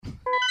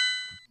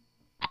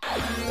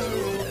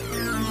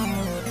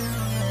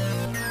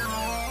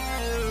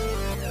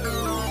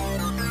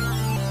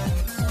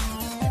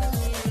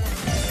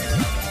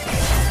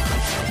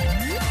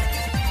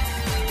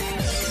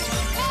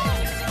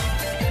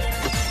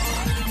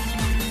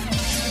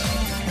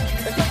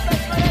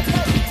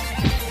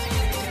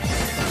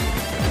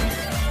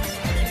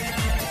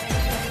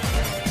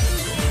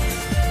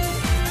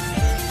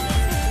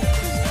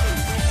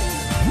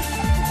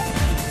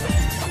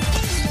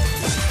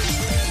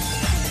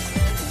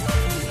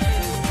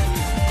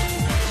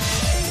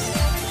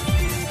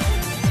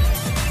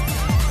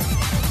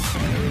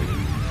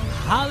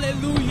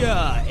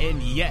Hallelujah!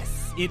 And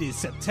yes, it is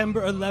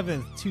September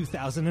 11th,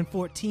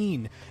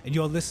 2014, and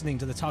you're listening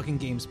to the Talking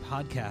Games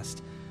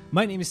podcast.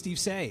 My name is Steve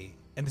Say,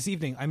 and this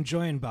evening I'm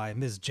joined by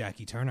Ms.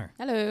 Jackie Turner.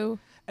 Hello.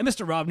 And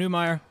Mr. Rob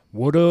Newmeyer.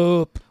 What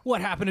up? What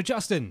happened to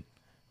Justin?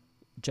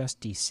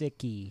 Justy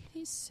Sicky.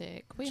 He's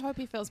sick. We hope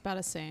he feels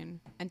better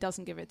soon and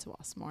doesn't give it to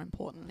us, more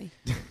importantly.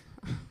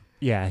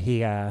 Yeah,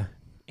 he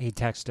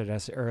texted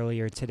us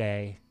earlier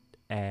today,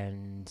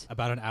 and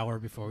About an hour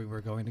before we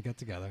were going to get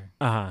together.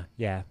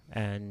 yeah,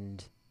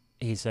 and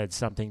he said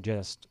something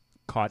just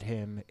caught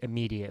him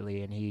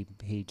immediately, and he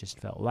just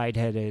felt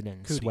lightheaded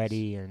and Cooties.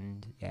 sweaty,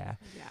 and yeah.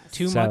 Yes.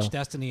 Too So- much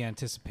Destiny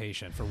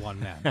anticipation for one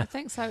man. I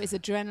think so. His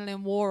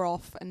adrenaline wore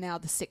off and now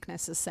the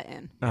sickness has set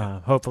in.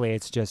 Hopefully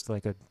it's just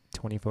like a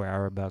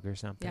 24-hour bug or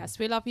something. Yes,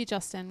 we love you,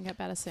 Justin. Get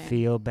better soon.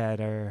 Feel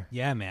better.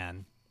 Yeah,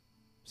 man.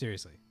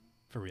 Seriously.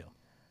 For real.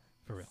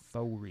 For real.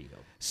 For real.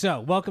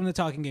 So, welcome to the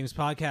Talking Games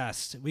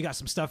podcast. We got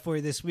some stuff for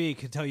you this week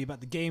to tell you about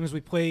the games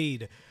we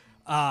played.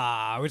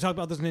 We're talking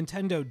about those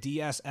Nintendo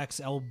DS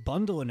XL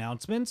bundle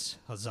announcements.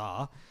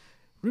 Huzzah.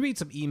 We read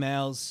some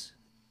emails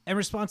and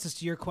responses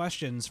to your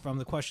questions from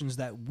the questions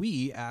that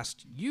we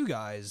asked you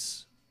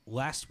guys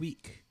last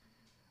week.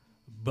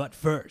 But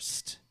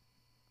first,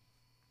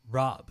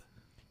 Rob,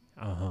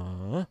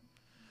 Uh-huh.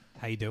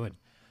 how you doing?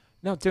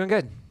 No, doing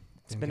good.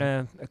 It's Doing been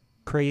a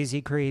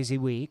crazy, crazy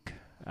week.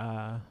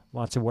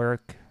 Lots of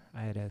work.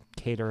 I had to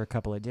cater a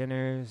couple of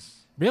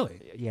dinners.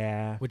 Really?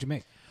 Yeah. What'd you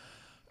make?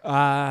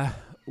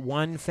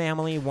 One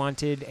family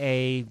wanted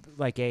a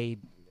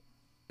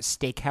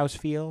steakhouse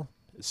feel,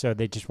 so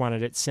they just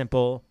wanted it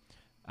simple.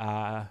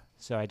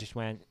 So I just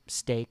went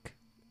steak,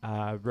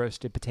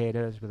 roasted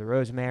potatoes with a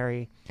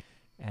rosemary,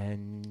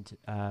 and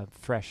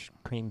fresh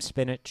cream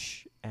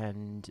spinach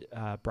and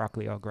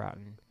broccoli au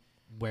gratin.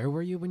 Where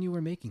were you when you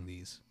were making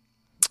these?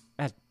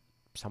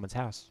 Someone's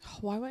house.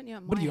 Why weren't you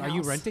at my What are you? house? Are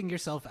you renting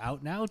yourself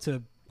out now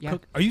to Yeah.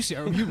 cook? Are you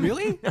serious? Are you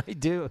really? I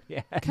do.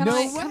 Yeah. Can No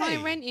Can I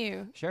way. rent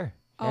you? Sure.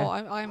 Oh,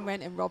 Yeah. I'm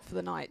renting Rob for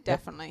the night,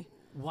 definitely.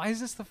 Why is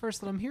this the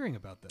first that I'm hearing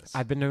about this?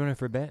 I've been doing it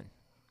for a bit.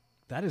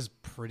 That is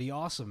pretty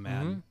awesome,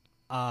 man.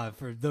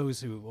 For those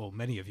who, well,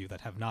 many of you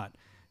that have not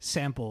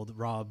sampled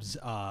Rob's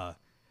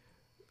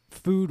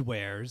food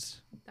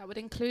wares, That would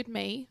include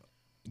me.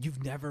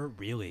 you've never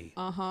really.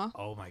 Uh-huh.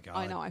 Oh my god!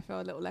 I know, I feel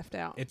a little left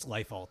out. It's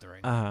life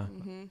altering. I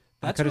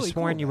That's could have really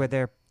sworn cool, you man. were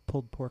there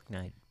pulled pork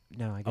night.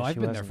 No, I guess I've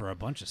you been there wasn't. for a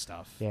bunch of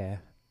stuff. Yeah.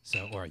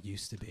 So, or I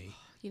used to be.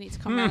 You need to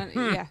come around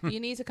and, yeah,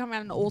 you need to come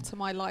around and alter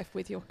my life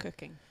with your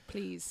cooking,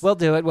 please. We'll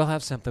do it. We'll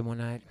have something one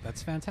night.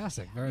 That's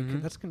fantastic. Very.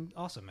 That's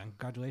awesome, man.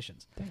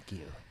 Congratulations. Thank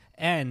you.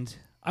 And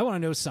I want to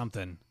know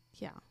something.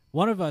 yeah.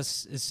 One of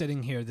us is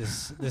sitting here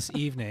this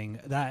evening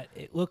that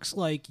it looks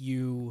like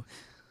you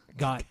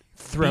got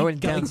Throwing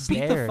beat the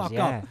downstairs. fuck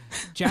yeah. up.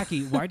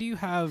 Jackie, why do you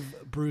have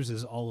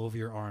bruises all over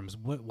your arms?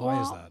 Why is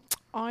Well, that?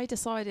 I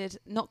decided,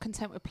 not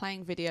content with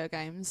playing video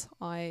games,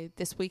 I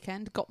this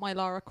weekend got my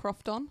Lara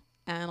Croft on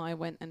and I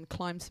went and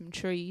climbed some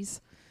trees.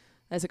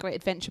 There's a great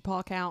adventure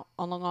park out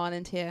on Long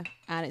Island here,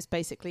 and it's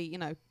basically, you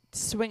know,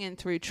 swinging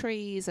through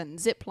trees and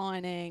zip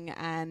lining,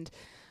 and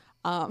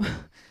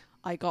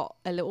I got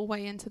a little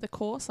way into the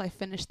course. I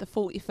finished the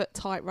 40-foot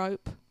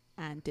tightrope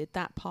and did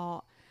that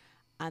part,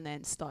 and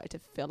then started to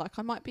feel like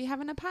I might be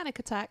having a panic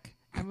attack,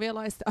 and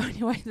realized the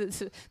only way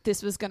that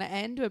this was going to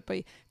end would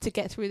be to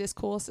get through this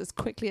course as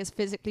quickly as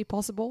physically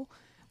possible,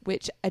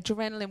 which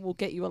adrenaline will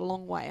get you a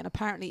long way. And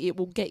apparently it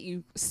will get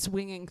you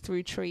swinging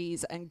through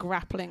trees and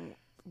grappling,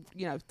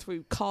 you know,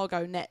 through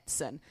cargo nets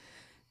and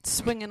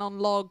swinging on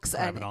logs.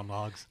 Grabbing on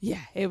logs.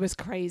 Yeah, it was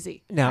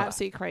crazy. Now-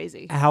 Absolutely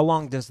crazy. How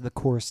long does the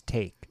course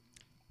take?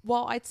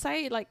 Well, I'd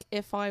say, like,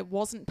 if I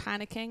wasn't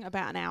panicking,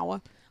 about an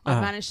hour. I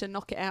managed to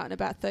knock it out in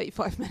about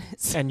 35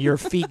 minutes. And your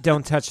feet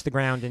don't touch the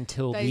ground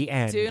until They the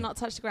end. do not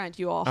touch the ground.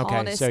 You are Okay,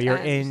 harnessed. so you're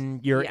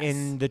and in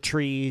yes. the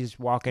trees,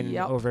 walking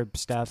Yep. over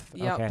stuff.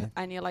 Yep. Okay.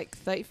 And you're like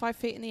 35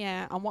 feet in the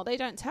air. And what they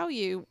don't tell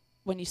you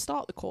when you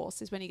start the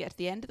course is when you get to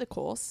the end of the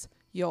course,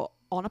 you're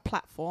on a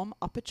platform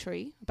up a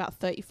tree, about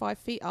 35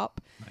 feet up,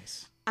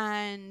 Nice.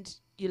 and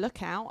you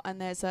look out and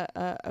there's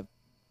a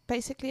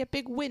basically a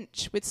big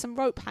winch with some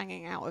rope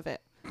hanging out of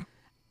it.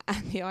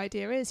 And the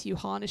idea is you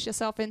harness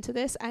yourself into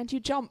this and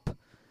you jump.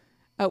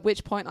 At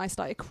which point I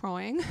started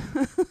crying.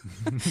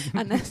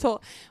 And then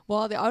thought,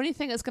 well, the only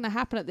thing that's going to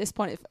happen at this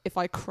point, if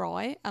I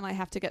cry and I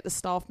have to get the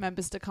staff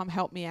members to come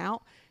help me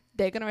out,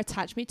 they're going to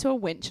attach me to a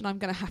winch and I'm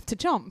going to have to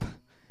jump.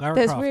 Lara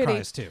There's Croft really-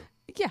 cries too.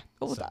 Yeah,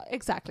 all So- that,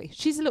 exactly.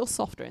 She's a little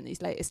softer in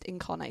these latest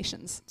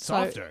incarnations. So,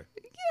 Softer.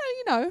 yeah,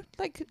 you know,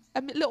 like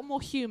a little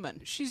more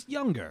human. She's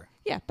younger.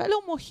 Yeah, but a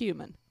little more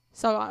human.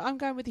 So I'm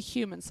going with the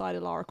human side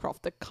of Lara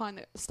Croft that kind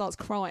of starts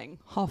crying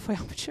halfway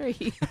up a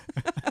tree.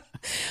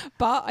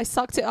 But I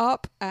sucked it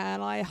up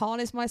and I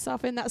harnessed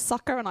myself in that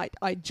sucker and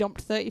I jumped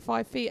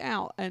 35 feet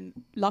out. And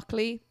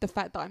luckily, the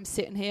fact that I'm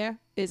sitting here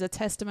is a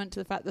testament to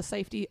the fact the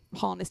safety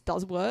harness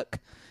does work.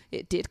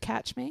 It did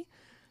catch me.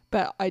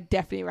 But I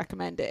definitely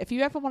recommend it. If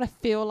you ever want to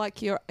feel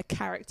like you're a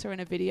character in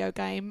a video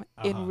game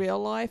in real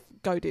life,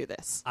 go do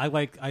this. I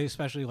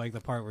especially like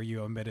the part where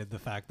you omitted the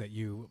fact that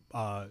you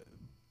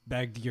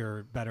begged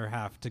your better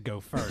half to go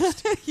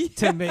first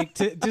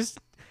to just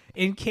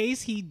in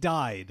case he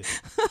died.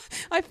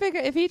 I figure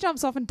if he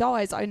jumps off and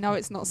dies, I know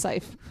it's not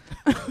safe.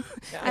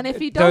 And if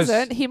he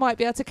doesn't, he might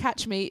be able to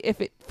catch me if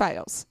it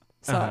fails.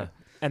 So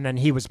and then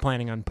he was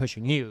planning on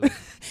pushing you.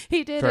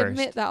 he did first.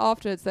 admit that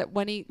afterwards, that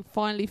when he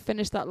finally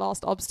finished that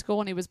last obstacle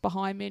and he was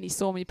behind me and he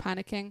saw me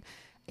panicking,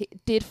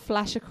 it did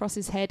flash across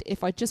his head,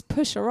 if I just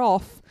push her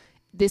off,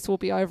 this will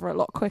be over a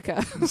lot quicker.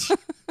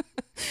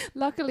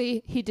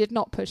 Luckily, he did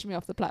not push me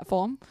off the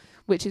platform,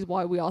 which is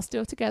why we are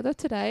still together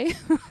today.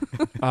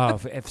 Oh,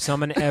 if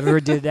someone ever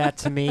did that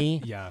to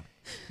me, Yeah.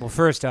 well,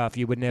 first off,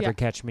 you would never Yeah.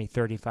 catch me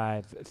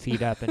 35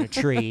 feet up in a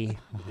tree,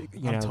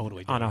 I'm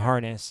totally on doing a it.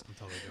 harness. I'm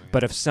totally doing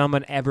But if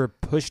someone ever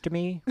pushed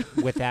me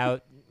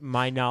without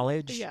my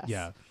knowledge, Yes. it.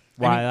 Yeah.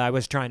 while I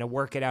was trying to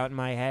work it out in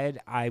my head,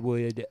 I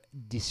would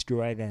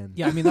destroy them.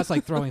 Yeah, I mean, that's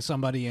like throwing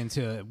somebody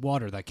into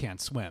water that can't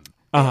swim.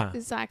 Uh-huh.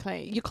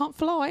 Exactly. You can't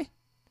fly.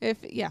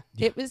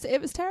 It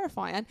was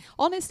terrifying. And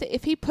honestly,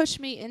 if he pushed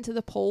me into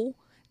the pool,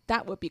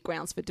 that would be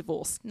grounds for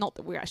divorce. Not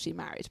that we're actually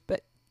married,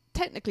 but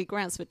technically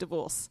grounds for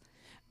divorce.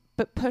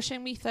 But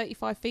pushing me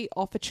 35 feet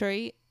off a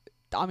tree,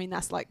 I mean,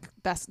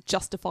 that's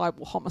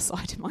justifiable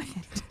homicide in my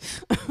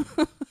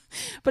head.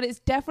 But it's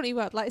definitely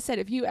worth, like I said,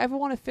 if you ever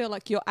want to feel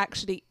like you're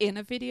actually in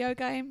a video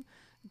game,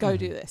 go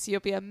do this. You'll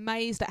be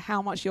amazed at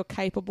how much you're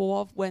capable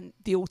of when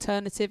the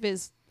alternative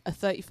is a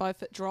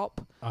 35-foot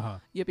drop.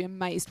 You'll be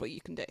amazed what you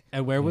can do.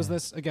 And where was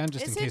this again?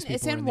 Just in case people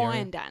It's were in in the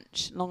area?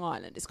 Wyandanch, Long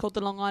Island. It's called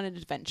the Long Island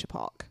Adventure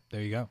Park.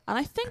 There you go. And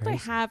I think they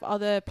have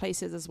other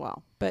places as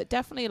well. But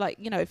definitely, like,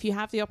 if you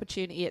have the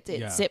opportunity,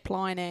 it's zip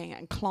lining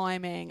and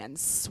climbing and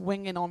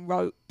swinging on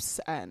ropes.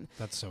 And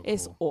That's so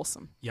it's cool.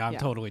 awesome. Yeah, I'm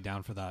totally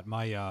down for that.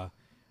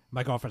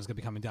 My girlfriend's going to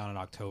be coming down in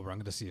October. I'm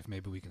going to see if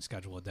maybe we can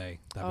schedule a day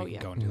that we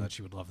can go and do that.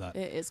 She would love that.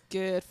 It is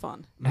good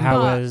fun. How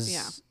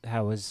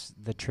But, was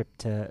the trip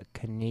to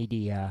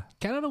Canada?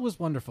 Canada was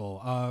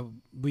wonderful.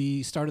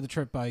 We started the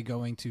trip by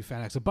going to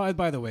Fan Expo.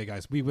 By the way,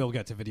 guys, we will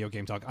get to video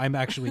game talk. I'm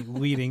actually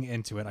leading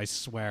into it, I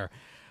swear.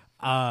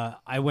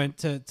 I went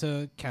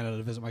to Canada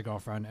to visit my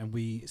girlfriend, and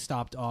we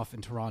stopped off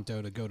in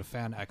Toronto to go to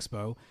Fan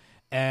Expo.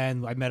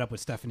 And I met up with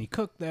Stephanie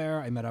Cook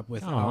there. I met up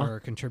with our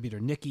contributor,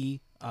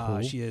 Nikki.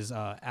 Cool. She is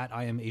at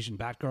I Am Asian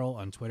Batgirl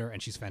on Twitter,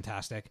 and she's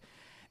fantastic.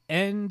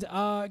 And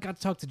I got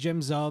to talk to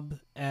Jim Zub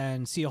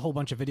and see a whole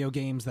bunch of video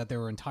games that there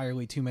were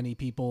entirely too many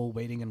people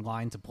waiting in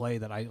line to play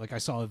that I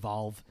saw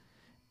Evolve,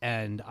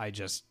 and I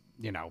just,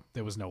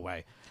 there was no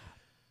way.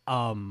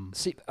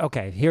 See,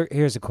 okay,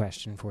 here's a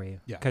question for you.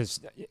 Yeah. Because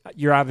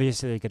you're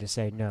obviously going to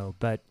say no,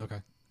 but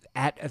Okay.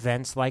 at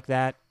events like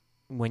that,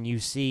 when you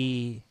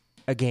see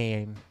a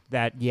game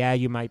that,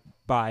 you might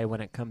buy when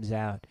it comes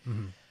out,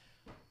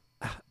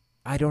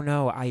 I don't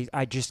know.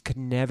 I just could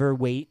never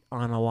wait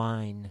on a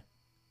line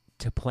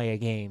to play a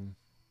game.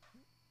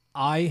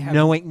 I have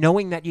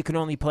Knowing that you can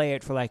only play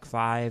it for like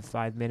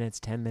 5 minutes,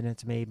 10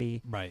 minutes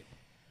maybe. right.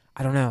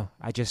 I don't know.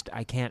 I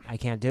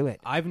can't do it.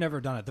 I've never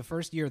done it. The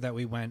first year that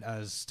we went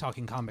as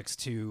Talking Comics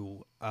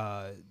to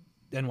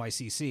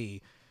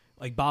NYCC,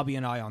 like Bobby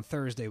and I on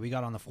Thursday, we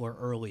got on the floor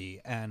early,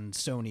 and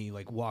Sony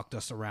walked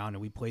us around,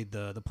 and we played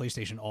the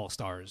PlayStation All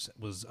Stars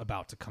was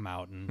about to come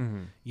out,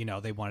 and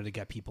they wanted to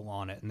get people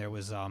on it, and there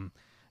was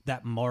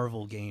that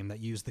Marvel game that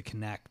used the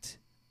Kinect.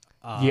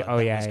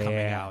 Was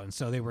coming out, and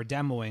so they were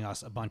demoing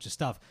us a bunch of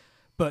stuff.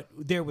 But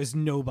there was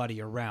nobody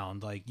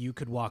around. Like, you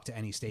could walk to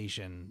any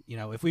station.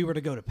 If we were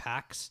to go to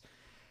PAX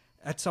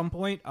at some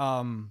point,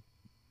 I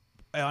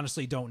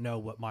honestly don't know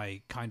what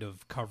my kind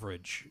of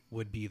coverage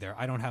would be there.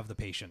 I don't have the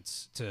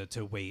patience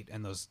to wait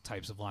in those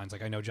types of lines.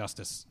 Like, I know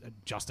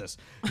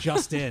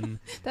Justin.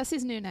 That's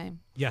his new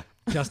name. Yeah,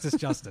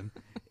 Justin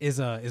is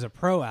a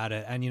pro at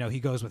it, and he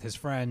goes with his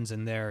friends,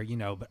 and they're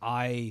but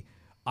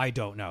I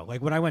don't know.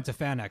 Like, when I went to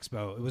Fan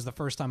Expo, it was the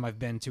first time I've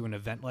been to an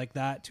event like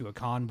that, to a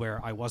con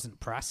where I wasn't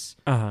press.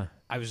 I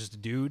was just a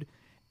dude,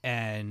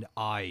 and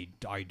I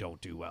don't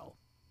do well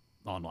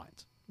on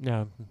lines.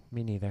 No,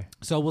 me neither.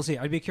 So we'll see.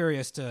 I'd be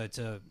curious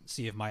to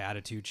see if my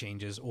attitude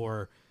changes,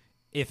 or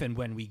if and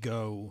when we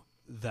go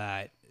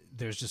that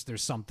there's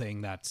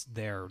something that's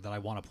there that I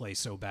want to play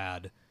so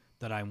bad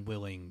that I'm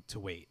willing to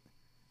wait.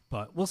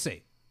 But we'll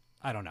see.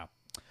 I don't know.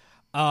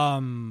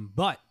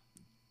 But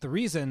the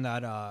reason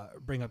that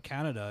bring up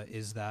Canada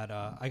is that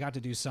I got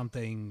to do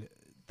something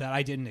that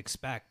I didn't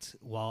expect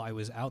while I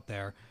was out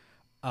there.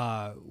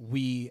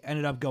 We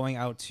ended up going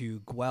out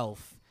to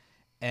Guelph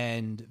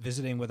and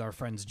visiting with our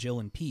friends Jill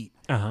and Pete.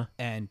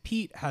 And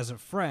Pete has a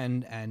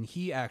friend, and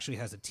he actually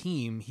has a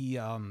team.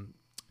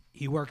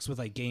 He works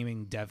with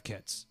gaming dev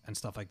kits and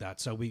stuff like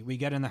that. So we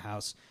get in the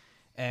house,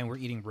 and we're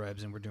eating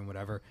ribs, and we're doing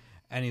whatever.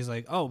 And he's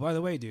like, "Oh, by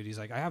the way, dude," he's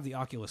like, "I have the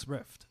Oculus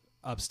Rift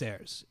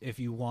upstairs if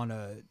you want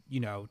to,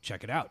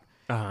 check it out."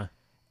 And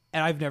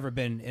I've never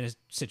been in a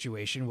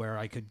situation where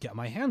I could get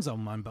my hands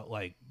on one, but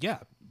yeah,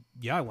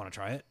 I want to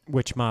try it.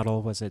 Which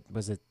model was it?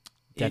 Was it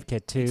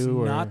DevKit 2? It's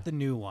or? not the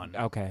new one.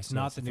 Okay. It's so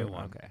not it's the new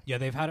one. Okay. Yeah,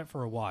 they've had it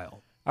for a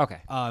while. Okay.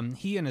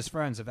 He and his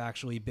friends have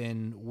actually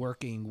been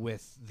working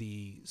with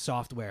the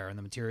software and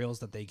the materials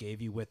that they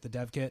gave you with the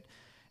dev kit,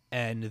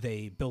 and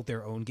they built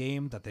their own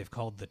game that they've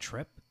called The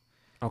Trip.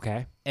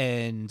 Okay.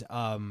 And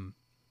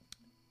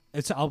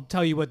I'll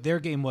tell you what their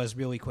game was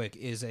really quick.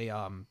 Is a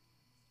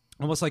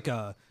almost like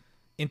a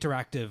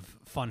interactive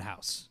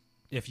funhouse,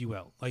 if you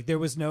will. Like there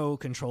was no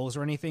controls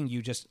or anything.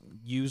 You just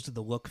used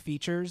the look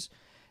features,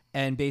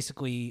 and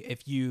basically,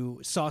 if you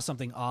saw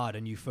something odd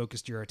and you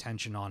focused your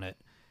attention on it,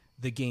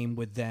 the game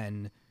would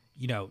then,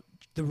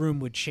 the room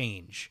would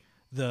change.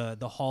 The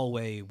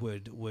hallway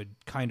would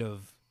kind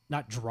of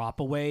not drop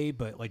away,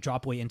 but like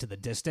drop away into the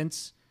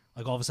distance.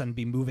 Like all of a sudden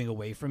be moving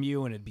away from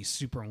you, and it'd be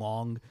super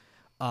long.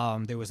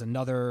 There was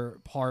another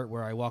part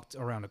where I walked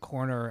around a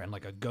corner and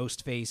like a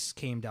ghost face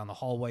came down the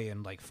hallway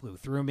and like flew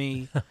through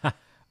me.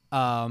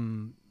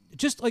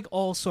 Just like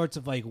all sorts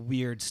of like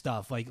weird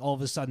stuff. Like all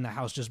of a sudden the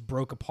house just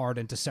broke apart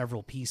into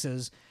several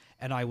pieces,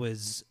 and I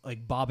was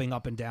like bobbing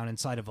up and down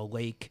inside of a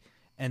lake,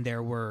 and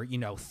there were,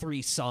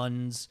 3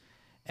 suns,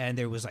 and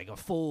there was like a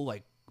full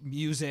like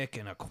music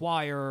and a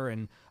choir,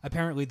 and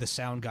apparently the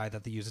sound guy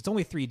that they use, it's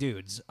only 3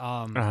 dudes.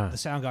 The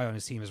sound guy on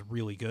his team is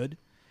really good.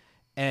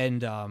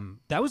 And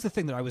that was the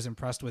thing that I was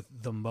impressed with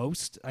the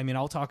most. I mean,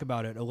 I'll talk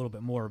about it a little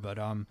bit more, but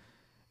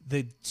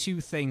the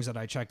 2 things that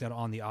I checked out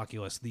on the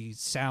Oculus, the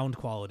sound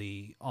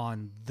quality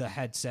on the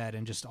headset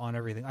and just on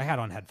everything. I had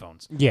on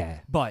headphones. Yeah.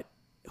 But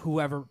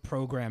whoever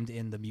programmed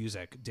in the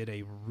music did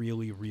a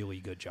really, really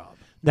good job.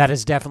 That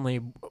is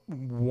definitely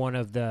one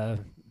of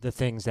the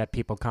things that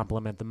people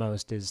compliment the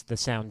most is the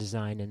sound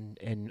design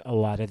in a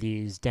lot of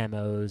these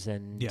demos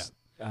and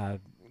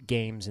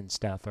games and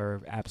stuff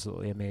are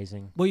absolutely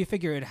amazing. Well, you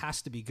figure it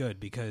has to be good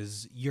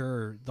because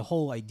the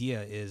whole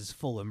idea is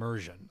full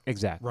immersion.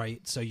 Exactly.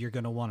 Right? So you're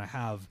going to want to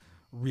have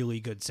really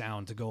good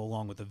sound to go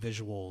along with the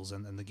visuals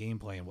and the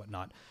gameplay and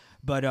whatnot.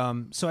 But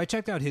so I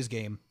checked out his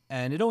game,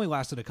 and it only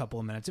lasted a couple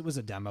of minutes. It was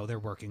a demo. They're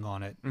working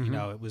on it. Mm-hmm.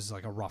 It was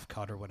like a rough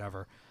cut or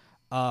whatever.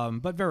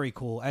 But very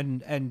cool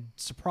and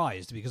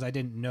surprised because I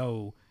didn't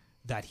know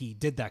that he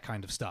did that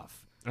kind of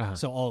stuff.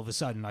 So all of a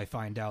sudden I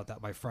find out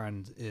that my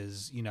friend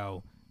is,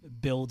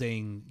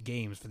 building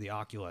games for the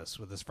Oculus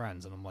with his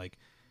friends. And I'm like,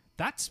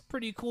 that's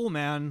pretty cool,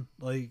 man.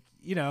 Like,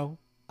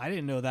 I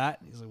didn't know that.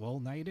 He's like, well,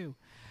 now you do.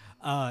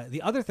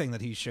 The other thing that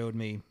he showed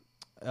me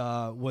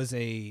was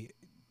a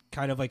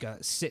kind of like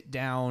a sit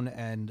down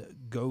and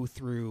go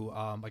through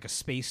like a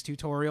space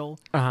tutorial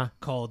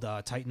called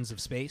Titans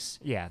of Space.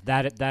 Yeah,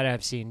 that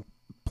I've seen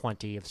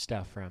plenty of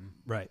stuff from.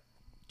 Right.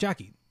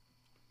 Jackie,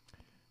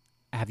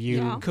 have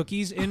you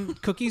cookies in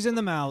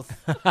the mouth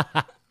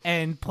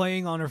and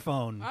playing on her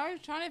phone? I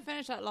was trying to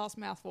finish that last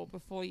mouthful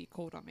before you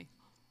called on me.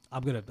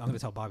 I'm gonna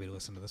tell Bobby to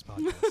listen to this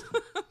podcast.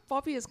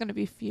 Bobby is going to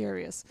be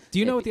furious. Do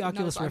you know what the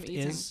Oculus Rift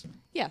is?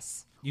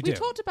 Yes. You we do?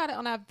 talked about it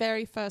on our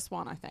very first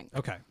one, I think.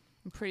 Okay.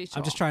 I'm pretty sure.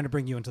 I'm just trying to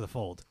bring you into the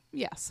fold.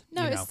 Yes.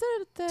 No, it's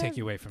the take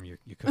you away from your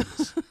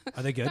cookies.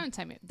 Are they good? Don't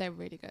tell me. They're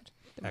really good.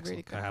 They're Excellent.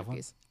 really good Can I have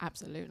cookies.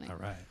 Absolutely. All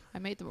right. I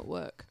made them at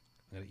work.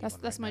 I'm gonna eat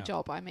That's one my right now.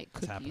 job. I make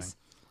cookies.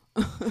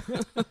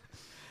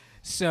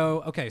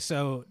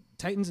 So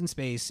Titans in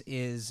Space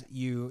is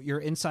you're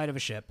inside of a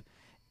ship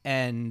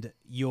and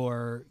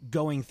you're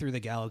going through the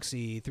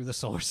galaxy, through the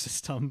solar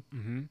system.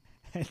 Mm-hmm.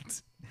 And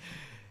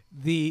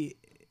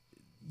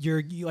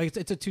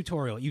it's a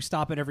tutorial. You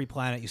stop at every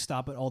planet, you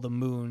stop at all the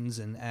moons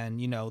and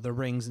the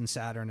rings in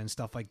Saturn and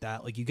stuff like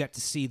that. Like you get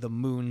to see the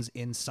moons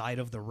inside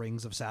of the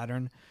rings of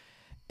Saturn,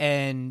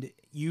 and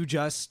you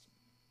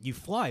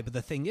fly. But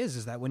the thing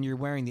is that when you're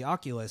wearing the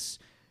Oculus,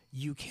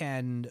 you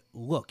can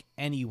look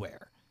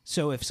anywhere.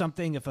 So if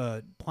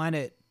a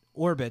planet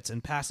orbits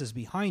and passes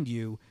behind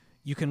you,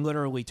 you can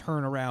literally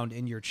turn around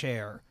in your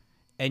chair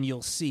and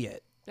you'll see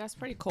it. That's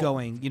pretty cool.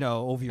 Going,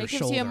 over your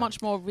shoulder. It gives you a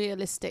much more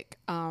realistic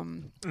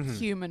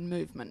human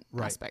movement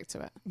Right. aspect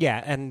to it.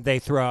 Yeah, and they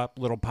throw up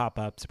little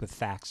pop-ups with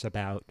facts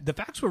about. The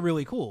facts were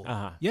really cool.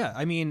 Uh-huh. Yeah,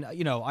 I mean,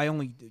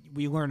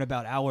 we learn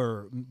about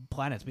our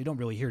planets. We don't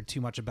really hear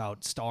too much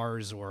about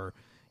stars or,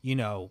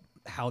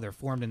 how they're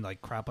formed and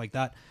like crap like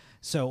that.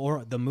 So,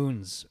 or the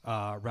moons,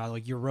 rather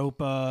like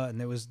Europa, and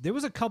there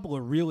was a couple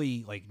of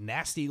really like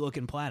nasty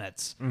looking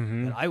planets,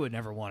 and I would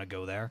never want to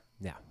go there.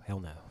 No, hell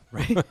no.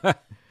 Right.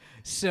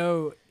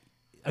 So,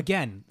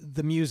 again,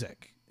 the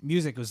music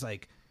was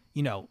like,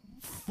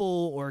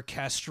 full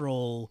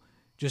orchestral,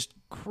 just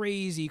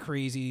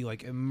crazy,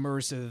 like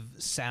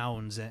immersive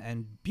sounds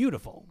and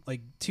beautiful,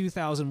 like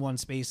 2001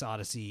 Space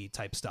Odyssey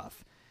type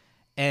stuff.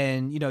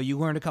 And, you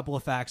learn a couple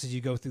of facts as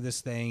you go through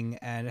this thing,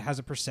 and it has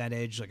a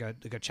percentage, like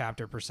a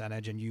chapter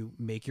percentage, and you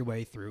make your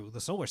way through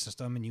the solar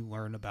system and you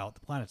learn about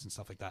the planets and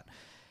stuff like that.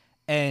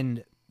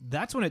 And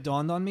that's when it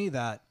dawned on me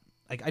that,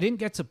 like, I didn't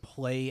get to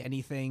play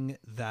anything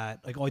that,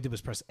 like, all I did was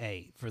press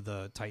A for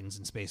the Titans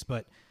in Space,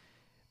 but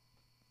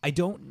I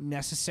don't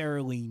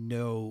necessarily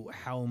know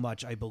how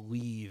much I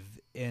believe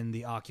in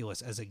the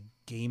Oculus as a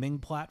gaming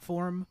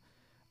platform.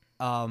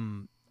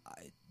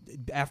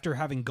 After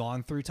having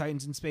gone through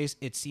Titans in Space,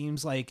 it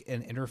seems like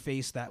an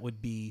interface that would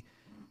be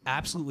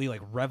absolutely like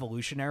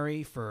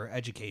revolutionary for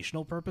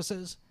educational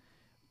purposes,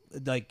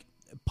 like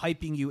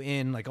piping you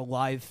in like a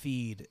live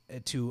feed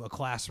to a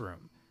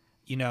classroom,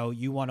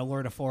 you want to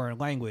learn a foreign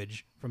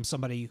language from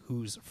somebody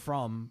who's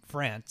from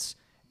France,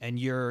 and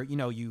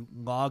you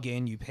log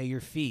in, you pay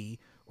your fee,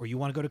 or you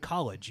want to go to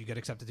college, you get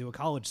accepted to a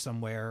college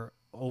somewhere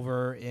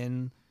over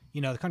in,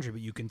 the country,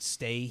 but you can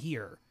stay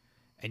here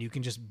and you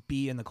can just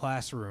be in the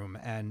classroom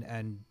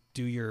and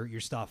do your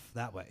stuff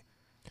that way.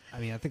 I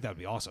mean, I think that would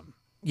be awesome.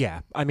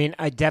 Yeah. I mean,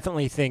 I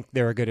definitely think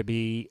there are going to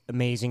be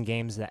amazing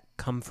games that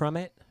come from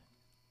it.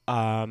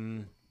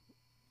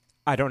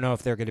 I don't know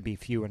if they're going to be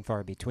few and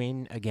far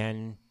between.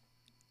 Again,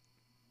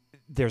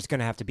 there's going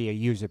to have to be a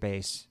user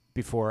base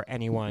before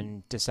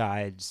anyone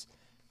decides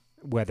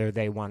whether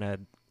they want to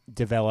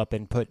develop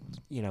and put,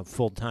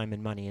 full time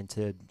and money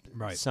into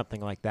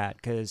something like that,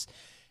 because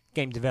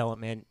game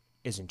development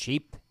isn't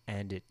cheap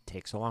and it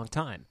takes a long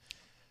time.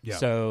 Yeah.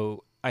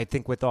 So I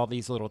think with all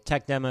these little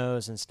tech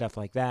demos and stuff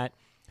like that,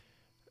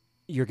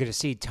 you're going to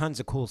see tons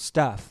of cool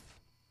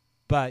stuff,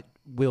 but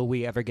will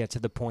we ever get to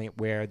the point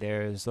where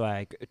there's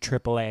like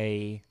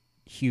AAA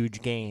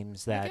huge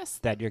games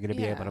that you're going to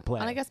be able to play?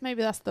 And I guess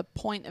maybe that's the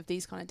point of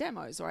these kind of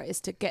demos, right?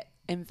 Is to get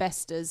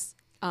investors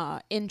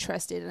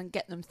interested and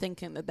get them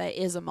thinking that there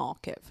is a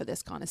market for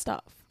this kind of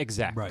stuff.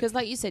 Exactly. Because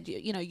like you said,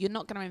 you're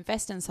not going to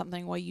invest in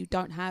something where you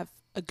don't have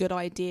a good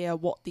idea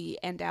what the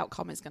end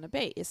outcome is going to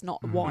be. It's not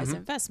a wise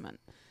investment.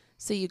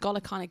 So you got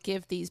to kind of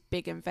give these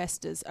big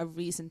investors a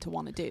reason to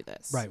want to do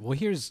this. Right. Well,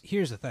 here's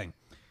the thing.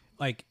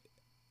 Like,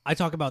 I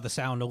talk about the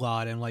sound a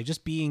lot, and like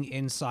just being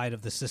inside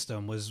of the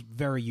system was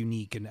very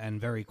unique and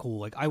very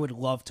cool. Like, I would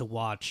love to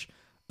watch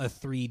a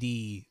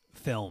 3D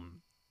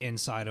film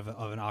inside of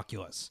an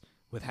Oculus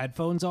with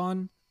headphones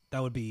on.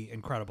 That would be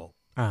incredible.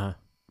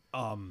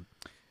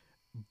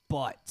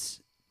 But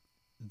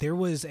there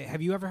was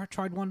have you ever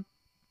tried one?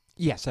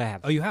 Yes, I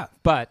have. Oh, you have?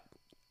 But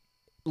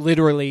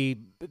literally,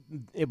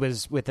 it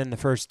was within the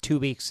first 2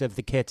 weeks of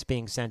the kits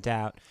being sent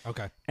out.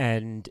 Okay.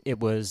 And it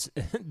was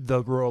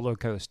the roller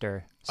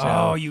coaster. So,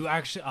 oh, you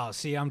actually... Oh,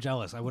 see, I'm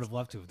jealous. I would have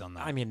loved to have done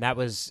that. I mean, that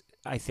was,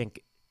 I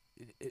think,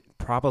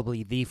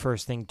 probably the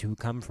first thing to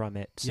come from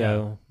it.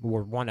 So,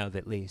 or one of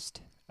at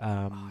least.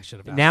 I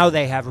should have. Now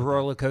they have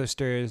roller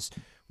coasters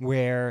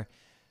where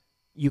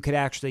you could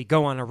actually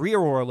go on a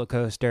real roller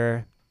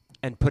coaster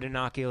and put an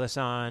Oculus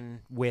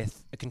on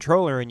with a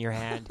controller in your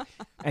hand,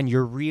 and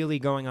you're really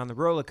going on the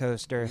roller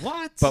coaster.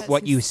 What? But That's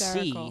what you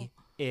hysterical. see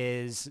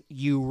is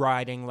you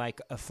riding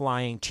like a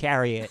flying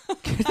chariot.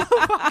 Get the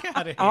fuck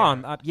out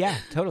of here. Yeah,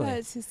 totally.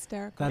 That's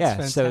hysterical. That's yeah,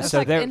 fantastic. It's so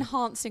like they're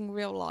enhancing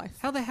real life.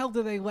 How the hell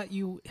do they let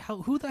you...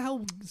 who the hell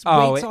waits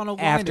on a line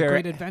after- at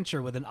Great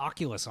Adventure with an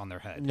Oculus on their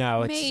head?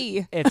 no,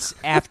 Me. it's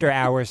after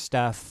hours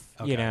stuff,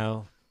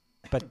 Okay.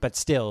 But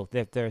still,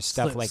 there's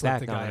stuff like slip that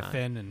the going guy a on.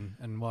 fin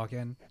and walk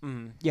in.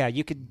 Yeah,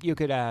 you could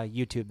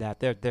YouTube that.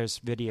 There's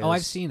videos. Oh,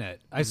 I've seen it.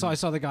 I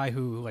saw the guy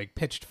who like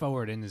pitched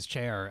forward in his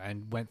chair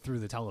and went through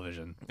the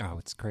television. Oh,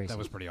 it's crazy. That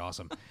was pretty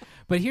awesome.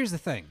 But here's the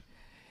thing.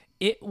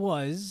 It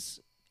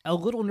was a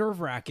little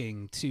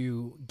nerve-wracking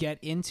to get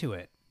into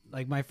it.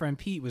 Like, my friend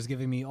Pete was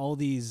giving me all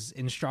these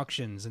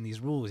instructions and these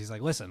rules. He's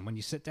like, listen, when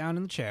you sit down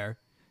in the chair,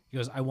 he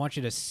goes, I want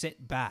you to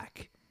sit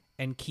back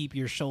and keep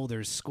your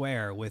shoulders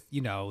square with, the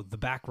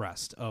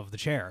backrest of the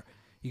chair.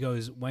 He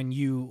goes, when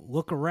you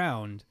look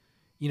around,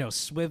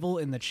 swivel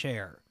in the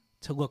chair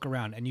to look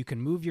around, and you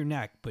can move your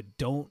neck, but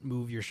don't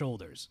move your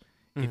shoulders.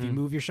 If you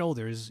move your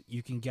shoulders,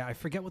 you can get, I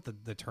forget what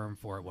the term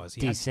for it was.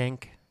 He had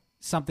Desync.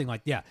 something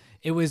like, yeah.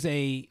 It was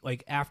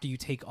after you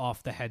take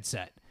off the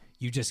headset,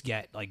 you just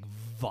get like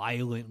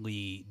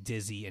violently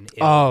dizzy and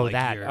ill. Oh, like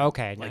that. you're-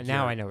 Okay, like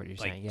now you're, I know what you're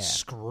like, saying. Yeah.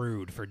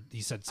 Screwed for. He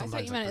said I sometimes.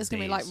 thought you meant for it was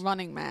going to be like days.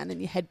 Running Man and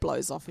your head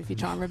blows off if you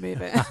try and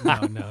remove it.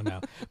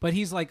 No. But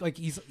he's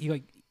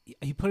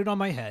he put it on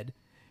my head,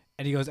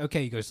 and he goes,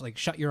 okay. He goes like,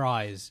 shut your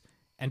eyes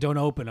and don't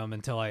open them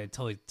until I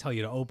tell you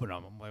to open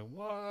them. I'm like,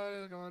 what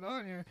is going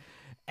on here?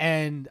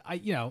 And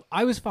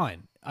I was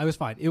fine.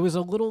 It was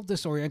a little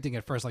disorienting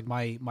at first. Like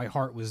my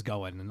heart was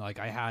going, and like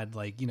I had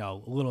a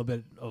little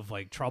bit of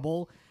like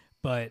trouble.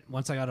 But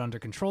once I got it under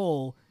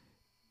control,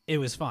 it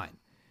was fine.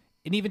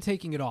 And even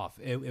taking it off,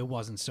 it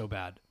wasn't so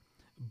bad.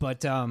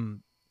 But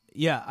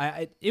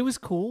it was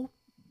cool.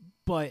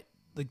 But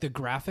like the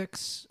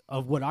graphics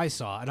of what I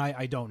saw, and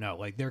I don't know,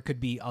 like there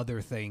could be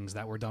other things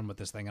that were done with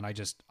this thing, and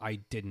I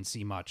didn't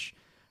see much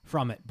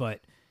from it. But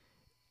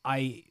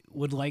I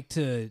would like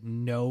to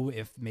know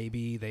if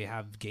maybe they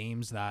have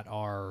games that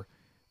are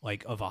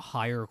like of a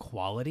higher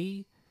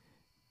quality.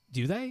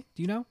 Do they?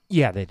 Do you know?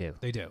 Yeah, they do.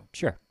 They do.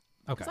 Sure.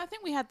 Okay. So I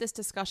think we had this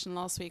discussion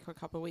last week or a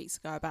couple of weeks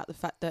ago about the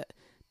fact that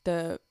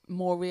the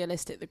more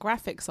realistic the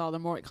graphics are, the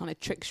more it kind of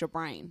tricks your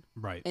brain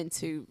Right.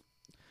 into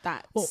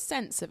that Well-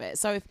 sense of it.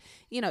 So if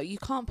you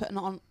can't put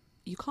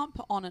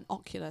on an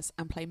Oculus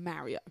and play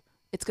Mario,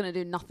 it's going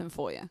to do nothing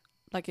for you.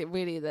 Like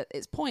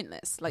it's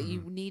pointless. Like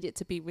you need it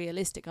to be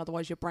realistic,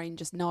 otherwise your brain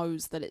just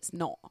knows that it's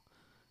not.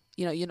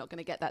 You're not going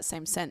to get that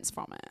same sense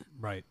from it.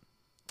 Right.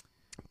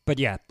 But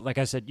yeah, like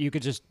I said, you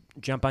could just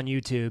jump on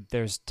YouTube.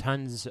 There's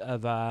tons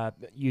of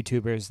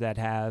YouTubers that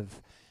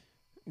have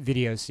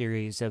video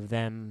series of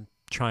them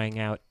trying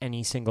out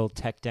any single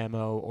tech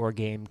demo or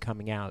game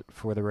coming out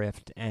for the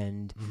Rift,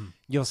 and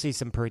you'll see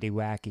some pretty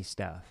wacky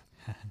stuff.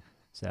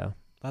 So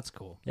That's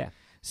cool. Yeah.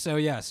 So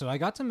I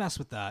got to mess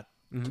with that.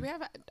 Do we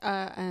have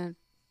a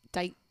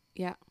date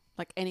yet?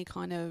 Like any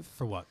kind of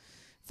For what?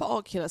 for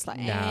Oculus, like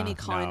No, any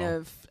kind no.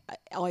 of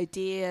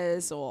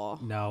ideas or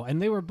No,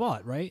 and they were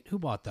bought, right? Who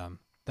bought them?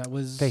 That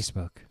was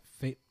Facebook.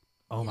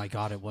 Oh my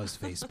God, it was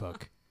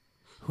Facebook.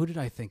 Who did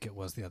I think it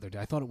was the other day?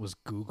 I thought it was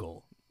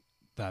Google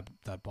that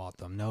bought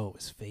them. No, it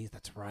was Face.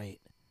 That's right.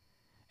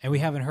 And we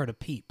haven't heard a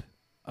peep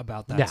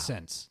about that No.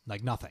 since.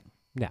 Like nothing.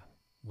 No,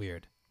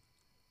 Weird.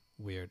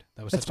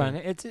 That was it's such fine.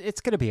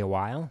 It's going to be a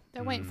while.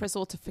 they're waiting for us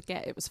all to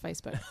forget it was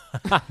Facebook.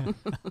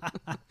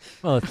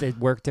 Well, if it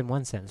worked in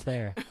one sense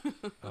there.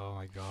 Oh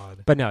my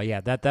God. But no,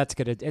 yeah,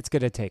 it's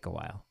gonna take a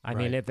while. I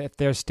mean, Right. if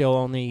they're still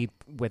only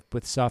with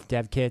soft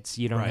dev kits,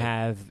 you don't Right.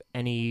 have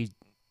any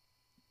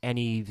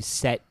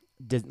set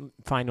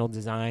final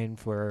design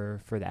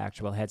for the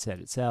actual headset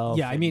itself.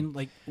 Yeah, I and- mean,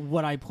 like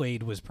what I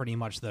played was pretty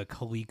much the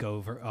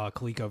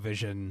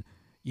ColecoVision,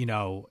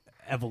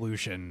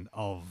 evolution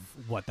of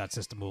what that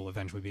system will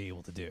eventually be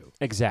able to do.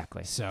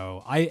 exactly.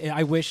 So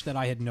I wish that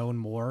I had known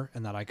more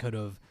and that I could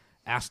have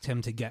asked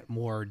him to get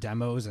more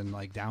demos and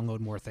like download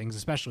more things,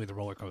 especially the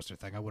roller coaster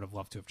thing. I would have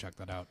loved to have checked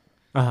that out.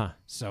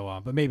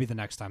 So, but maybe the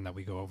next time that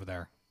we go over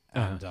there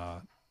and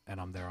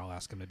I'm there, I'll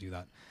ask him to do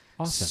that.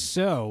 Awesome.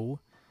 So,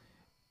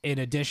 in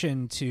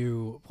addition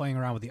to playing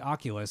around with the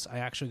Oculus, I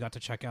actually got to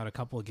check out a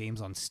couple of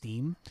games on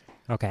Steam.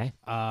 Okay.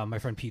 My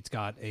friend Pete's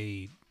got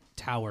a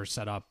tower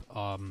set up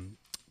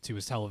to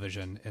his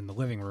television in the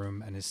living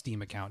room and his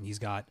Steam account, and he's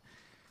got,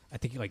 I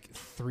think, like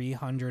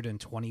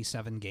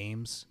 327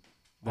 games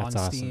That's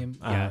on awesome. Steam.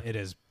 Uh-huh. Yeah, it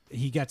is.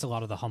 He gets a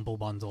lot of the Humble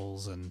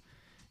bundles, and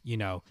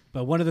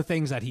but one of the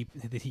things that he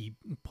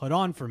put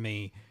on for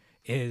me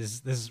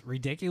is this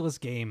ridiculous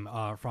game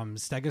from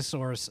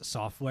Stegosaurus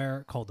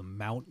Software called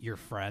Mount Your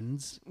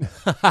Friends.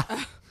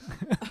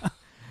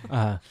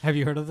 Have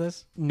you heard of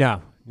this?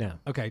 No.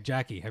 Okay,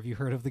 Jackie, have you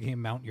heard of the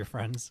game Mount Your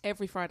Friends?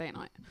 Every Friday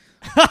night.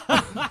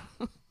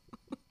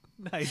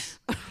 Nice.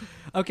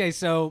 Okay,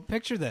 so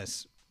picture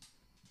this.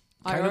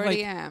 I Kind of already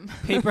like am.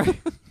 paper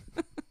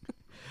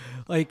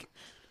like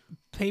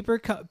paper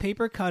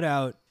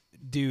cutout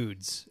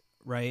dudes,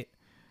 right?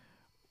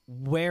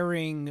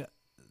 Wearing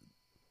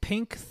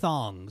pink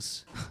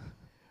thongs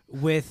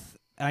with,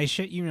 I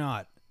shit you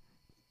not,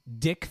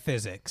 dick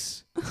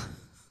physics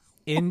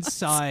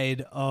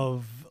inside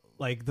of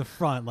like the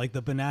front, like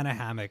the banana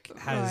hammock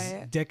has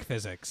Right. dick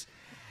physics.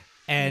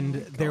 And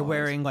they're God.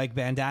 wearing like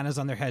bandanas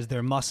on their heads.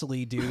 They're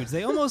muscly dudes.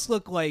 They almost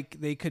look like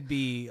they could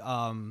be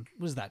what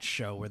was that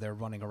show where they're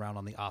running around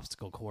on the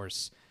obstacle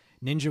course?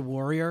 Ninja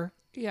Warrior.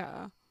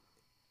 Yeah.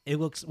 It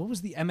looks, what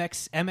was the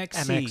MXC?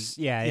 MX.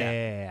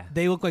 Yeah.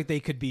 They look like they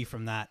could be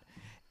from that.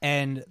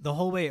 And the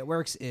whole way it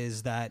works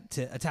is that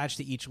to attach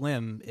to each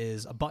limb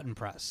is a button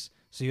press.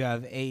 So you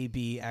have A,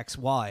 B, X,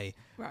 Y,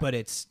 Right. but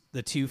it's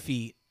the 2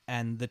 feet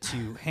and the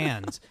 2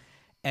 hands.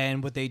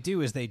 And what they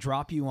do is they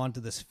drop you onto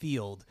this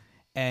field,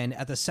 and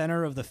at the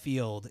center of the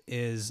field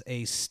is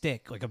a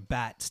stick, like a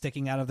bat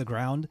sticking out of the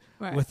ground,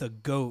 Right. with a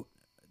goat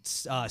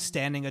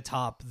standing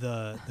atop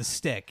the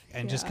stick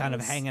and just kind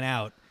of Yes. hanging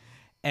out.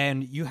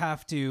 And you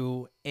have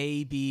to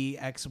A, B,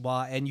 X,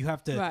 Y, and you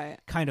have to Right.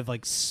 kind of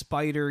like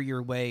spider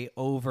your way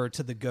over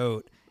to the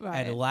goat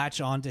Right. and latch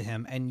onto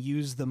him and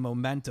use the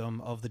momentum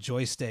of the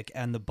joystick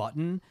and the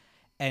button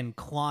and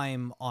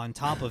climb on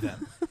top of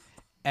him.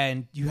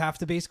 And you have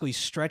to basically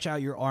stretch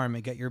out your arm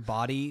and get your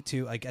body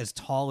to like as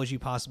tall as you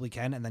possibly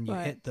can, and then you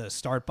Right. hit the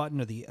start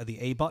button or the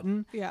A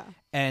button, Yeah.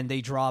 and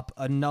they drop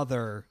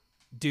another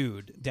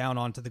dude down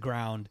onto the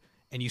ground,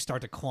 and you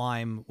start to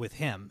climb with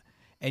him.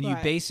 And you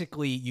Right.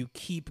 basically, you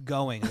keep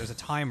going. There's a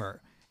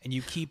timer, and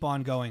you keep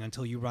on going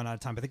until you run out of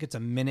time. I think it's a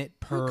minute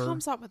per. Who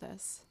comes up with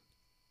this?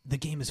 The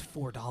game is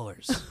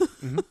 $4.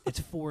 It's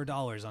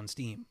 $4 on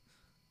Steam.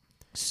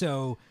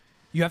 So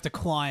you have to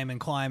climb and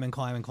climb and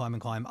climb and climb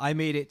and climb. I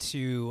made it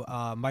to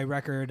my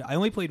record. I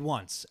only played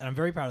once, and I'm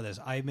very proud of this.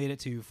 I made it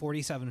to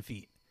 47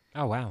 feet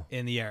Oh wow.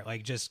 in the air,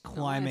 like just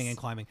climbing Nice. and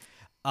climbing.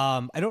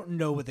 I don't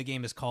know what the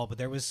game is called, but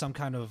there was some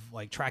kind of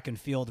like track and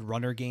field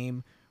runner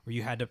game where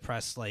you had to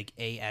press like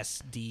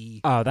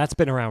ASD. Oh, that's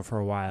been around for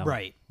a while.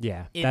 Right.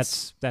 Yeah.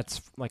 It's-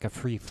 That's like a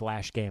free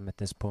flash game at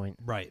this point.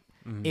 Right.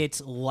 It's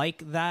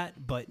like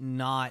that, but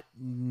not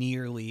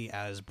nearly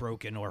as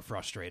broken or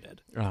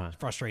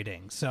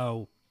frustrating.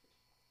 So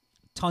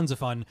tons of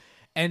fun.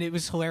 And it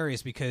was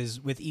hilarious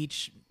because with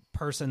each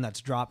person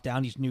that's dropped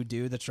down, each new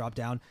dude that's dropped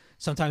down,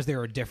 sometimes there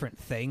are different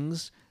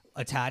things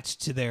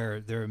attached to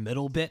their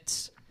middle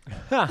bits.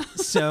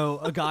 So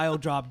a guy will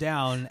drop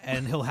down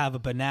and he'll have a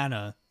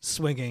banana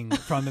swinging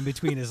from in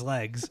between his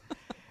legs.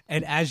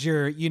 And as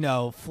you're,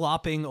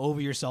 flopping over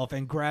yourself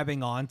and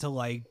grabbing onto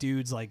like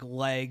dudes like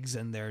legs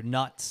and their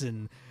nuts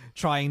and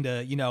trying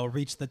to,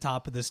 reach the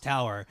top of this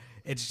tower,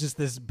 it's just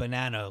this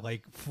banana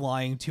like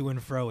flying to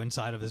and fro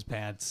inside of his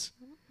pants.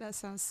 That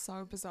sounds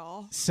so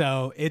bizarre.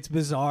 So it's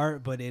bizarre,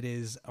 but it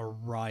is a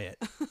riot.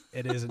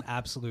 It is an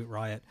absolute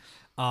riot.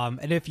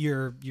 And if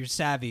you're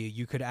savvy,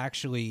 you can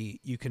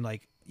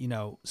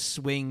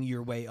swing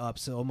your way up,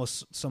 so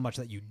almost so much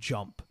that you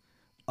jump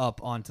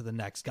up onto the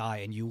next guy,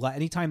 and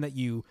anytime that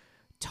you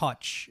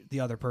touch the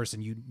other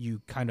person,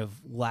 you kind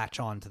of latch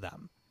onto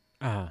them.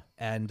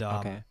 And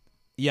okay.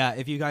 Yeah,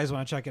 if you guys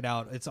want to check it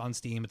out, it's on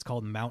Steam. It's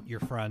called Mount Your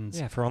Friends.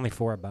 Yeah, for only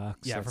 $4.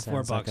 Yeah, That for $4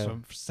 sounds like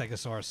from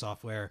Stegosaurus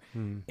Software.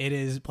 Hmm. It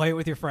is, play it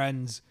with your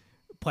friends,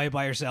 play it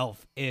by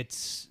yourself.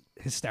 It's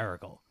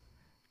hysterical.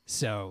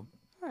 So,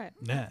 All right.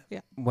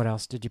 yeah. What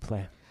else did you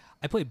play?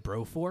 I played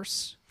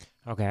Broforce.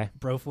 Okay.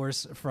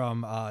 Broforce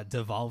from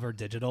Devolver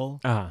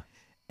Digital.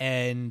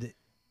 And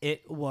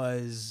it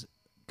was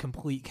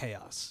complete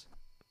chaos.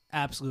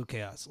 Absolute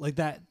chaos. Like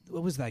that,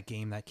 what was that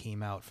game that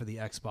came out for the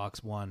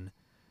Xbox One?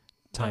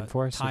 Time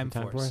Force? Time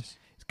Force.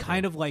 It's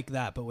kind of like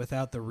that, but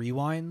without the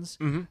rewinds.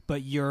 Mm-hmm.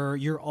 But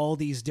you're all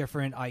these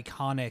different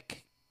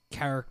iconic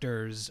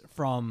characters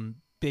from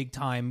big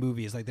time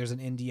movies. Like there's an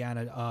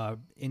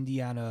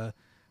Indiana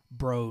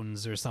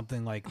Brones or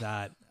something like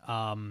that.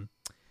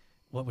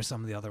 What were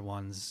some of the other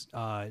ones?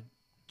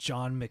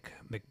 John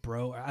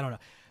McBro. I don't know.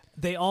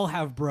 They all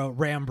have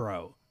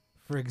Rambro,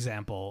 for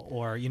example,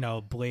 or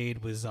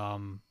Blade was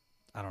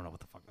I don't know what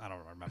the fuck. I don't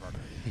remember.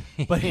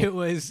 But it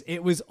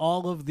was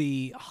all of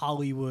the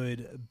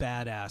Hollywood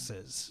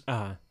badasses,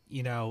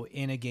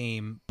 in a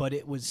game. But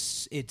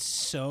it's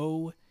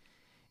so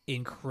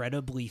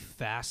incredibly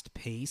fast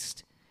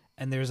paced,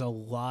 and there's a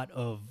lot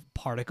of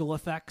particle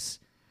effects.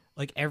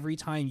 Like every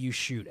time you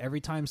shoot,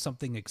 every time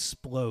something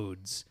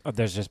explodes,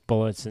 there's just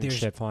bullets and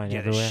shit flying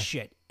everywhere. There's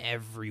shit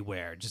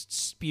everywhere, just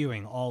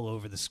spewing all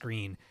over the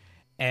screen,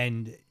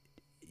 and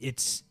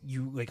it's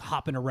you like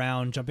hopping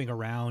around, jumping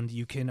around.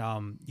 You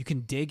can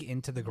dig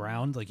into the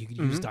ground, like you could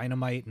use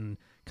dynamite and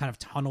kind of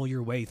tunnel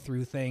your way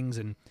through things,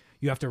 and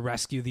you have to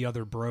rescue the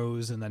other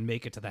bros and then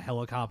make it to the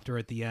helicopter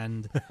at the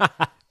end.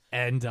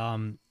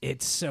 And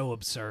it's so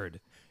absurd.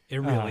 It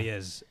really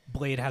is.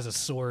 Blade has a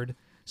sword,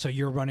 so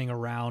you're running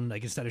around,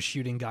 like instead of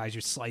shooting guys,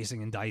 you're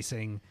slicing and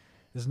dicing.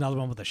 There's another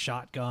one with a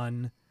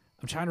shotgun.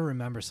 I'm trying to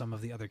remember some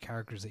of the other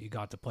characters that you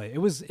got to play. It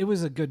was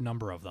a good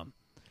number of them.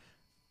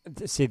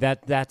 See,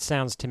 that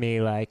sounds to me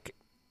like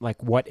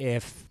what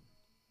if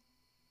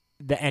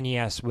the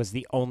NES was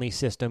the only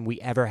system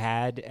we ever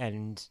had,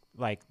 and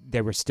like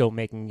they were still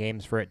making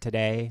games for it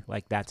today.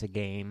 Like that's a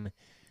game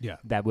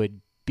that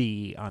would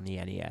be on the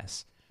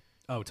NES.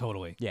 Oh,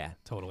 totally. Yeah,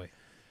 totally.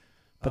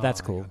 But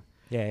that's cool.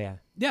 God.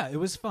 Yeah. It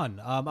was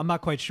fun. I'm not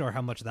quite sure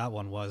how much that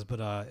one was, but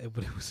it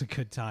was a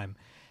good time.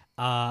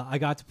 I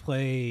got to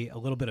play a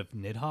little bit of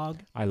Nidhogg.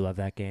 I love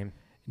that game.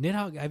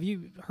 Nidhogg, have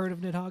you heard of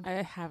Nidhogg?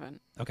 I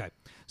haven't. Okay.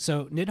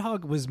 So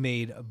Nidhogg was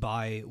made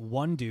by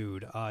one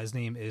dude. His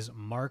name is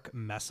Mark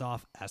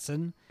Messoff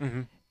Essen.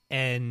 Mm-hmm.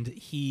 And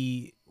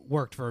he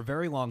worked for a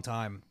very long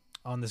time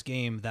on this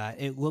game that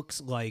it looks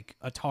like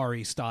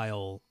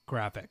Atari-style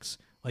graphics.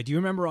 Like, do you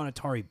remember on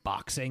Atari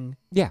Boxing?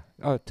 Yeah.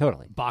 Oh,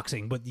 totally.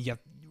 Boxing, but you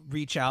have to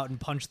reach out and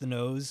punch the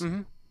nose.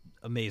 Mm-hmm.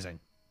 Amazing.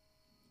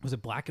 Was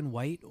it black and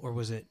white, or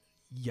was it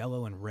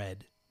yellow and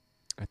red?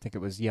 I think it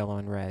was yellow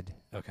and red.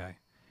 Okay.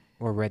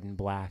 Or red and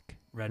black.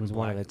 Red it was and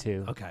one black. of the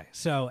two. Okay.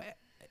 So,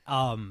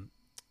 oh my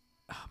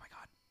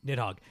God.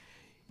 Nidhogg.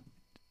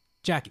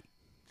 Jackie,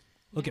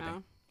 look at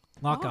me.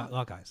 Lock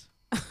eyes.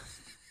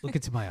 Look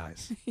into my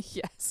eyes.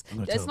 Yes.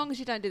 As long as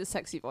you don't do the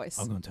sexy voice.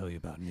 I'm going to tell you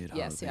about Nidhogg.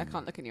 Yes, I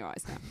can't look in your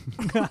eyes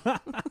now.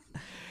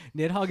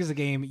 Nidhogg is a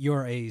game.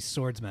 You're a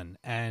swordsman,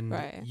 and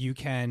Right. you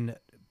can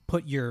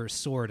put your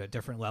sword at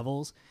different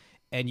levels,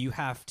 and you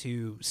have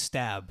to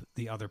stab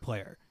the other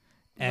player.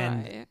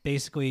 And Right.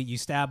 basically, you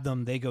stab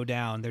them, they go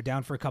down. They're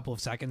down for a couple of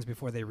seconds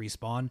before they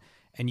respawn,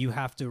 and you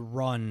have to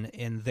run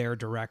in their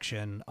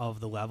direction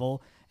of the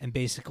level and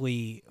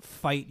basically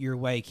fight your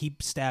way.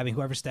 Keep stabbing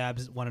whoever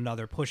stabs one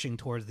another, pushing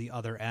towards the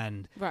other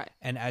end. Right.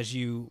 And as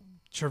you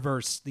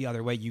traverse the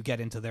other way, you get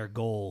into their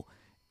goal,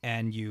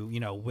 and you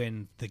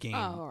win the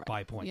game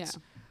by points.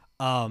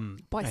 Yeah.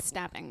 By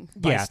stabbing.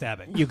 By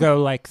stabbing. You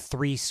go like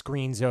 3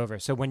 screens over.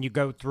 So when you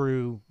go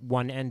through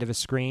one end of a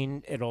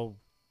screen, it'll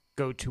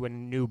go to a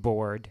new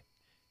board,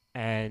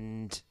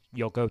 and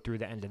you'll go through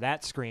the end of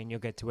that screen. You'll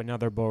get to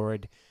another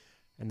board,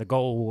 and the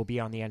goal will be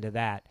on the end of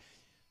that.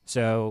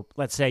 So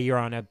let's say you're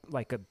on a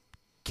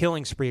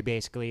killing spree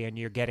basically, and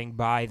you're getting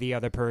by the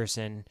other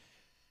person,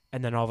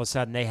 and then all of a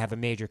sudden they have a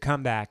major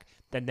comeback.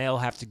 Then they'll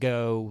have to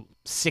go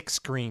 6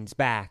 screens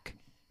back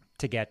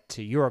to get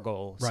to your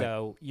goal. Right.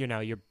 So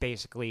you're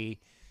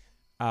basically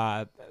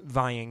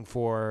vying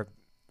for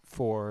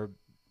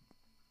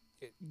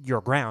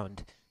your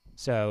ground,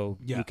 so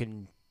you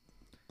can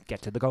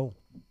get to the goal.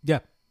 Yeah,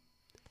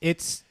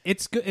 it's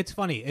good. It's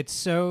funny.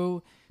 It's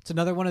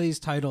another one of these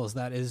titles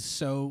that is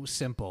so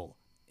simple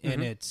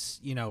in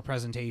its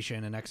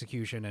presentation and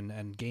execution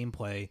and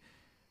gameplay,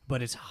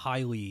 but it's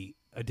highly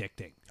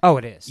addicting. Oh,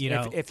 it is. You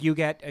know, if you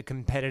get a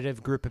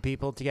competitive group of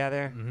people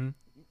together,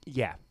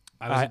 yeah.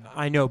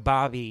 I know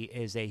Bobby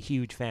is a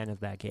huge fan of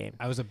that game.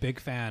 I was a big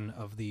fan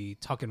of the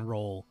tuck and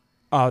roll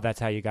Oh, that's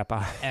how you got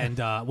by. And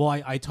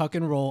I tuck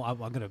and roll.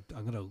 I'm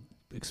gonna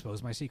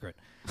expose my secret.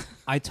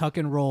 I tuck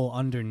and roll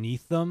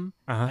underneath them,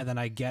 and then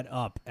I get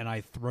up and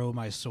I throw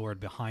my sword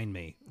behind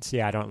me.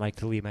 See, I don't like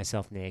to leave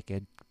myself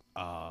naked.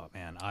 Oh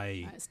man,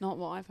 That's not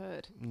what I've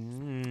heard.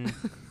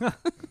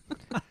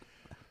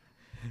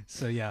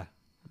 So yeah,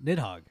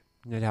 Nidhogg.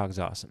 Nidhogg's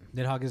awesome.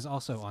 Nidhogg is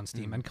also on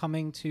Steam and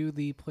coming to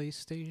the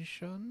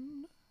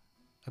PlayStation,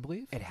 I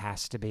believe. It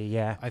has to be,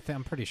 yeah.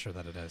 I'm pretty sure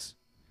that it is.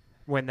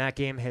 When that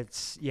game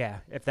hits, yeah.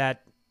 If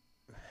that,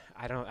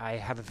 I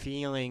have a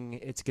feeling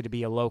it's going to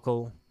be a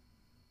local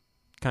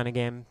kind of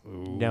game.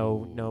 Ooh.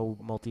 No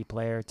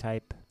multiplayer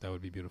type. That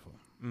would be beautiful.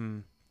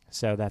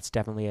 So that's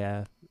definitely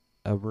a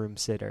room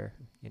sitter.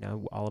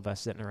 All of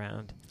us sitting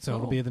around. So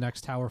it'll be the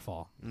next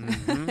Towerfall.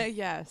 Mm-hmm.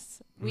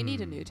 Yes. We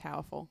need a new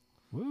Towerfall.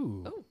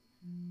 Woo. Ooh.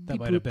 That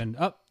might have been.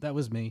 Oh, that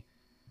was me.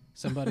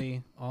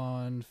 Somebody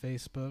on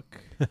Facebook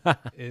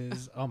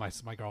is. Oh,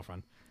 my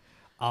girlfriend.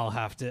 I'll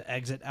have to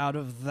exit out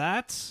of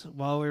that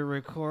while we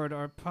record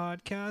our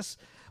podcast.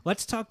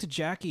 Let's talk to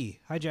Jackie.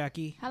 Hi,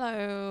 Jackie.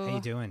 Hello. How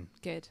you doing?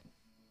 Good.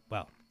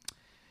 Well,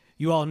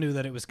 you all knew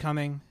that it was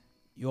coming.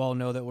 You all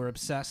know that we're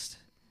obsessed.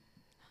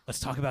 Let's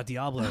talk about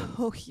Diablo.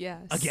 Oh,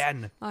 yes.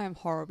 Again. I am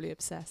horribly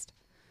obsessed.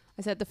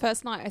 I said the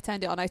first night I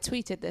turned it on, I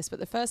tweeted this, but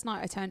the first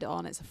night I turned it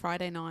on, it's a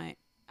Friday night,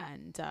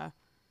 and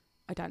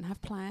I don't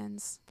have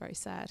plans. Very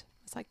sad.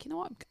 It's like, you know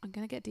what? I'm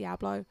going to get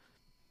Diablo.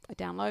 I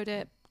download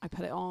it. I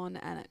put it on,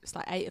 and it's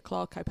like 8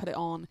 o'clock. I put it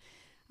on,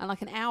 and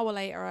like an hour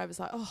later, I was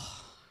like,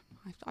 oh,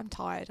 I'm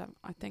tired.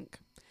 I think.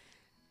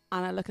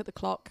 And I look at the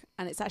clock,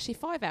 and it's actually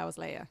 5 hours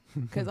later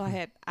because I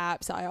had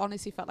apps. I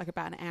honestly felt like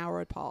about an hour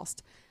had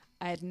passed.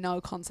 I had no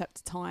concept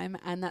of time,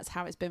 and that's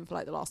how it's been for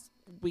like the last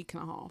week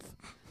and a half.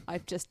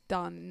 I've just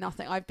done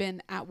nothing. I've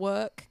been at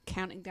work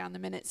counting down the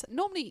minutes.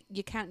 Normally,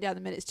 you count down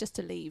the minutes just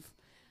to leave.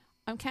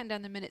 I'm counting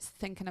down the minutes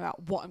thinking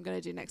about what I'm going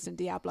to do next in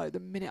Diablo the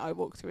minute I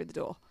walk through the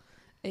door.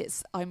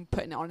 I'm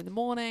putting it on in the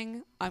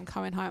morning. I'm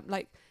coming home.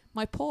 Like,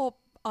 my poor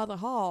other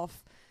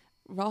half,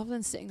 rather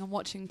than sitting and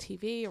watching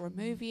TV or a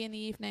movie in the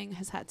evening,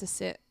 has had to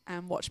sit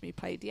and watch me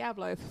play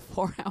Diablo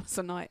for 4 hours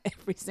a night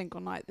every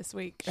single night this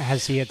week.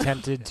 Has he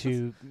attempted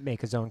to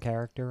make his own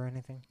character or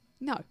anything?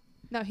 No,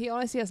 he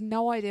honestly has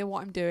no idea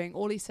what I'm doing.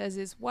 All he says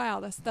is, wow,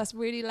 that's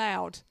really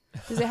loud.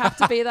 Does it have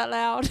to be that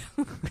loud?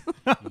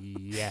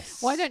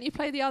 Yes. Why don't you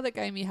play the other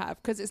game you have?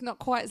 Because it's not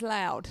quite as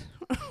loud.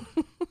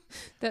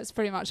 That's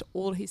pretty much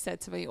all he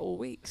said to me all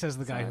week. Says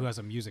the guy who has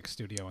a music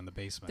studio in the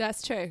basement.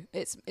 That's true.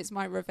 It's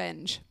my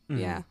revenge.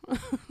 Yeah.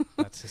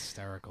 That's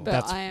hysterical.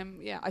 But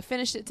I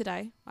finished it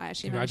today. I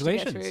actually managed to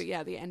get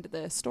through the end of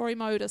the story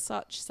mode as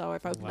such. So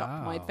I've opened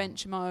up my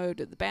adventure mode,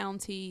 the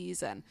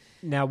bounties, and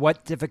now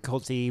what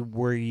difficulty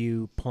were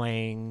you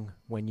playing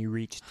when you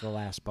reached the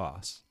last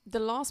boss? The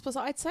last boss,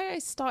 I'd say I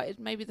started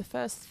maybe the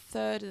first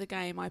third of the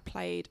game I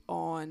played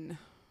on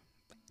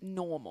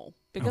normal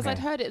because I'd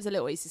heard it was a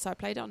little easy, so I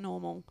played it on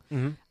normal.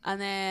 And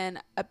then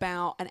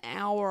about an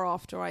hour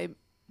after I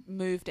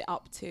moved it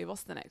up to,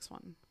 what's the next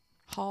one?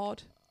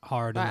 Hard.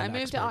 Right, I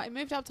moved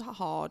it up to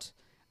hard,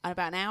 and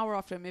about an hour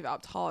after I moved it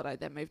up to hard, I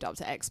then moved up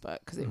to expert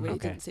because it really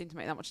didn't seem to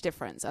make that much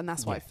difference, and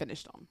that's what I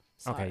finished on.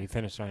 So. Okay, you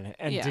finished on it.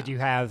 And did you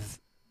have,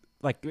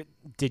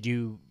 did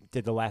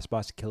the last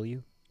boss kill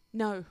you?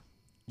 No.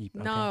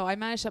 No, I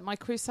managed that. My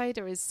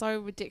Crusader is so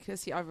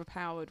ridiculously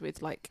overpowered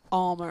with like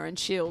armor and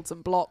shields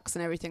and blocks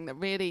and everything that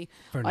really,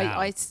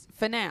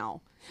 for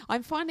now,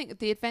 I'm finding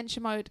the adventure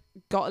mode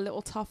got a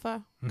little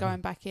tougher going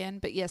back in.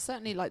 But yeah,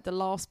 certainly like the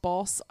last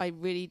boss, I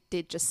really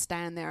did just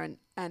stand there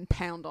and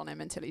pound on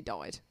him until he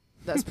died.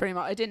 That's pretty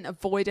much, I didn't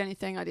avoid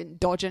anything. I didn't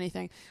dodge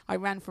anything. I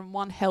ran from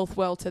one health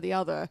well to the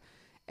other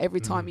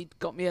every time he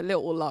got me a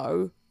little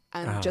low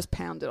and just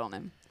pounded on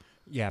him.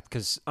 Yeah,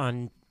 because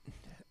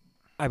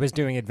I was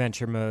doing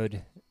adventure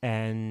mode,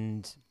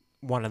 and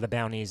one of the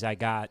bounties I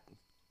got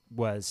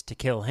was to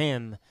kill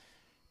him,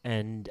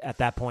 and at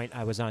that point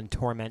I was on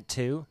Torment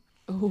 2.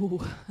 Ooh.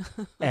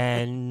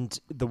 And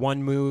the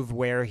one move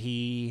where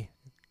he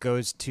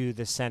goes to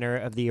the center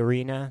of the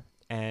arena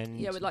and...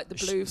 Yeah, with like the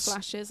blue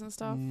flashes and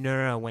stuff?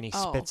 No, when he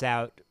spits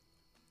out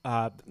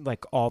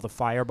like all the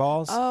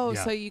fireballs. Oh,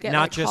 so you get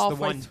not like just the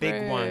one through.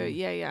 big one.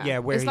 Yeah,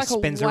 where it's he like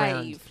spins a wave,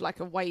 around. like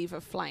a wave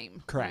of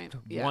flame. Correct.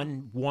 Right? Yeah.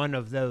 One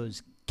of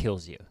those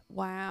kills you.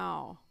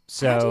 Wow.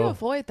 So how do you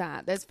avoid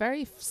that? There's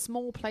very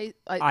small place.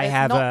 I there's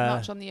have not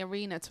much on the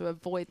arena to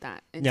avoid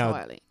that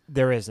entirely. No,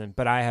 there isn't.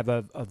 But I have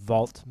a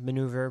vault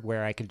maneuver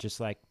where I could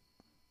just like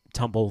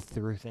tumble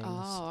through things.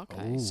 Oh,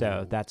 okay.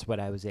 So that's what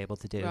I was able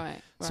to do.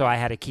 Right. So I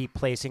had to keep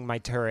placing my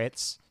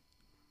turrets,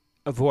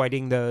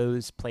 avoiding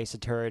those, place a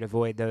turret,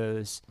 avoid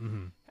those,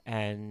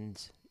 and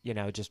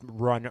just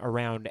run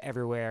around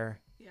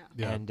everywhere.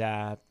 Yeah.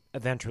 And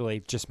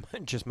eventually, just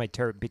my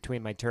turret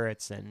between my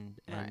turrets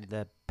and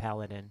the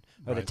paladin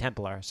or the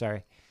Templar.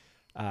 Sorry,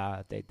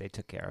 they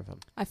took care of them.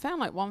 I found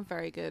like one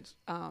very good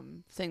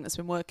thing that's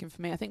been working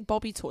for me. I think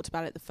Bobby talked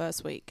about it the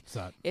first week. What's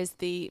that? Is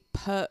the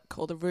perk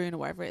or the rune or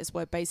whatever it is,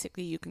 where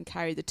basically you can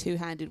carry the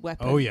two-handed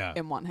weapon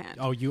in one hand.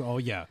 Oh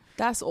yeah.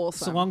 That's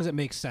awesome. So long as it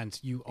makes sense,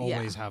 you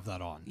always have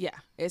that on. Yeah,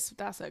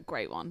 that's a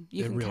great one.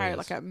 You can really carry is.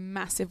 like a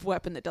massive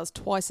weapon that does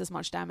twice as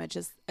much damage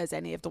as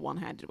any of the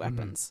one-handed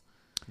weapons,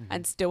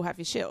 and still have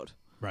your shield.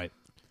 Right.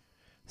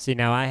 See,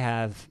 now I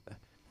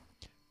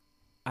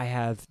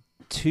have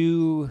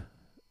 2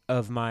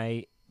 of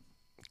my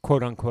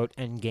quote-unquote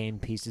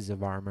endgame pieces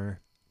of armor.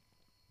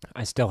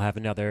 I still have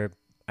another,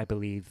 I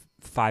believe,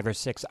 5 or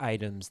 6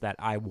 items that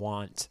I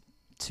want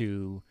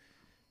to,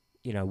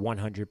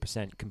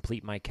 100%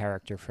 complete my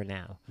character for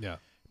now. Yeah.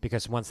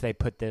 Because when they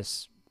put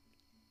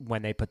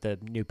the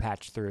new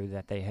patch through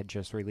that they had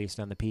just released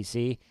on the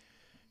PC,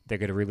 they're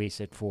going to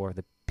release it for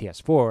the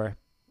PS4.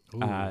 Ooh,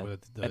 what are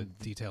the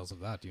details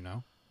of that, do you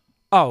know?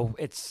 Oh,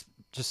 it's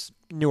just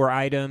newer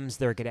items.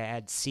 They're going to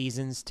add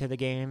seasons to the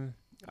game.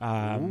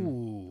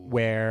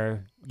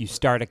 Where you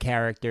start a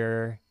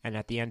character, and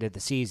at the end of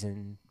the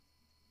season,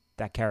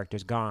 that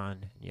character's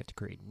gone, and you have to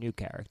create a new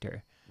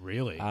character.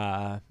 Really?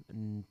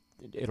 And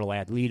it'll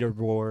add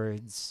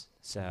leaderboards.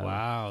 So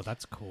wow,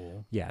 that's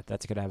cool. Yeah,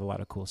 that's gonna have a lot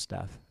of cool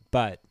stuff.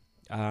 But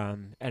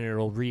and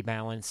it'll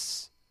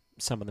rebalance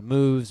some of the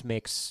moves,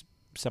 makes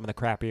some of the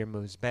crappier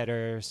moves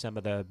better, some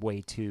of the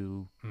way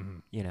too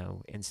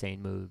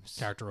insane moves.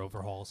 Character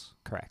overhauls.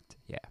 Correct.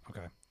 Yeah.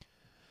 Okay.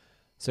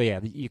 So yeah,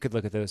 you could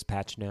look at those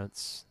patch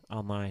notes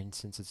online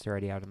since it's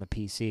already out on the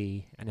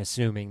PC, and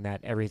assuming that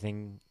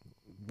everything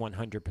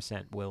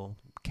 100% will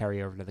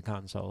carry over to the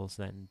consoles,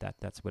 then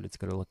that's what it's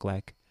going to look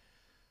like.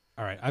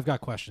 All right, I've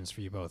got questions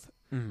for you both.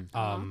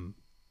 Mm.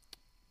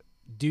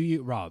 Do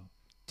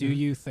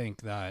you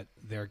think that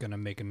they're going to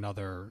make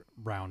another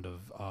round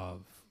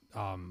of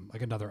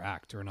like another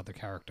act or another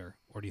character,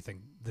 or do you think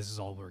this is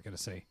all we're going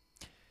to see?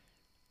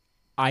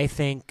 I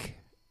think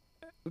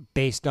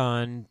based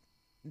on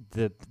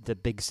the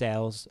big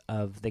sales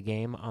of the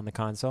game on the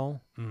console,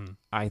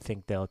 I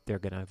think they're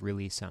going to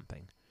release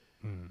something.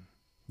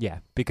 Yeah,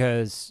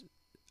 because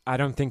I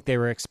don't think they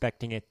were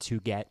expecting it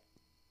to get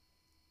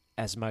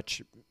as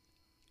much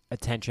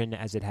attention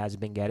as it has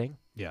been getting.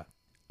 Yeah.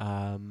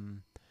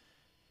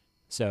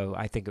 So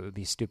I think it would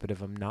be stupid of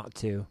them not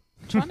to.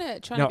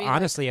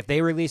 Honestly, if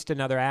they released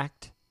another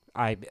act,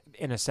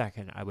 in a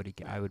second I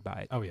would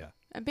buy it. Oh yeah.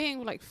 And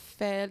being like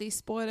fairly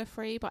spoiler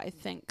free, but I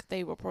think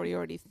they were probably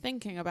already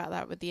thinking about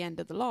that with the end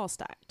of the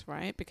last act,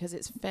 right? Because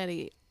it's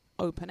fairly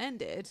open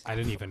ended. I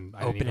didn't even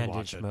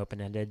watch it.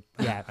 Open-ended.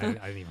 Yeah. I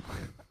didn't even.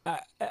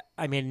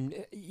 I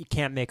mean, you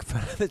can't make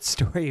fun of that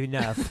story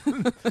enough.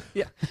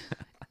 Yeah.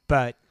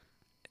 But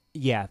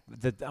yeah,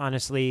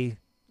 honestly,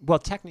 well,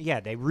 technically, yeah,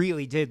 they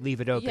really did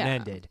leave it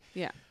open-ended.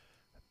 Yeah.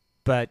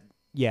 But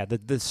yeah,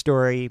 the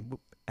story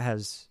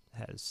has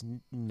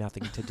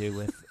nothing to do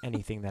with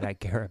anything that I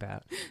care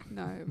about.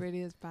 No, it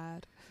really is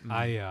bad.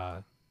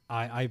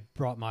 I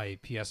brought my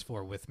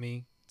PS4 with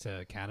me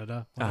to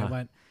Canada when I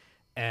went,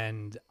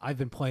 and I've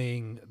been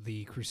playing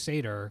the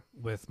Crusader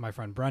with my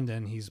friend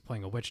Brendan. He's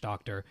playing a witch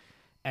doctor,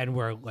 and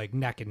we're like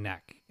neck and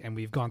neck, and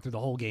we've gone through the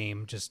whole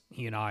game, just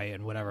he and I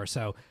and whatever.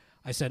 So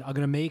I said, I'm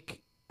gonna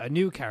make a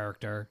new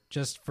character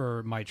just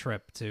for my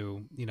trip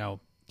to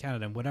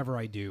Canada, and whatever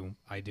I do.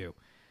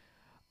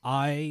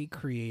 I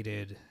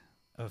created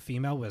a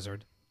female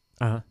wizard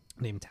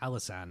named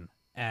Talisan,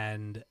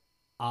 and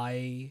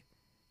I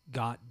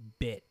got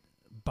bit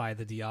by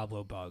the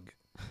Diablo bug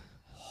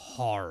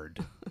hard.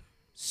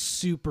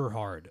 Super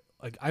hard.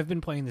 Like, I've been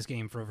playing this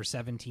game for over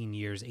 18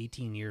 years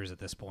at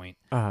this point,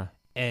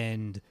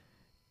 and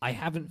I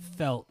haven't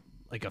felt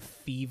like a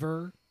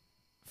fever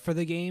for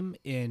the game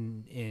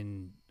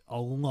in a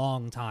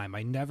long time.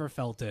 I never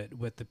felt it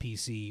with the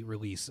PC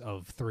release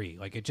of 3.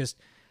 Like, it just,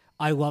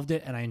 I loved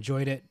it and I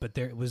enjoyed it, but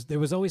there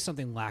was always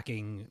something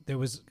lacking. There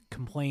was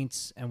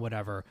complaints and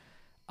whatever.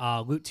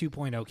 Loot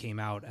 2.0 came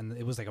out, and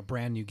it was like a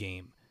brand new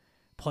game.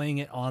 Playing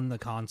it on the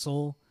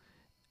console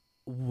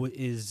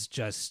is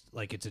just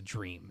like, it's a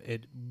dream.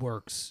 It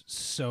works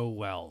so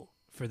well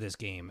for this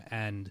game.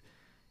 And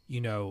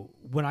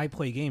when I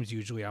play games,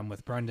 usually I'm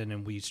with Brendan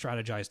and we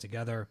strategize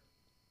together,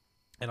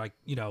 and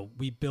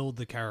we build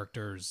the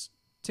characters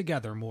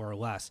together more or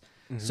less.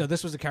 So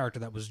this was a character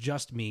that was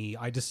just me.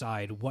 I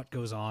decide what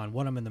goes on,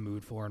 what I'm in the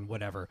mood for, and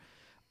whatever.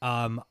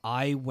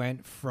 I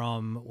went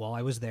from, while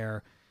I was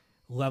there,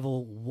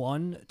 level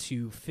 1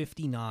 to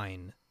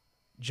 59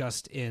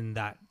 just in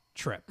that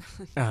trip.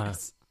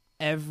 Yes.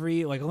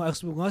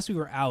 Unless we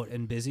were out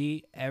and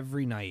busy,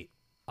 every night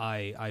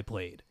I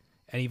played,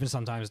 and even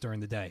sometimes during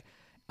the day.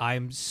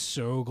 I'm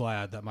so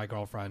glad that my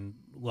girlfriend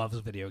loves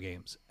video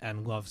games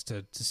and loves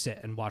to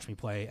sit and watch me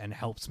play and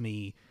helps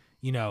me,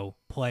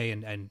 play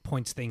and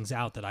points things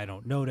out that I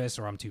don't notice,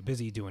 or I'm too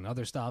busy doing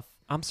other stuff.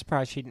 I'm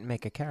surprised she didn't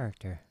make a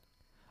character.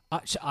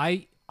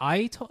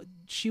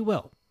 She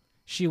will.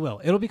 She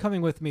will. It'll be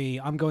coming with me.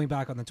 I'm going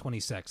back on the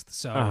 26th,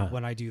 so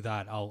when I do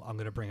that, I'm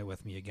going to bring it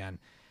with me again.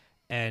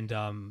 And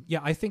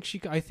I think she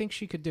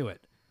could do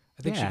it.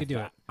 I think she could do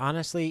it.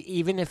 Honestly,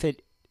 even if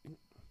it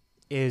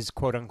is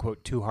quote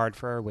unquote too hard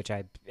for her, which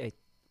it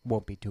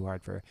won't be too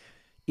hard for her,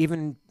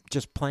 even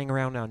just playing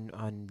around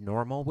on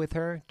normal with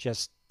her,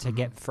 just to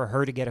get for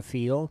her to get a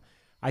feel,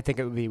 I think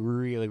it would be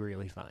really,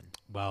 really fun.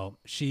 Well,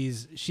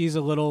 she's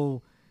a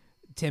little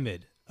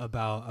timid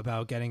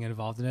about getting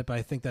involved in it, but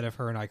I think that if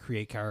her and I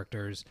create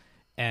characters,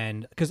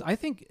 and because I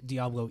think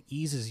Diablo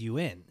eases you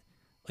in,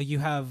 like you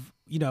have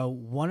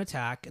one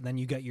attack and then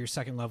you get your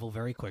second level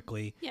very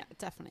quickly. Yeah,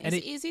 definitely. And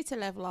It's easy to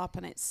level up,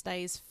 and it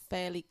stays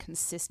fairly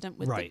consistent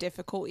with the Right.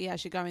 difficulty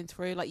as you're going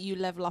through. Like you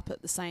level up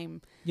at the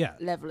same Yeah,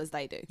 level as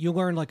they do. you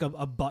learn like a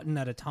button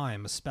at a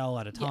time, a spell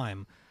at a Yeah.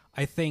 time.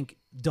 I think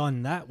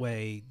done that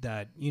way,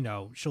 that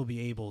she'll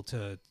be able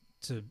to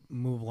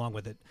move along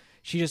with it.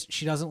 She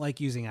doesn't like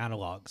using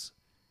analogs.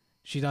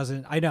 She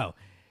doesn't. I know.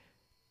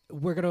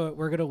 We're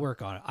gonna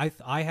work on it.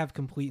 I have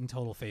complete and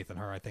total faith in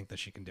her. I think that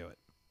she can do it.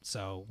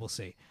 So we'll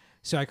see.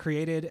 So I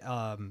created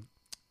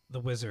the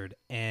wizard,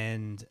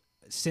 and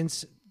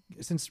since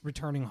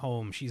returning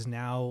home, she's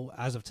now,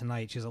 as of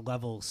tonight, she's a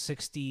level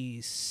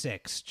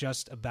 66,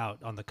 just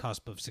about on the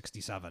cusp of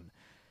 67.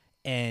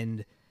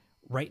 And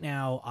right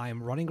now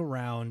I'm running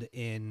around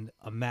in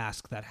a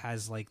mask that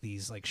has like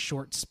these like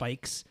short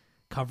spikes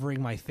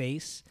covering my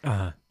face,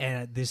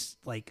 and this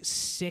like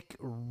sick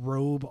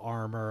robe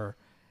armor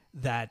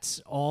that's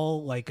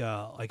all like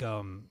a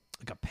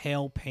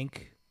pale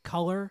pink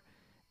color,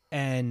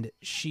 and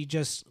she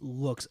just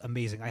looks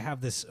amazing. I have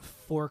this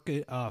forked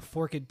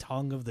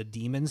tongue of the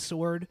demon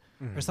sword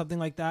or something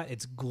like that.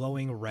 It's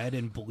glowing red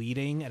and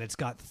bleeding, and it's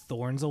got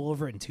thorns all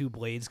over it and two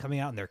blades coming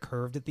out, and they're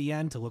curved at the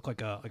end to look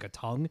like a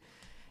tongue.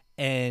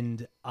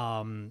 And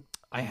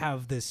I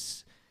have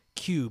this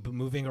cube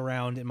moving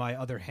around in my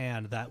other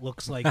hand that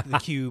looks like the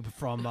cube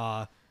from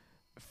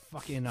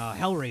fucking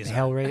Hellraiser.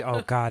 Hellraiser.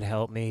 Oh God,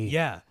 help me.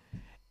 Yeah.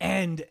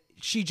 And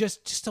she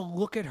just to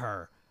look at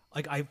her,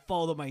 like I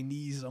fall to my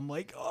knees. I'm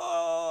like,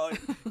 oh,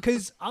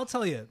 because I'll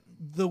tell you,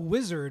 the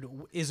wizard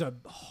is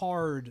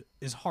hard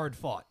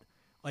fought.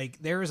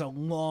 Like there is a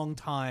long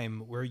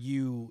time where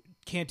you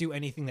can't do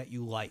anything that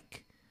you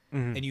like,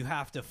 and you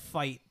have to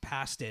fight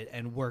past it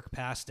and work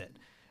past it.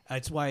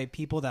 That's why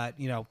people that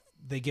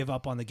they give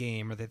up on the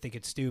game, or they think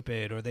it's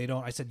stupid, or they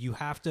don't. I said you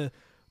have to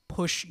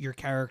push your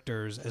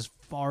characters as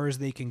far as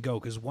they can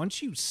go, because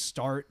once you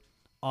start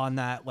on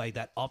that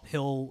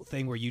uphill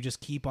thing where you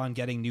just keep on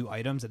getting new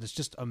items and it's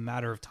just a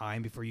matter of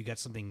time before you get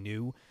something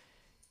new,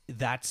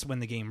 that's when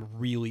the game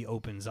really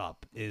opens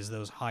up, is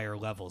those higher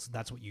levels.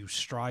 That's what you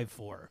strive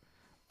for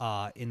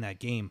in that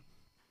game.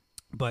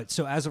 But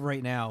so as of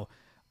right now,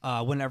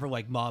 whenever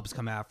like mobs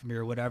come after me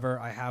or whatever,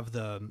 I have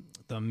the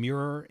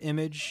mirror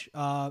image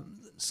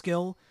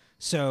skill.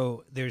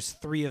 So there's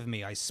 3 of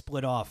me. I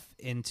split off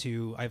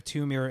into, I have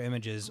 2 mirror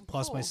images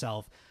plus cool.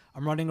 myself.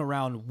 I'm running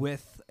around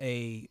with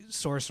a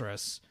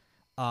sorceress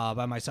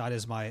by my side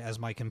as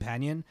my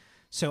companion.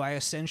 So I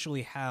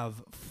essentially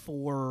have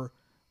 4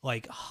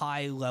 like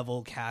high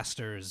level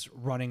casters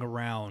running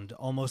around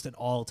almost at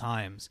all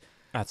times.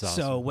 That's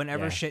awesome. So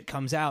whenever Yeah. shit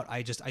comes out,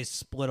 I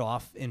split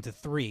off into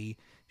 3.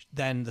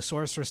 Then the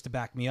sorceress to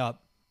back me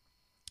up,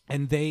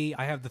 and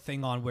I have the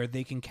thing on where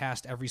they can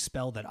cast every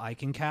spell that I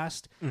can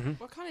cast.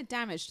 What kind of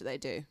damage do they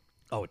do?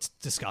 Oh, it's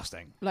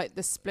disgusting. Like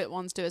the split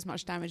ones do as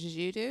much damage as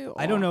you do?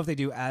 I don't know if they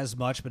do as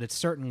much, but it's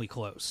certainly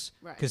close.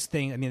 Right. Because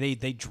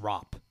they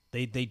drop.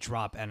 They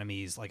drop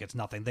enemies like it's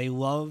nothing. They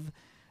love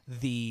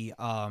the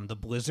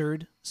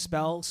blizzard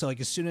spell. So like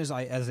as soon as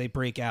they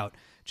break out,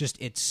 just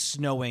it's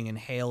snowing and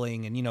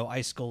hailing and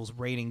icicles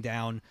raining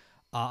down.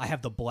 I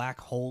have the black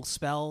hole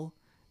spell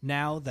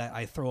now, that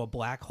I throw a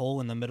black hole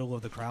in the middle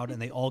of the crowd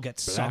and they all get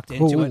sucked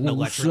into it and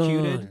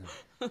electrocuted.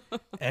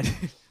 And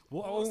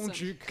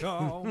won't you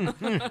come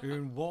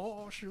and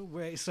wash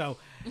away? So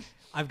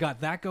I've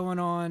got that going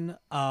on.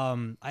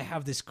 I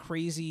have this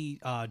crazy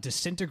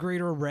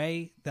disintegrator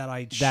ray that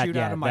I shoot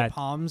out of my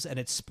palms, and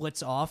it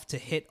splits off to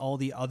hit all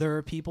the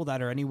other people that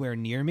are anywhere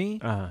near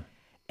me.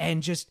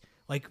 And just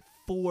like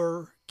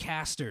 4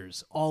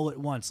 casters all at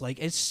once. Like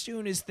as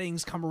soon as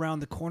things come around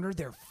the corner,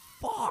 they're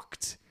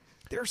fucked.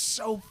 They're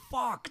so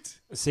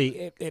fucked.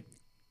 See,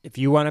 if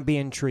you want to be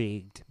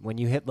intrigued, when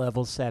you hit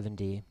level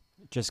 70,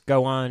 just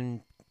go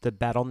on the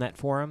Battle.net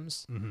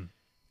forums,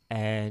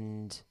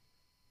 and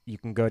you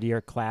can go to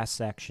your class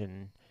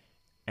section,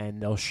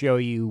 and they'll show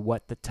you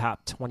what the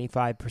top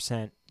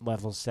 25%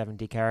 level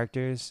 70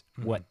 characters,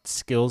 what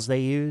skills they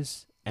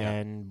use,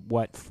 and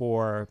what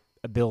 4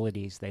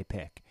 abilities they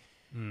pick.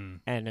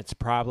 And it's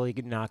probably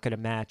not going to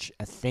match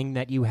a thing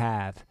that you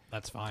have.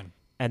 That's fine.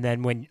 And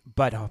then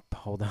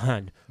hold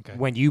on. Okay.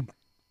 When you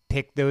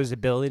pick those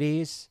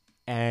abilities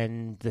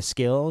and the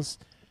skills,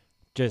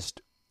 it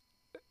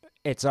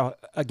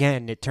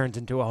turns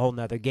into a whole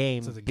nother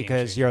game, So it's a game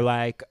because changer. you're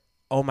like,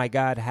 oh my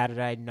God, how did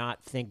I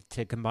not think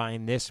to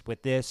combine this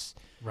with this?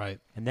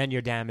 Right. And then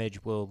your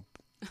damage will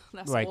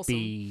That's like awesome.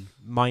 be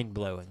mind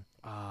blowing.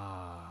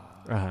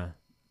 Ah.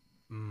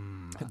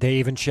 They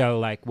even show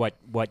like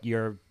what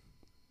your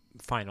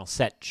final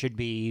set should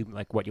be,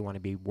 like what you want to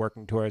be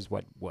working towards,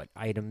 what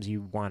items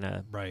you want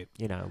to, Right.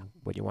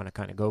 what you want to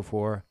kind of go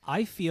for.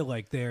 I feel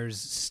like there's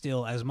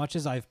still, as much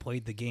as I've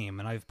played the game,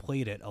 and I've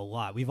played it a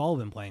lot, we've all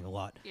been playing a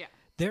lot. Yeah.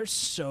 There's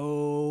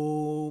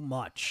so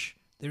much.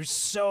 There's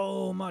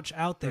so much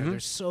out there. Mhm.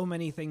 There's so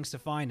many things to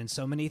find and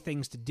so many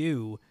things to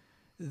do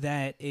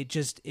that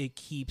it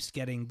keeps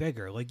getting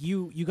bigger. Like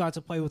you got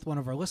to play with one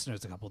of our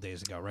listeners a couple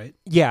days ago, right?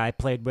 Yeah, I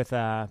played with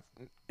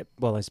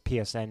his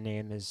PSN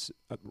name is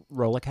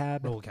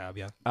Rollicab. Rollcab,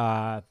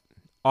 yeah.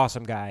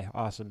 Awesome guy,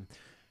 awesome.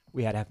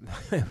 We had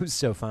it was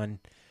so fun.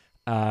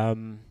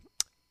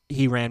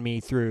 He ran me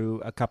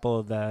through a couple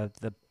of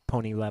the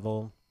pony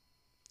level,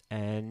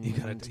 and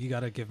You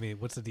gotta give me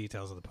what's the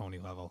details of the pony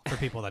level for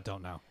people that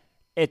don't know.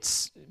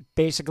 it's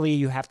basically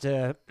you have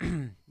to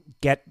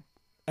get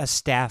a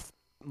staff,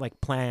 like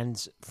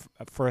plans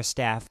for a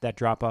staff that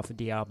drop off of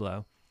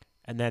Diablo,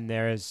 and then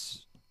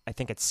there's, I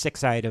think it's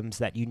 6 items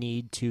that you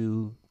need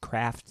to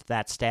craft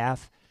that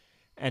staff,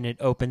 and it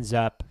opens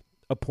up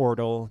a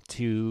portal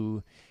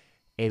to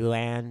a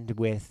land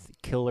with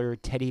killer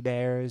teddy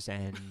bears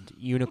and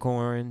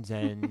unicorns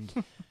and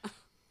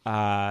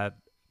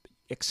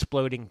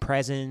exploding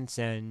presents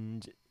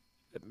and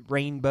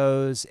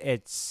rainbows.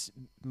 It's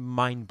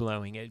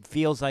mind-blowing. It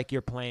feels like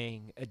you're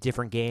playing a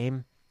different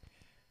game.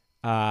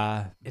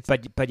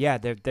 But yeah,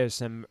 there's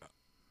some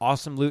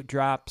awesome loot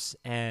drops,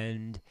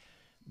 and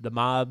the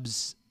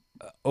mobs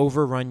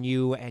overrun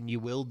you and you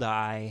will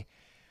die.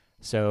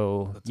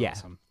 So That's yeah,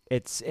 awesome.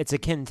 it's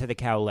akin to the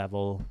cow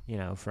level,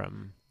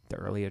 from the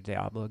earlier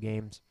Diablo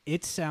games.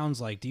 It sounds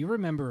like, do you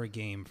remember a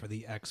game for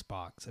the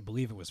Xbox? I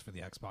believe it was for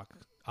the Xbox,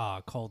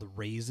 called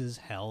Raises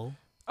Hell.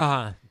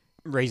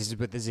 Raises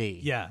with the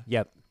Z. Yeah.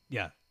 Yep.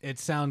 Yeah. It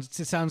sounds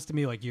to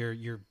me like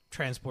you're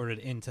transported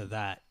into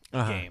that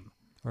game.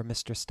 Or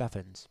Mr.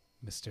 Stuffins.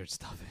 Mr.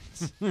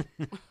 Stuffins.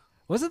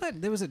 Wasn't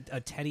that there was a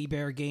teddy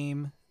bear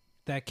game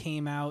that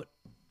came out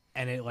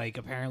and it like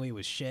apparently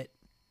was shit?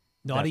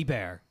 Naughty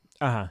Bear.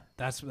 That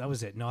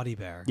was it. Naughty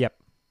Bear. Yep.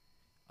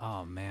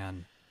 Oh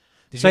man.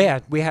 Yeah,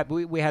 we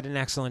had an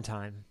excellent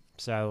time.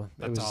 So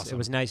That's awesome. It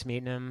was nice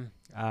meeting him.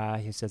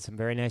 He said some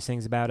very nice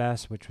things about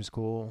us, which was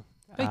cool.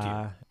 Thank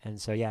you.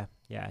 And so yeah,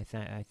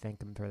 I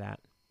thank him for that.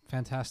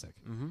 Fantastic.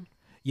 Mm-hmm.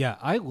 Yeah,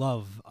 I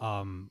love.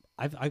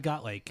 I've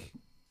got like,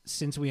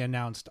 since we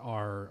announced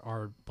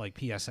our like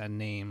PSN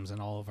names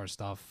and all of our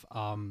stuff.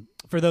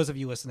 For those of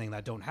you listening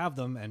that don't have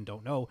them and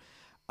don't know,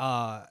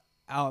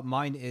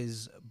 mine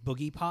is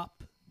Boogie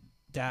Pop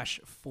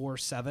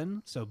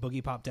 -47. So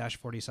Boogie Pop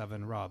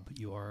 -47. Rob,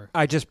 you are.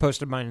 I just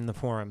posted mine in the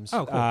forums.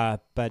 Oh,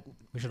 cool. But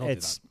We should all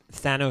it's do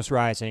Thanos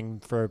Rising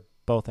for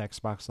both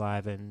Xbox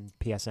Live and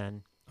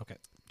PSN. that. Okay.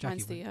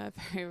 Mine's the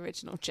very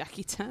original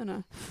Jackie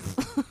Turner.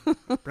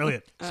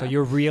 Brilliant. So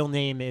your real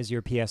name is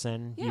your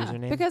PSN Yeah,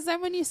 username? because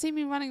then when you see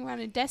me running around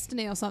in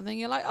Destiny or something,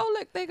 you're like, oh,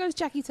 look, there goes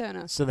Jackie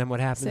Turner. So then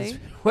what happens? See?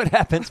 What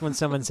happens when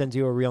someone sends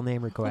you a real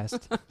name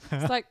request?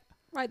 It's like,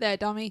 right there,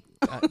 dummy.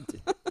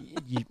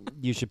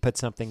 You should put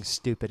something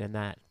stupid in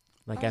that,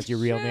 like I as your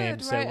real should, name.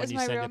 So right, when as you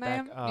my send real it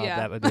back, name? oh, Yeah.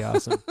 that would be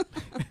awesome.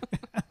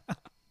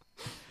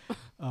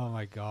 Oh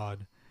my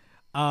god.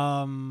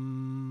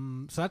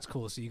 So that's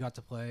cool. So you got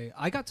to play.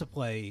 I got to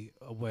play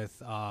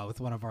with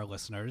one of our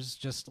listeners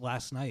just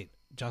last night.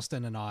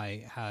 Justin and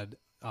I had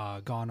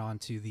gone on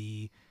to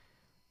the.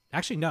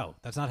 Actually, no,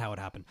 that's not how it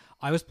happened.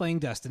 I was playing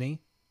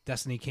Destiny.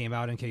 Destiny came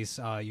out, in case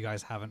you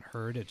guys haven't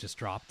heard. It just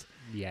dropped.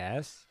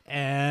 Yes.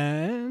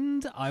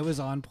 And I was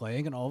on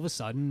playing, and all of a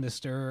sudden,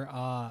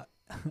 Mr.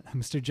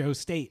 Joe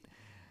State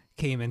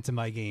came into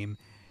my game,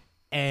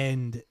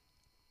 and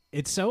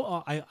it's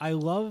so I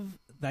love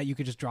that you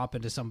could just drop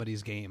into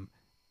somebody's game,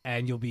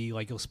 and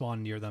you'll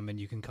spawn near them, and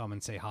you can come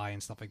and say hi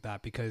and stuff like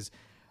that. Because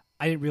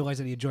I didn't realize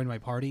that he had joined my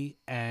party,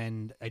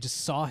 and I just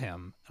saw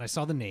him, and I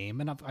saw the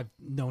name, and I've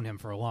known him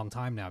for a long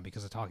time now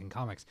because of Talking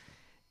Comics,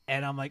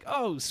 and I'm like,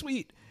 oh,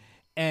 sweet.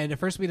 And at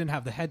first we didn't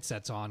have the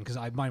headsets on because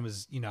mine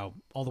was,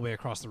 all the way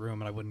across the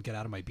room, and I wouldn't get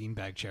out of my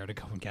beanbag chair to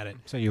go and get it.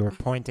 So you were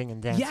pointing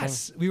and dancing?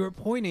 Yes, we were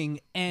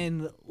pointing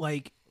and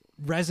like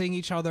rezzing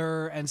each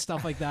other and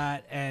stuff like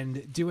that,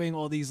 and doing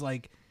all these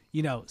like,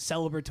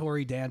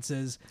 celebratory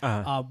dances.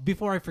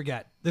 Before I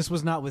forget, this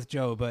was not with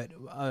Joe,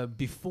 but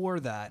before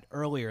that,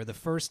 earlier, the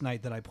first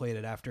night that I played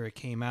it after it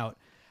came out,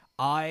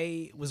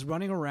 I was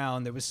running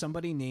around. There was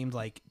somebody named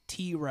like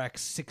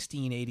T-Rex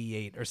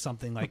 1688 or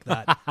something like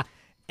that.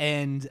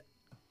 And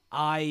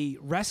I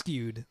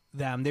rescued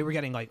them. They were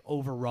getting like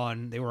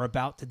overrun. They were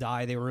about to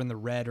die. They were in the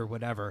red or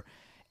whatever.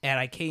 And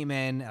I came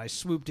in, and I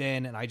swooped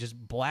in, and I just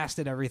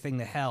blasted everything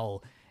to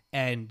hell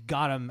and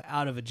got them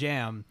out of a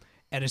jam.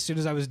 And as soon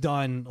as I was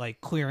done,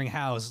 like clearing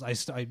house, I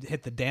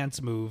hit the dance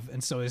move,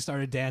 and so I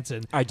started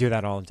dancing. I do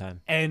that all the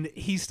time. And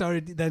he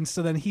started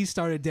he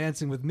started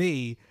dancing with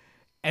me,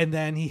 and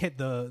then he hit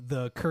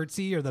the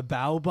curtsy or the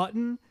bow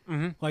button,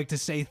 like to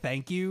say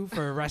thank you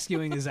for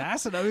rescuing his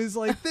ass. And I was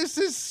like, this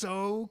is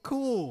so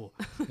cool.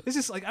 It's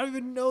just like, I don't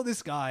even know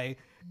this guy,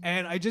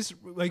 and I just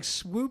like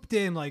swooped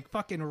in like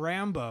fucking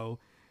Rambo,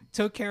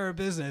 took care of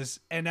business,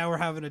 and now we're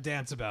having a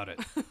dance about it.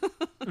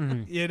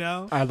 You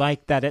know? I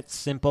like that it's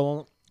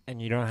simple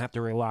and you don't have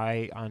to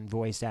rely on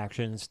voice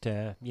actions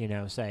to,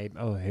 say,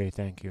 oh, hey,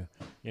 thank you.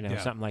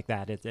 Yeah. Something like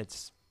that. It's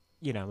it's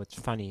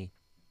funny.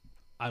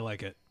 I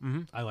like it.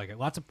 Mm-hmm. I like it.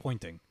 Lots of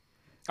pointing.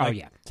 Oh, Like-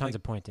 yeah. Tons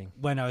of pointing.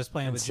 When I was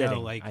playing And with sitting.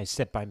 Joe, like, I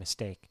sit by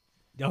mistake.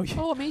 oh, yeah.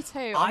 Oh, me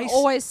too. I I'm s-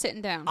 always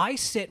sitting down. I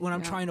sit when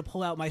I'm Yeah. trying to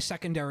pull out my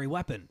secondary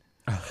weapon.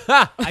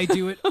 I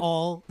do it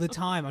all the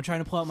time. I'm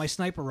trying to pull out my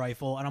sniper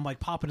rifle, and I'm like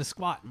popping a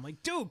squat. I'm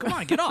like, dude, come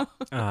on, get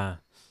up.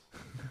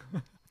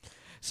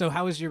 So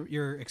how has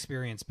your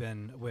experience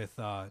been with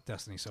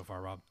Destiny so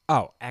far, Rob?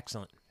 Oh,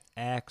 excellent.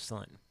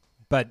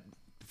 But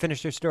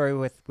finish your story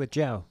with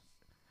Joe.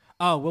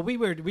 Oh, well, we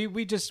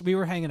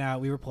were hanging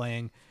out, we were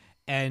playing,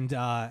 and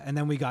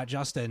then we got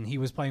Justin. He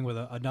was playing with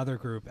another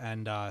group,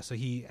 and so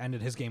he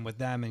ended his game with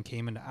them and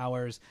came into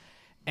ours,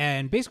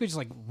 and basically just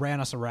like ran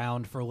us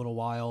around for a little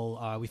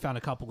while. We found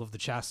a couple of the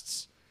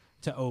chests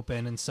to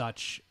open and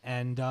such,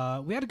 and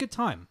we had a good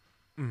time.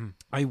 Mm-hmm.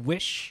 I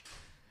wish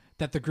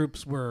that the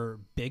groups were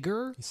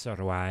bigger. So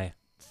do I.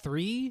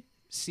 3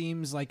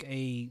 seems like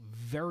a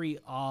very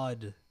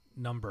odd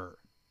number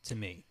to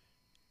me.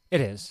 It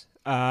is.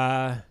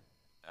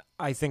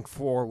 I think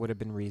 4 would have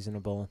been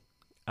reasonable.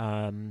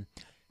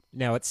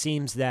 Now, it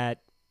seems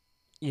that,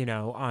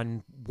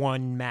 on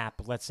one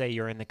map, let's say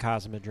you're in the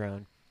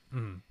Cosmodrome,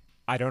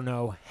 I don't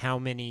know how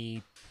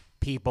many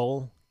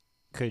people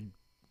could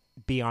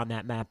be on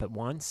that map at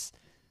once,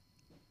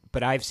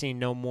 but I've seen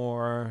no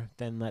more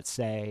than, let's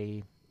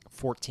say,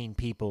 14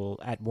 people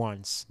at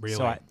once. Really?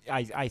 So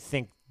I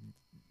think...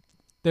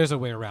 There's a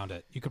way around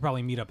it. You could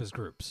probably meet up as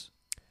groups.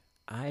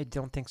 I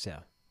don't think so.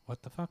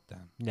 What the fuck,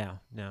 then? No.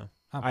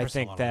 I'm I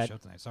cursing think a lot on the that- show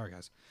tonight. Sorry,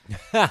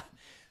 guys.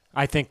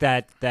 I think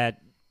that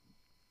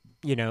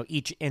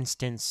each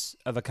instance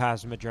of a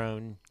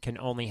Cosmodrome can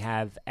only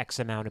have X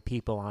amount of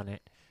people on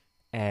it,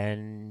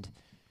 and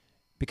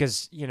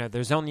because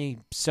there's only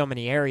so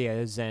many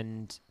areas,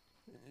 and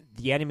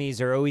the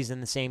enemies are always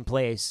in the same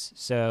place.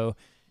 So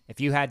if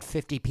you had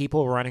 50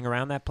 people running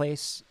around that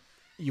place,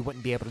 you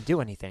wouldn't be able to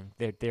do anything.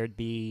 There'd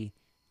be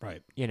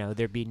Right.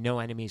 there'd be no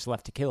enemies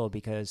left to kill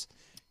because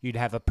you'd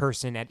have a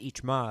person at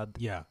each mob.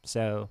 Yeah.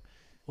 So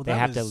Well, they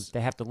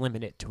that have to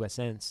limit it to a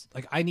sense.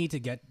 like I need to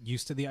get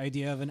used to the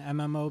idea of an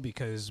MMO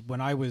because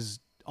when I was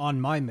on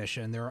my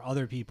mission, there are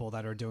other people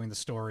that are doing the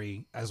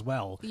story as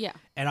well. Yeah.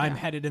 And I'm Yeah.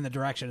 headed in the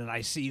direction, and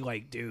I see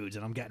like dudes,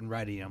 and I'm getting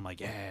ready. And I'm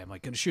like, yeah, I'm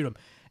like gonna shoot them,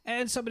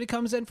 and somebody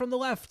comes in from the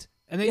left,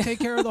 and they take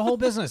care of the whole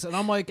business, and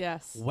I'm like,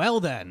 Yes.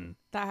 well then,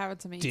 That happened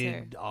to me too.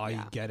 did I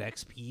Yeah. get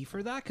XP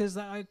for that? Because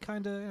I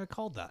kind of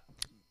called that.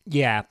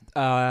 Yeah,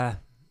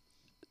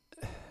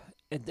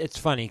 it's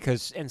funny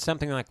because in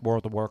something like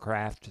World of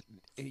Warcraft,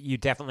 you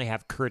definitely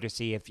have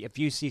courtesy. If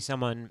you see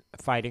someone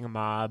fighting a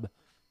mob,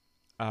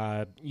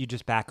 you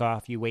just back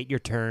off. You wait your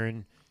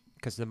turn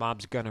because the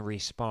mob's gonna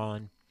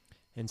respawn.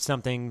 And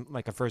something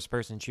like a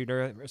first-person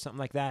shooter or something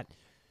like that,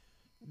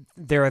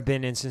 there have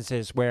been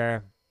instances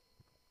where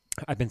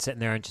I've been sitting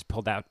there and just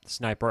pulled out the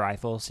sniper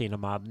rifle, seen a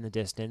mob in the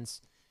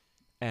distance,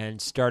 and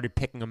started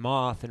picking them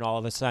off, and all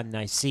of a sudden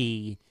I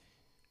see,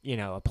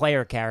 a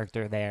player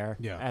character there.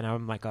 Yeah. And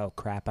I'm like, oh,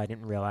 crap, I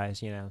didn't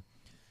realize,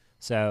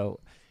 So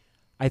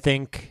I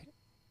think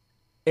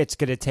it's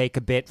going to take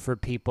a bit for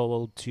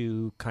people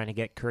to kind of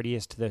get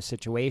courteous to those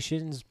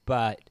situations,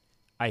 but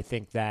I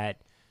think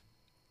that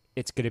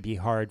it's going to be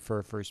hard for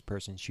a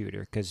first-person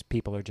shooter because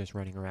people are just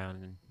running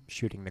around and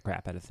shooting the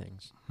crap out of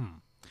things.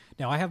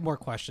 Now I have more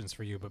questions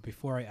for you, but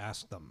before I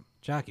ask them,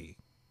 Jackie,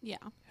 Yeah.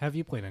 have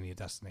you played any of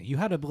Destiny? You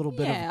had a little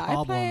bit Yeah, of I a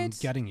problem played-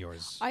 getting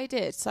yours. I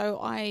did. So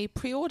I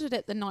pre-ordered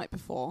it the night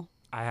before.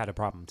 I had a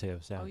problem too,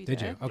 so... Oh, you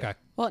Did you? Okay.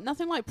 Well,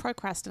 nothing like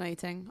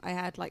procrastinating. I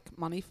had like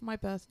money for my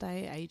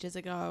birthday ages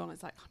ago, and I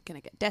was like, I'm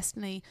gonna get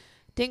Destiny.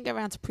 Didn't get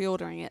around to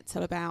pre-ordering it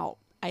till about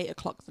 8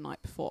 o'clock the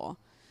night before.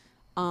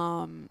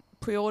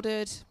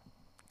 Pre-ordered,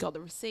 got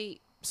the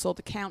receipt, saw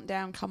the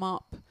countdown come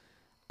up.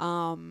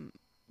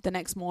 The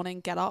next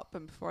morning, get up,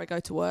 and before I go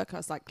to work, I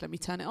was like, let me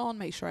turn it on,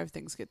 make sure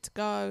everything's good to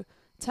go.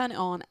 Turn it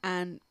on,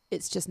 and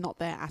it's just not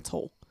there at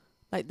all.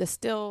 Like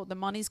the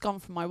money's gone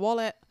from my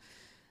wallet,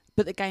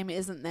 but the game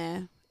isn't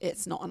there.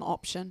 It's not an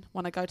option.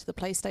 When I go to the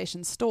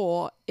PlayStation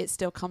Store, it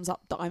still comes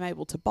up that I'm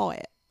able to buy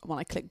it. When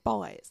I click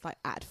buy, it's like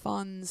add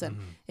funds, and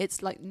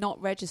it's like not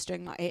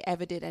registering like it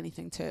ever did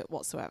anything to it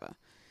whatsoever.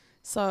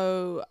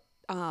 So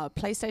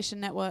PlayStation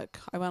Network,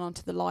 I went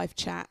onto the live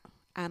chat,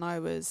 and I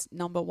was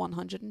number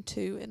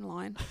 102 in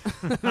line.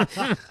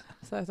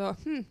 So I thought,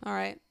 all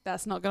right,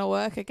 that's not going to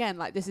work again.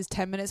 Like, this is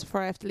 10 minutes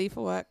before I have to leave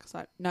for work.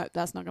 So, no,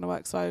 that's not going to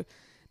work. So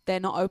they're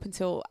not open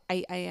till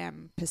 8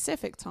 a.m.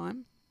 Pacific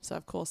time. So,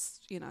 of course,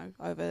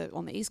 over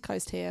on the East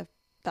Coast here,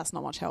 that's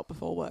not much help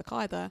before work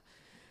either.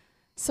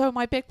 So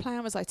my big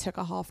plan was I took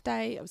a half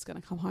day. I was going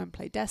to come home and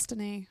play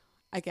Destiny.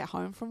 I get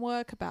home from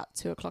work about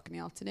 2 o'clock in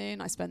the afternoon.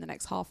 I spend the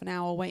next half an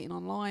hour waiting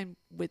online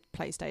with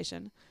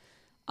PlayStation.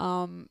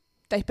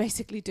 They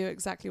basically do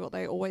exactly what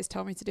they always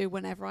tell me to do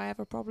whenever I have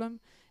a problem,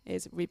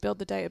 is rebuild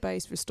the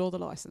database, restore the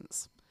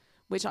license,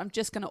 which I'm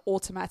just going to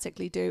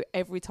automatically do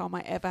every time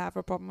I ever have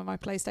a problem with my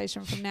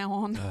PlayStation from now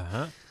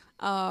on.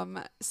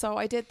 So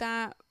I did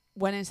that,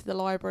 went into the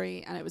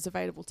library, and it was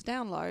available to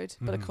download.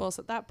 But of course,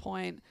 at that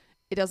point,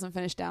 it doesn't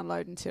finish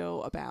download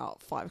until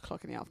about 5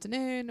 o'clock in the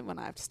afternoon when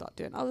I have to start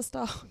doing other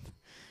stuff.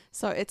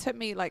 So it took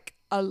me like,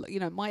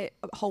 my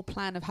whole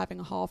plan of having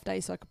a half day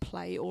so I could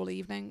play all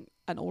evening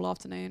and all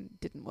afternoon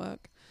didn't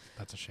work.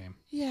 That's a shame.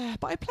 Yeah,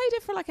 but I played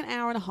it for like an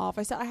hour and a half.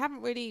 I said I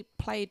haven't really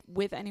played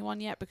with anyone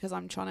yet because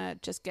I'm trying to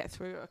just get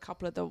through a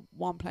couple of the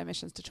one-player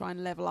missions to try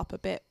and level up a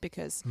bit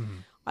because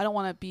I don't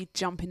want to be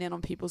jumping in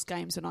on people's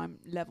games when I'm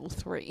level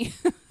 3.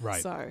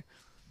 Right. So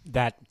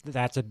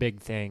that's a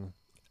big thing.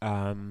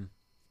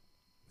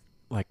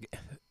 Like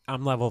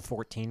I'm level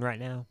 14 right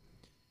now,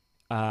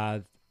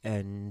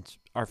 and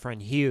our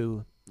friend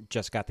Hugh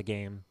just got the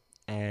game,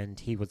 and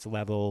he was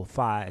level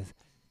 5.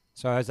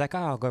 So I was like,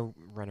 I'll go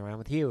run around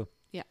with Hugh.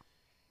 Yeah.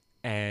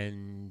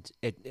 And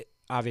it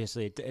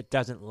obviously it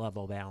doesn't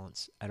level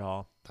balance at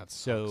all. That's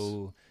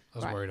so. I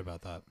was worried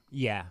about that.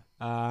 Yeah.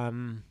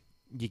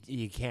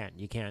 You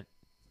can't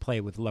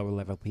play with lower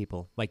level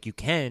people. Like you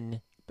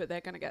can, but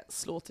they're going to get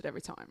slaughtered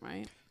every time,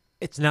 right?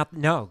 It's not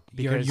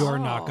because you're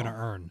not going to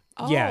earn.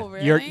 Oh, yeah,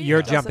 really?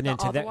 you're Does jumping it the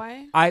into other that.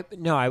 way?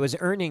 I was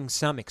earning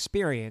some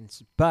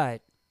experience,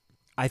 but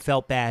I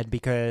felt bad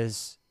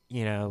because,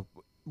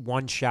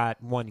 one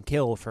shot, one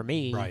kill for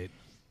me. Right.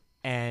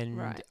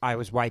 And I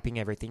was wiping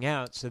everything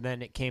out. So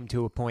then it came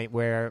to a point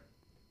where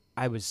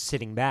I was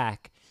sitting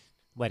back,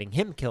 letting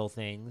him kill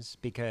things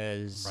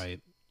because...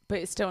 Right. But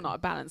it's still not a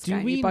balanced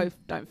game. You both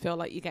don't feel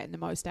like you're getting the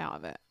most out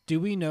of it.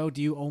 Do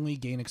you only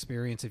gain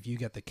experience if you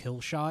get the kill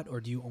shot, or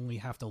do you only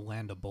have to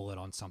land a bullet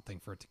on something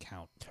for it to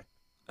count?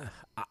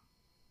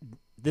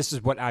 This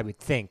is what I would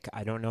think.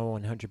 I don't know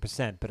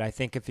 100%, but I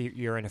think if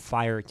you're in a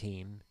fire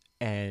team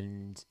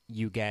and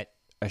you get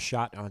a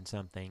shot on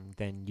something,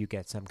 then you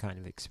get some kind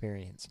of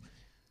experience.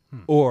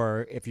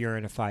 Or if you're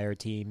in a fire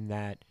team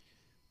that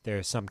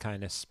there's some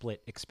kind of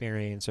split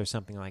experience or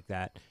something like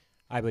that,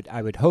 I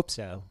would hope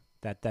so.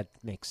 That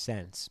makes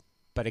sense.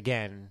 But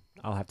again,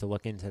 I'll have to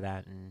look into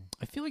that. And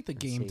I feel like the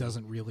game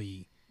doesn't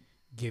really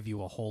give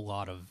you a whole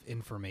lot of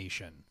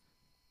information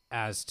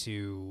as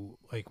to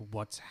like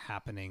what's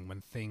happening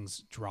when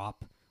things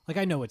drop. Like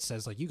I know it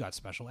says like you got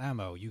special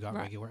ammo, you got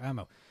regular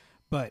ammo.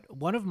 But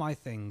one of my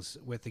things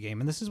with the game,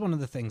 and this is one of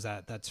the things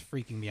that's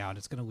freaking me out,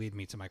 it's going to lead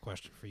me to my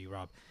question for you,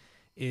 Rob,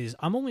 is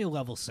I'm only a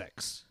level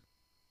 6,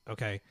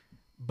 okay?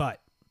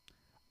 But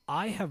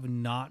I have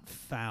not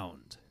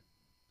found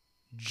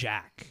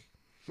jack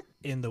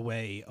in the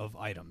way of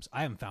items.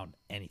 I haven't found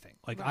anything.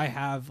 Like I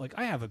have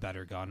a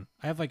better gun.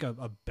 I have like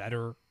a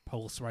better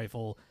pulse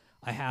rifle.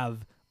 I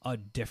have a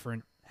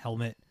different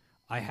helmet.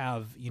 I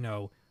have,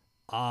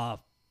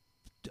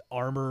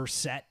 armor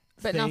set.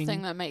 But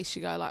nothing that makes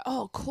you go like,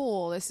 oh,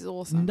 cool, this is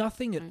awesome.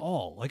 Nothing at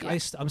all. Like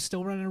I'm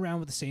still running around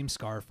with the same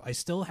scarf. I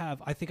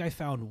think I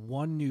found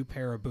one new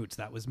pair of boots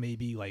that was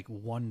maybe like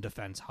one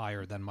defense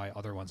higher than my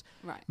other ones.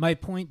 Right. My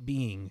point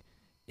being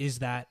is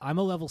that I'm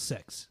a level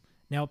 6.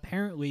 Now,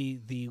 apparently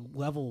the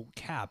level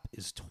cap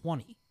is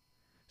 20.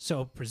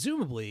 So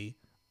presumably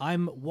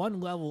I'm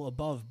one level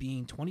above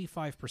being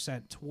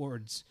 25%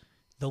 towards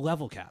the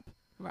level cap.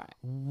 Right.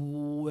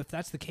 If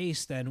that's the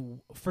case,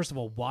 then first of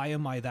all, why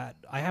am I that?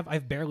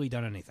 I've barely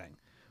done anything.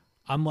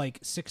 I'm like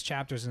 6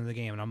 chapters into the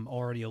game and I'm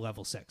already a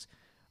level 6.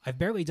 I've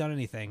barely done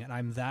anything and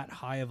I'm that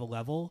high of a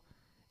level.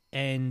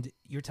 And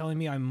you're telling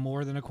me I'm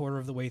more than a quarter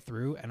of the way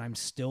through and I'm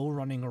still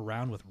running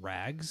around with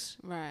rags.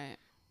 Right.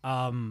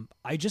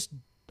 I just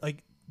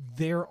like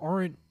there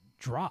aren't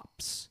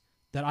drops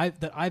that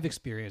I've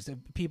experienced. If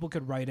people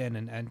could write in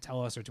and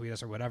tell us or tweet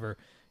us or whatever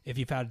if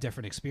you've had a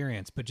different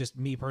experience. But just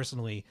me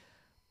personally,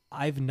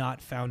 I've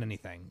not found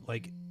anything.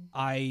 Like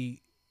I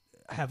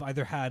have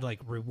either had like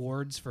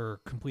rewards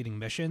for completing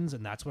missions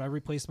and that's what I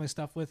replaced my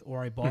stuff with,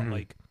 or I bought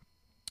like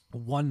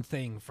one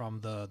thing from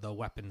the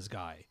weapons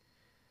guy.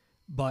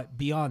 But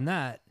beyond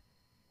that,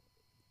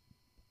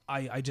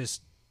 I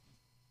just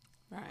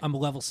I'm a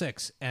level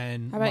 6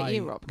 and how about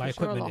you, Rob? My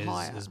equipment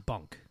is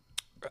bunk.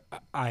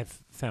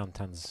 I've found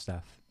tons of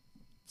stuff.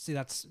 See,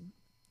 that's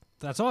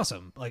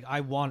awesome. Like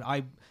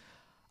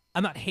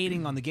I'm not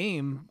hating on the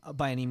game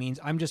by any means.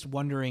 I'm just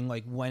wondering,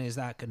 like, when is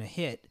that going to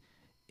hit?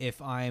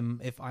 If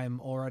I'm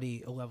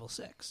already a level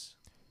 6.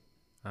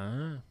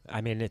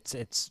 I mean,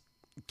 it's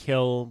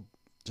kill.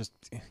 Just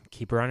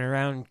keep running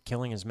around,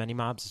 killing as many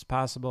mobs as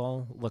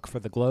possible. Look for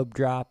the globe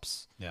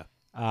drops.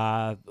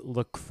 Yeah.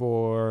 Look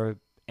for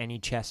any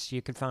chests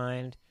you can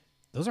find.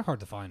 Those are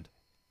hard to find.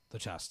 The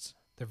chests.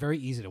 They're very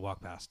easy to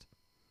walk past.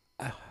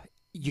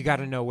 You got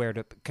to know where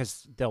to,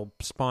 because they'll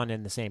spawn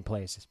in the same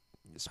places.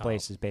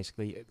 Places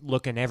basically.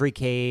 Look in every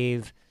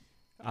cave.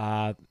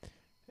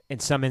 In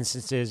some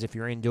instances, if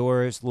you're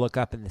indoors, look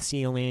up in the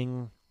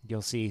ceiling.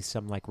 You'll see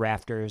some like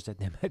rafters that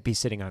they might be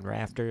sitting on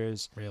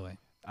rafters. Really?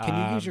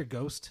 Can you use your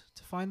ghost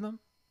to find them?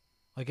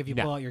 Like if you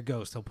pull out your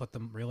ghost, he'll put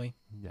them. Really?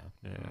 No.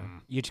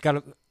 You just got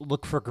to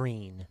look for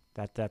green.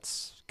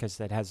 That's because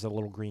that has the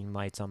little green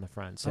lights on the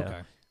front.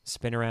 So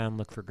spin around,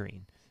 look for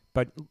green.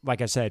 But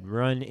like I said,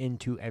 run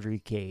into every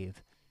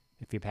cave.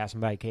 If you're passing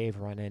by a cave,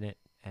 run in it,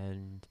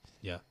 and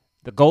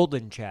The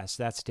golden chest,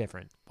 that's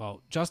different.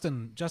 Well,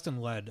 Justin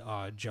led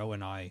Joe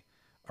and I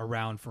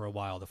around for a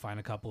while to find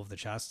a couple of the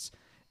chests,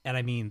 and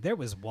I mean, there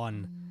was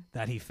one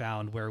that he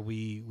found where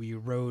we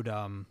rode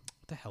what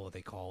the hell are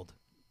they called?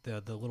 The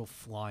little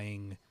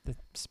flying The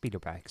speeder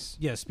bikes.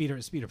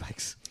 speeder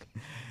bikes.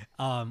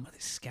 Are they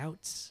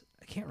scouts?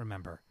 I can't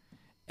remember.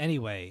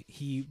 Anyway,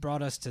 he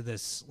brought us to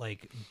this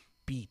like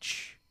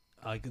beach,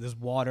 like this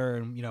water,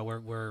 and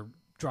we're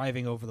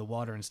driving over the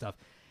water and stuff.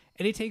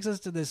 And he takes us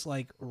to this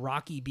like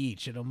rocky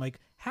beach, and I'm like,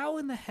 how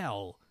in the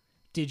hell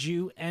did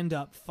you end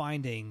up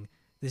finding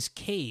this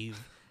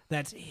cave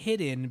that's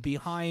hidden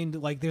behind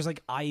like there's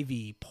like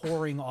ivy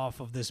pouring off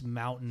of this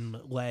mountain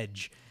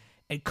ledge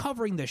and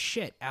covering the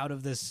shit out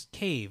of this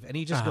cave? And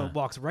he just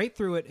walks right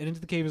through it and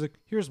into the cave. He's like,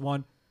 here's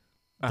one.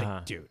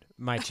 Like, dude,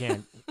 My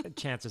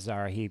chances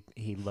are he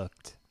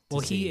looked.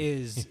 well, he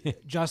is.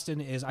 Justin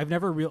is. I've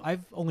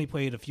only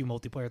played a few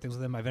multiplayer things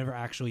with him. I've never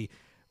actually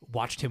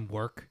watched him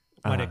work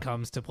when it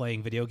comes to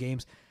playing video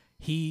games.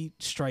 He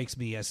strikes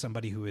me as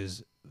somebody who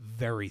is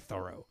very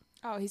thorough.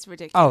 Oh, he's Oh,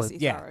 ridiculously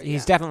yeah. thorough.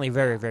 He's definitely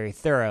very, very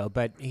thorough,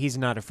 but he's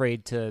not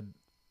afraid to,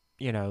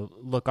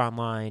 look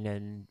online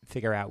and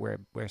figure out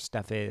where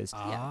stuff is.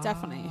 Yeah,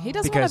 definitely. He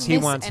doesn't Because want to he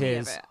miss wants any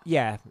his of it.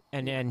 yeah,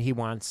 and he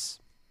wants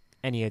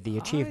any of the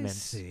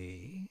achievements. I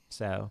see.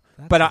 So,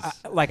 That's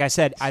but like I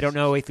said, I don't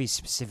know if he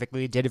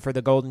specifically did it for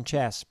the golden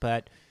chest,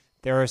 but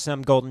there are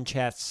some golden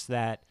chests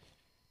that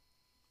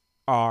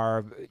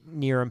are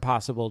near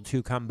impossible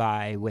to come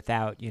by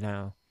without,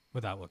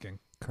 Without looking.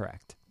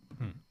 correct.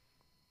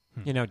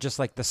 Hmm. Just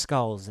like the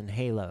skulls in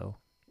Halo.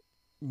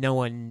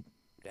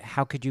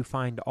 How could you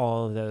find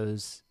all of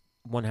those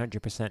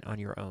 100% on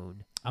your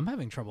own? I'm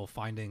having trouble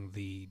finding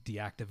the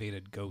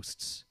deactivated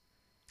ghosts.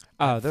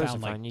 Oh, I those are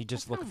found, like- fun. You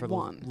just I look found for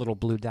one. little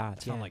blue I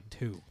dots. found Yeah. like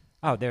 2.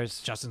 Oh, there's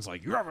Justin's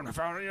like, you haven't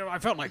found. I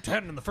found like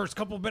 10 in the first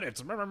couple of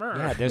minutes.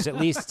 yeah, there's at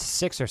least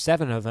 6 or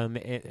 7 of them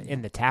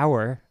in the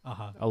tower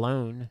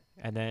alone,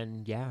 and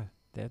then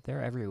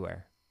they're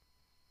everywhere.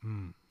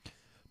 Mm.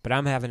 But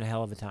I'm having a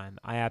hell of a time.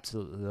 I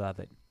absolutely love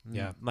it.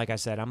 Yeah. Like I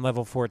said, I'm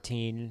level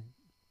 14.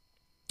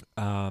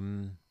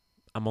 I'm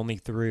only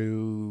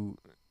through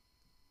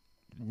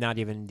not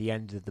even the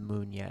end of the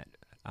moon yet.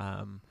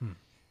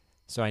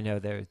 So I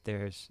know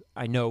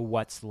I know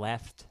what's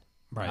left.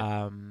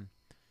 Right.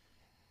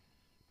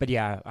 But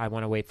yeah, I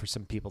want to wait for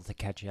some people to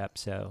catch up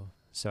so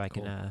I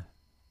Cool. can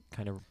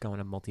kind of go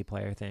on a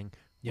multiplayer thing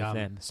Yeah. with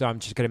them. So I'm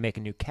just going to make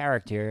a new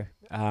character.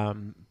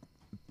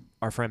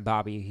 Our friend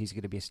Bobby, he's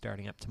going to be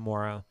starting up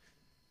tomorrow.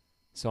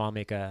 So I'll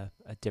make a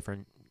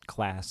different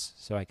class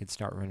so I could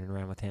start running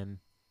around with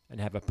him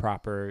and have a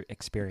proper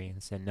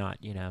experience and not,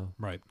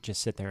 Right.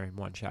 just sit there and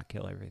one-shot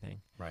kill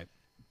everything. Right.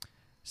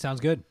 Sounds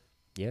good.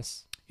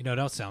 Yes. You know what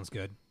else sounds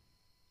good?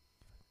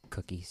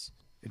 Cookies.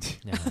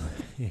 No.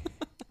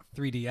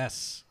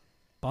 3DS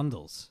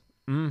bundles.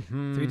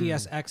 Mm-hmm.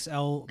 3DS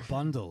XL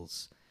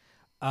bundles.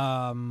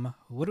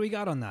 What do we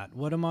got on that?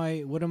 What am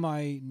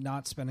I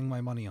not spending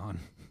my money on?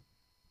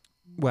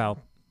 Well,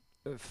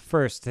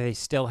 first, they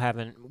still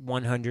haven't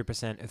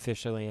 100%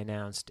 officially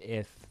announced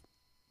if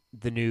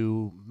the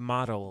new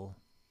model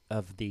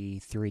of the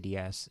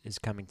 3DS is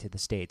coming to the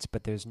States,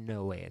 but there's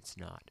no way it's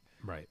not.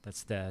 Right.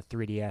 That's the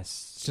 3DS.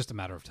 It's just a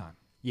matter of time.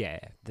 Yeah,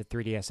 the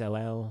 3DS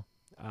LL.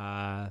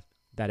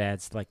 That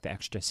adds like the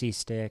extra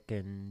C-stick,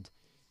 and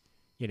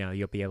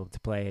you'll be able to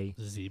play.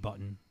 Z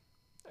button.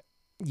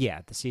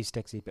 Yeah, the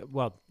C-stick.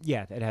 Well,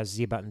 yeah, it has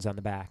Z buttons on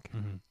the back.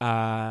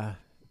 Mm-hmm.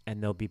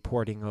 And they'll be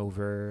porting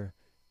over.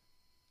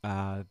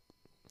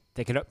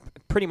 They could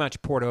pretty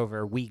much port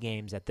over Wii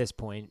games at this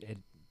point. It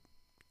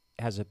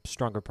has a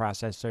stronger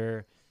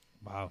processor.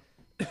 Wow.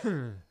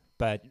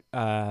 But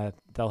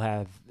they'll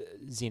have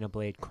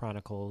Xenoblade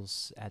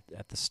Chronicles at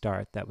the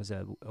start. That was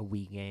a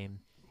Wii game.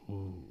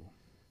 Ooh.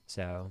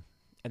 So,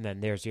 and then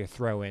there's your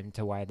throw-in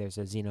to why there's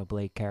a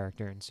Xenoblade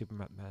character in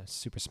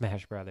Super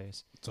Smash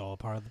Brothers. It's all a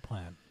part of the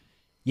plan.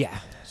 Yeah.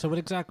 So what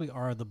exactly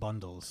are the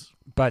bundles?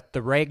 But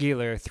the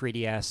regular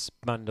 3DS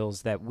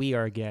bundles that we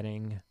are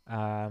getting,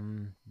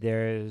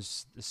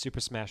 there's the Super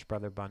Smash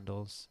Brother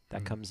bundles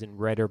that comes in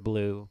red or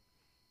blue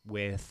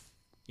with,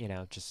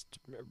 just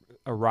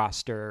a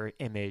roster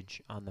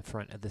image on the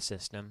front of the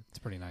system. It's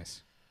pretty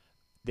nice.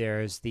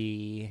 There's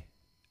the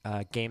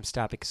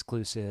GameStop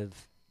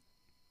exclusive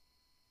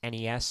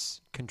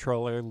NES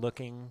controller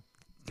looking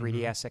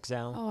 3DS XL.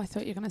 Oh, I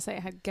thought you were going to say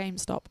it had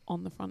GameStop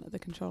on the front of the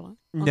controller.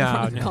 No, On the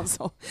front of the no.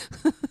 console.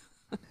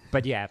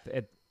 But yeah,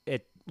 it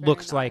Very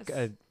looks like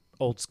nice. a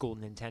old school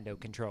Nintendo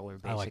controller,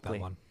 basically. I like that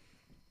one.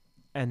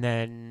 And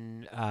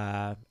then,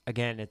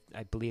 again,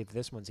 I believe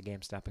this one's a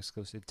GameStop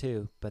exclusive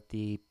too, but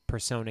the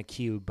Persona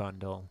Q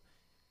bundle,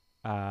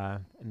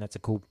 and that's a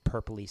cool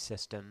purpley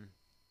system,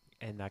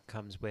 and that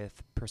comes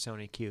with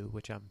Persona Q,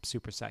 which I'm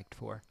super psyched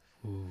for.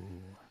 Ooh.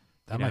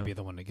 That might be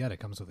the one to get. It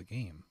comes with a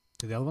game.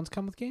 Do the other ones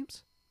come with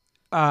games?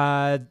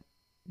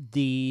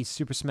 The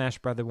Super Smash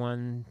Brother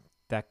one,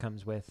 that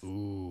comes with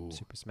Ooh.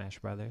 Super Smash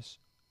Brothers.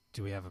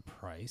 Do we have a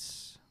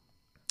price?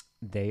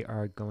 They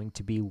are going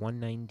to be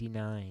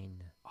 $199.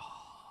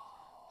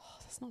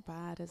 That's not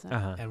bad, is it?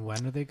 Uh-huh. And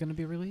when are they going to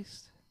be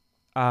released?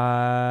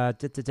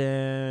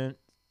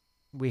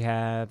 We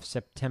have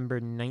September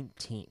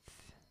 19th.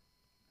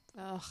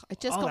 Ugh, I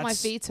just Oh, got my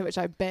that's- Vita, which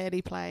I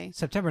barely play.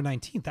 September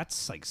 19th.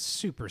 That's like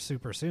super,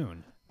 super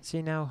soon.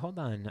 See, now, hold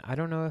on. I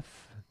don't know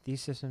if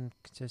these systems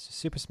consist of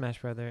Super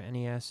Smash Bros.,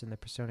 NES, and the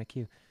Persona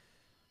Q.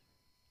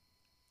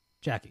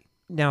 Jackie.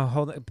 Now,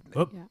 hold on.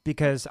 Oh. Yeah.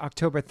 Because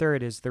October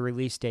 3rd is the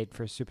release date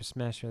for Super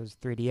Smash Bros.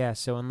 3DS,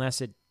 so unless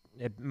it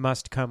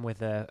must come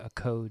with a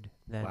code,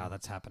 then... Wow,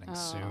 that's happening Oh,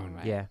 soon.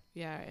 right. Yeah.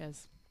 Yeah, it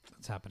is.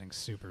 That's happening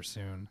super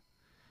soon.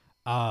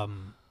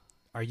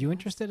 Are you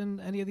interested in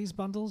any of these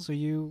bundles? Are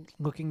you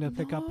looking to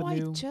pick up a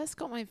new... I just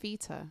got my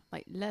Vita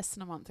like less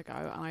than a month ago,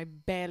 and I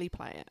barely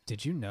play it.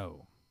 Did you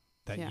know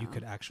that Yeah. you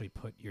could actually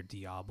put your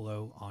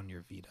Diablo on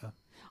your Vita?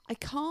 I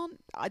can't.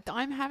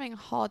 I'm having a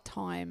hard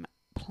time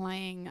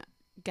playing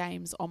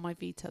games on my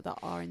Vita that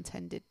are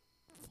intended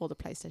for the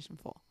PlayStation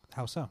 4.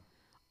 How so?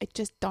 I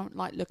just don't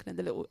like looking at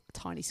the little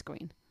tiny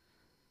screen.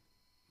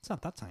 It's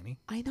not that tiny.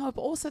 I know,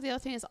 but also the other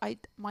thing is,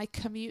 my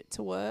commute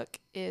to work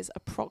is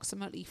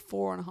approximately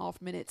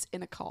 4.5 minutes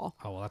in a car.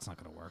 Oh, well, that's not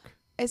going to work.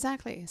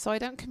 Exactly. So I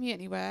don't commute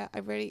anywhere. I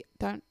really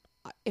don't.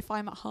 If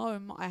I'm at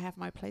home, I have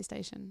my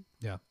PlayStation.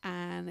 Yeah.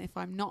 And if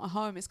I'm not at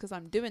home, it's because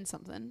I'm doing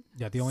something.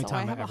 Yeah, the only So I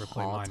time I have a ever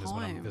play hard mine is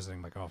when I'm time.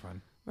 visiting my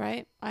girlfriend.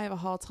 Right? I have a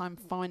hard time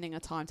finding a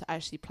time to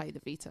actually play the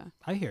Vita.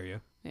 I hear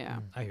you. Yeah.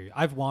 Mm. I hear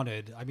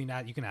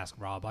you. You can ask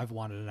Rob. I've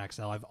wanted an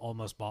XL. I've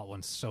almost bought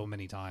one so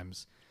many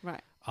times.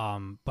 Right.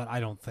 But I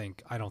don't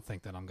think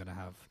that I'm going to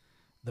have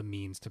the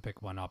means to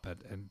pick one up at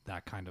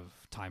that kind of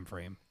time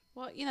frame.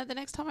 Well, the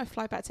next time I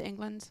fly back to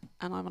England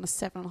and I'm on a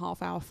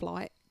 7.5 hour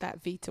flight,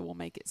 that Vita will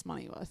make its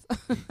money worth.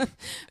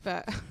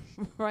 But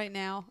right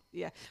now,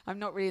 yeah, I'm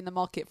not really in the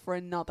market for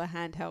another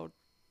handheld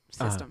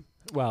system.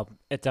 Well,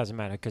 it doesn't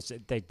matter because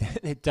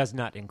it does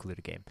not include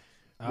a game,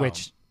 Oh.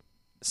 which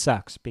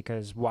sucks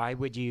because why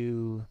would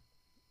you...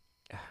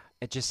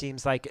 It just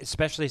seems like,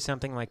 especially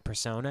something like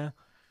Persona,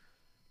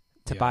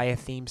 to Yeah. buy a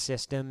theme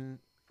system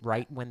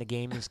right when the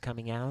game is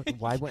coming out,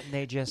 why wouldn't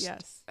they just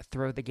Yes.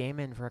 throw the game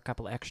in for a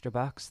couple extra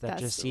bucks? That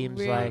That's just seems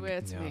really like...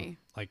 weird to Yeah. me.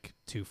 Like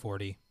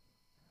 $240,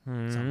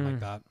 something like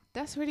that.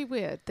 That's really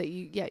weird that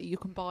you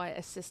can buy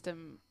a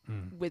system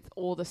Mm. with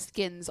all the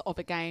skins of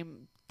a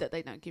game that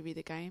they don't give you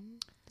the game.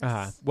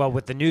 Well,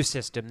 with the new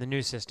system's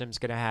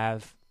going to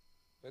have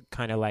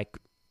kind of like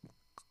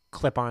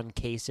clip-on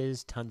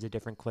cases, tons of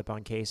different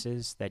clip-on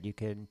cases that you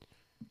can...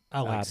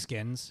 Oh, like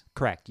skins?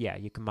 Correct, yeah.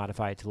 You can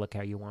modify it to look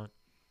how you want.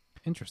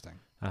 Interesting.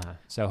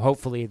 So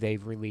hopefully they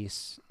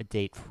release a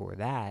date for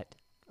that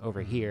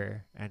over Mhm.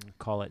 here and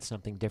call it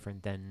something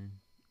different than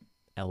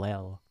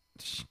LL.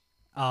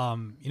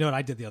 You know what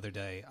I did the other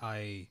day?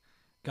 I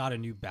got a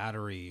new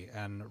battery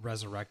and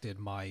resurrected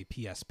my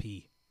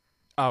PSP.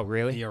 Oh,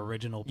 really? The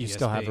original PSP. You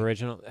still have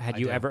original? Had I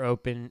you do. ever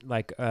opened,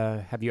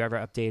 have you ever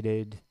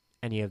updated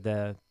any of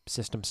the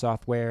system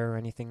software or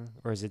anything?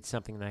 Or is it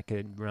something that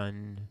could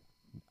run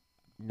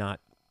not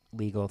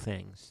legal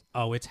things?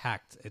 Oh, it's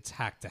hacked. It's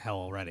hacked to hell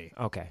already.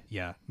 Okay.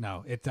 Yeah,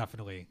 no, it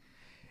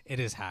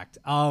is hacked.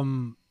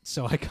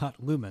 So I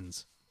got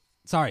Lumens.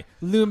 Sorry,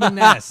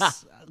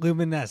 Lumines.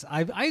 Lumines.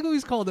 I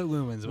always called it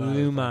Lumens. when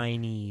I was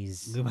playing.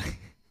 Lumines.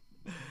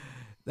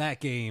 That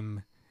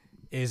game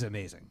is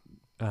amazing.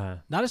 Uh,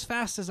 Not as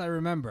fast as I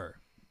remember,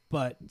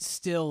 but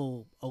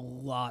still a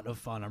lot of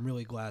fun. I'm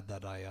really glad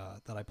that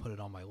I put it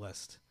on my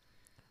list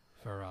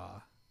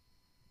for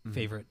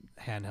favorite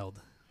handheld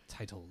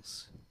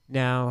titles.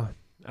 Now,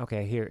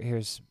 okay,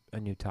 here's a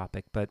new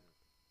topic, but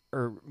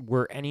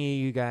were any of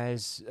you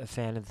guys a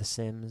fan of The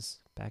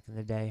Sims back in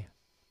the day?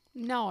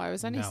 No, I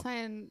was only No.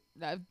 saying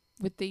that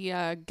with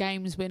the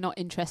games we're not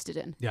interested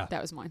in. Yeah.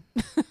 That was mine.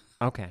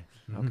 Okay,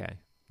 Mhm. okay.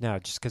 No,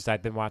 just because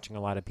I've been watching a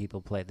lot of people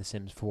play The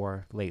Sims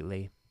 4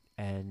 lately,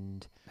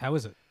 and How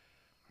is it?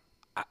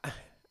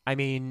 I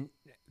mean,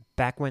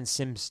 back when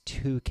Sims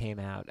 2 came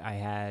out, I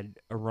had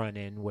a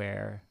run-in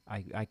where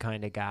I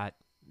kind of got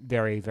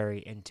very, very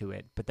into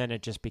it, but then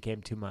it just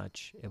became too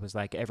much. It was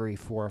like every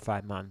 4 or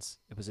 5 months,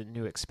 it was a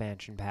new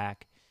expansion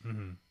pack,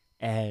 Mm-hmm.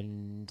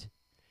 and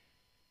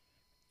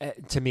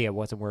to me, it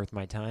wasn't worth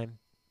my time.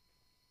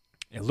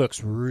 It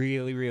looks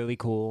really, really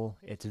cool.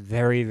 It's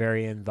very,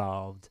 very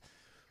involved,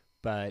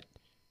 but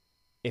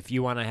if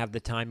you want to have the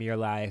time of your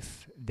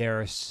life,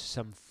 there are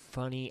some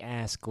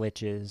funny-ass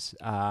glitches.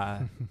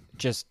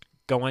 Just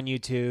go on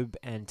YouTube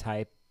and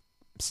type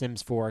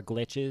Sims 4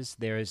 glitches.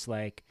 There's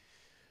like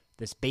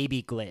this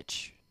baby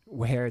glitch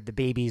where the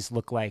babies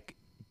look like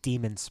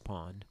demon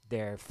spawn.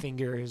 Their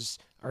fingers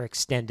are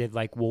extended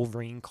like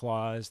Wolverine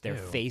claws. Their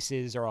Ew.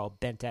 faces are all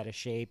bent out of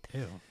shape.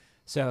 Ew.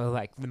 So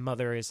like the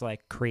mother is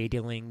like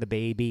cradling the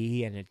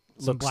baby, and it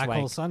Some looks Black like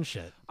Hole Sun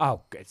shit.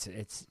 oh,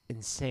 it's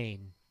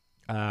insane.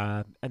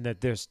 And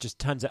that there's just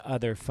tons of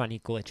other funny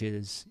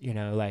glitches. You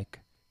know, like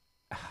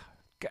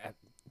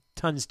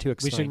tons to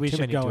explain. We too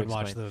should many go to and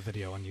watch explain. the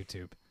video on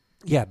YouTube.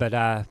 Yeah,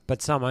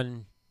 but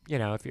someone, you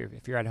know, if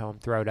you're at home,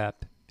 throw it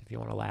up if you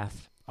want to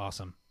laugh.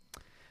 Awesome.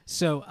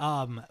 So,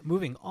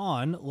 moving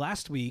on,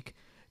 last week,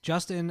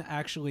 Justin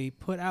actually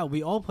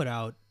we all put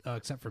out,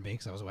 except for me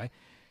because I was away,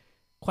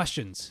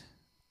 questions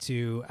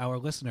to our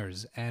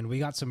listeners, and we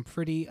got some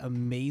pretty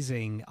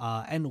amazing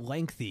and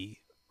lengthy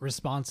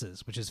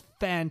responses, which is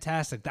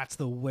fantastic. That's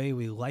the way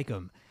we like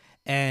them.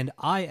 And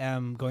I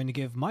am going to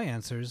give my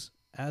answers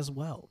as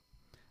well.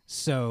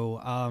 So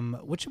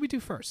what should we do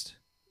first?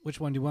 Which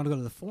one? Do you want to go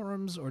to the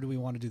forums or do we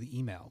want to do the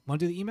email? Want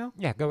to do the email?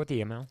 Yeah, go with the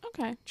email.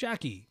 Okay.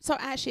 Jackie. So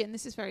actually, and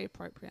this is very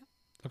appropriate,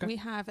 Okay. we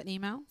have an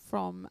email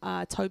from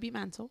Toby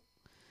Mantle,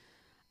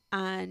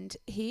 and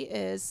he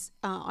is,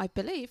 I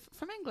believe,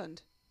 from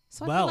England.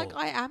 So I feel like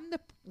I am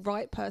the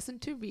right person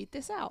to read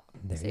this out.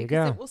 There See, you 'cause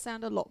go. It will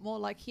sound a lot more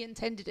like he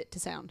intended it to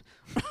sound.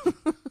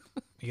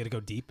 You got to go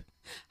deep.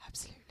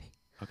 Absolutely.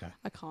 Okay.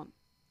 I can't.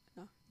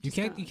 No, You just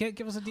can't. don't. You can't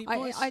give us a deep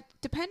voice. I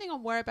depending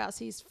on whereabouts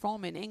he's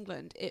from in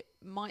England, it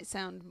might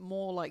sound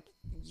more like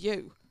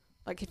you.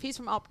 Like if he's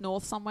from up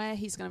north somewhere,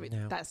 he's going to be.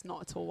 No. That's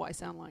not at all what I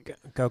sound like.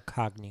 Go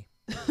Cogni.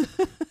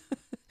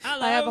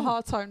 I have a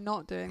hard time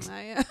not doing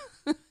that.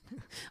 Yeah.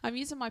 I'm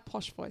using my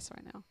posh voice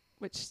right now,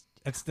 which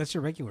That's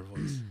your regular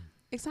voice.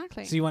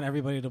 exactly. So you want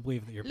everybody to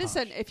believe that you're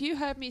Listen, posh. if you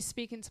heard me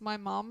speaking to my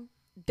mum,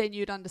 then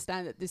you'd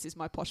understand that this is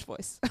my posh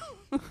voice.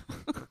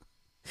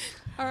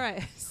 All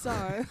right,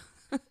 so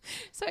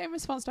in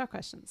response to our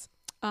questions,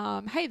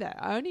 hey there,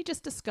 I only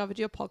just discovered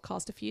your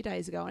podcast a few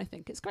days ago and I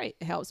think it's great.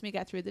 It helps me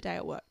get through the day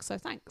at work, so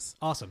thanks.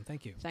 Awesome.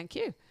 Thank you. Thank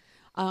you.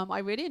 I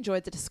really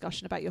enjoyed the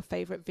discussion about your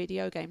favorite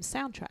video game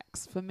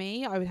soundtracks. For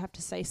me, I would have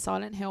to say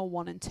Silent Hill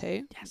 1 and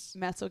 2, Yes.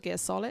 Metal Gear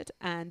Solid,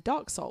 and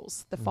Dark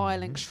Souls. The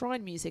Firelink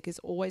Shrine music is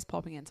always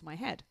popping into my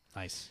head.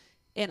 Nice.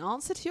 In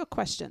answer to your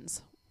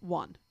questions,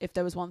 1, if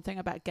there was one thing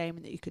about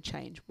gaming that you could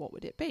change, what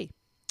would it be?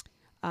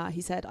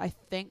 He said, I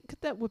think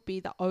that would be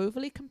the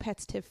overly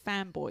competitive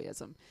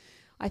fanboyism.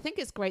 I think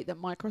it's great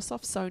that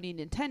Microsoft, Sony,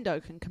 and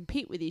Nintendo can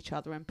compete with each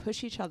other and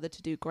push each other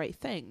to do great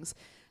things.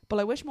 But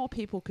I wish more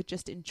people could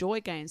just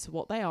enjoy games for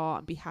what they are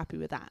and be happy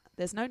with that.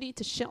 There's no need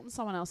to shit on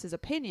someone else's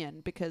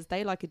opinion because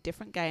they like a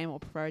different game or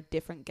prefer a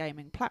different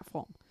gaming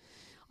platform.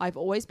 I've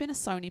always been a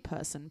Sony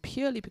person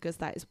purely because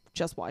that is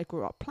just what I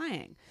grew up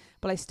playing.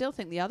 But I still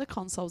think the other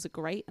consoles are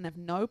great and have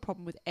no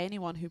problem with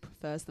anyone who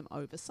prefers them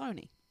over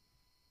Sony.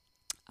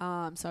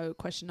 So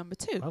question number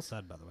 2. Well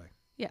said, by the way.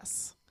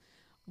 Yes.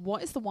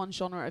 What is the one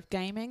genre of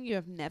gaming you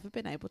have never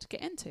been able to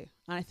get into?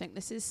 And I think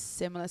this is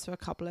similar to a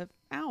couple of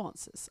our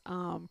answers.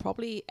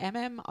 Probably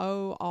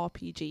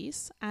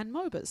MMORPGs and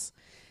MOBAs.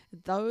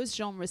 Those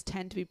genres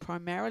tend to be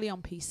primarily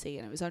on PC,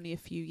 and it was only a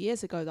few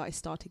years ago that I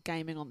started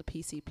gaming on the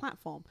PC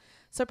platform.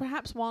 So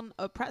perhaps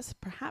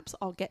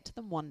I'll get to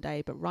them one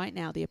day, but right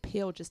now the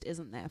appeal just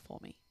isn't there for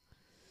me.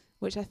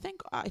 Which I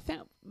think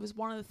was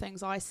one of the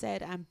things I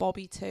said, and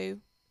Bobby too,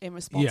 in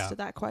response to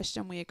that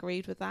question. We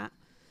agreed with that.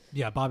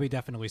 Yeah, Bobby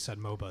definitely said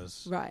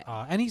MOBAs. Right.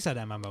 And he said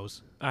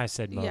MMOs. I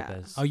said MOBAs.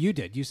 Yeah. Oh, you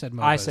did. You said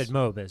MOBAs. I said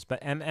MOBAs,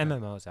 but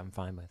MMOs I'm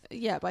fine with.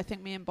 Yeah, but I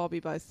think me and Bobby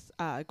both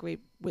agree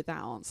with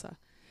that answer.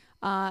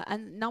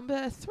 And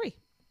number 3,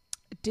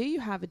 do you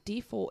have a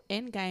default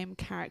in-game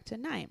character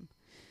name?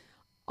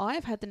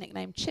 I've had the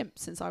nickname Chimp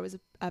since I was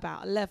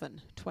about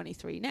 11,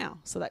 23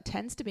 now, so that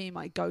tends to be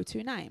my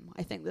go-to name.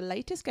 I think the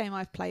latest game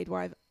I've played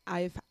where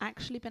I've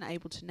actually been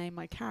able to name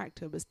my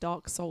character was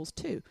Dark Souls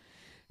 2.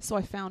 So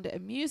I found it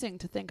amusing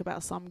to think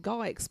about some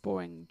guy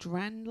exploring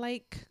Dran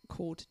Lake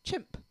called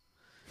Chimp.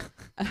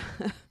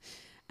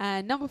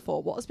 And number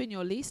 4, what has been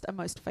your least and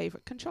most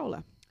favourite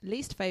controller?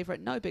 Least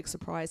favourite, no big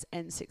surprise,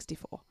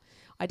 N64.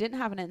 I didn't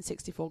have an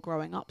N64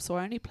 growing up, so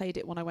I only played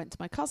it when I went to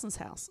my cousin's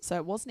house, so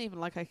it wasn't even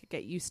like I could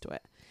get used to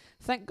it.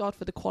 Thank God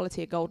for the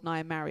quality of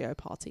GoldenEye and Mario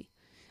Party.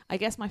 I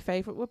guess my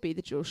favourite would be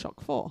the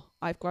DualShock 4.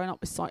 I've grown up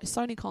with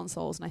Sony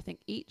consoles, and I think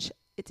each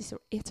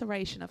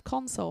iteration of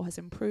console has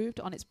improved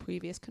on its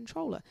previous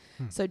controller.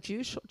 So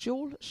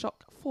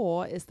DualShock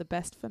 4 is the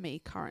best for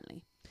me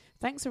currently.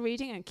 Thanks for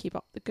reading and keep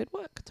up the good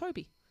work,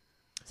 Toby.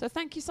 So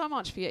thank you so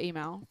much for your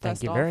email.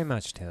 Thank you very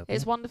much, Toby.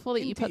 It's wonderful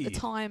that you put the Indeed.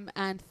 time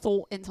and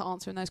thought into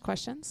answering those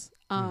questions.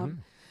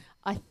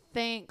 I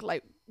think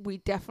we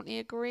definitely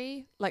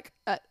agree.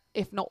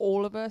 If not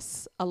all of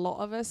us, a lot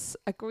of us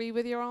agree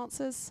with your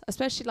answers.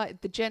 Especially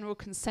the general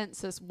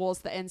consensus was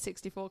the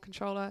N64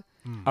 controller.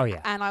 Oh,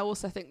 yeah. And I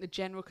also think the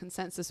general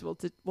consensus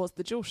was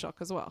the DualShock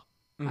as well.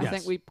 I Yes.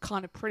 think we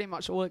kind of pretty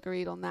much all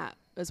agreed on that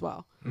as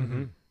well.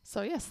 Mm-hmm.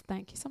 So yes,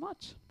 thank you so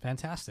much.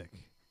 Fantastic.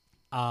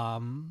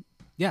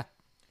 Yeah.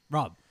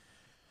 Rob,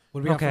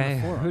 what do we have from Okay,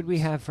 the forums? who'd we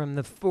have from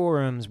the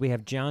forums? We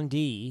have John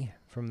D.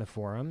 from the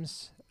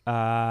forums.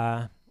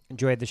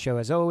 Enjoyed the show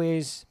as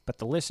always, but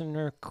the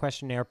listener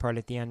questionnaire part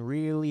at the end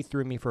really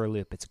threw me for a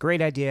loop. It's a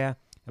great idea,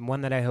 and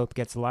one that I hope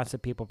gets lots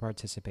of people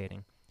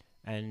participating.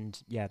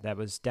 And yeah, that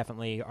was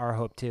definitely our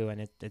hope too, and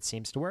it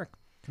seems to work.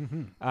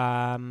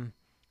 Mm-hmm.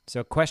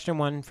 So question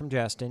 1 from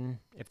Justin,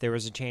 if there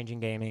was a change in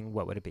gaming,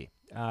 what would it be?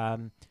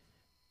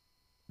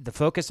 The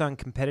focus on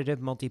competitive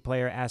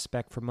multiplayer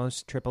aspect for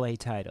most AAA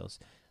titles.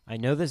 I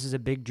know this is a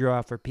big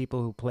draw for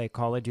people who play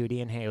Call of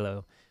Duty and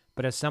Halo,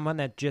 but as someone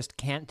that just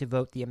can't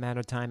devote the amount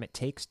of time it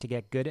takes to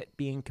get good at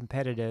being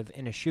competitive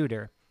in a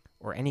shooter,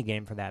 or any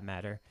game for that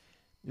matter,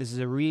 This is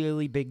a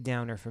really big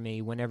downer for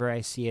me whenever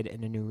I see it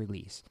in a new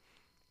release.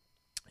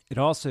 It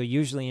also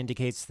usually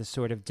indicates the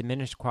sort of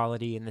diminished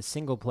quality in the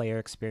single-player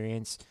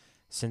experience,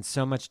 since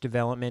so much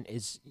development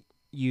is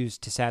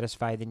used to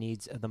satisfy the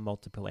needs of the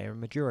multiplayer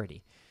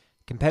majority.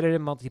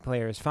 Competitive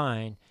multiplayer is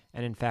fine,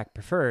 and in fact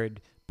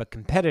preferred, but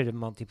competitive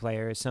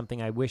multiplayer is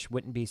something I wish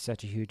wouldn't be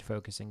such a huge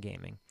focus in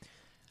gaming.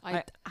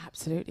 I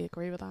absolutely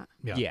agree with that.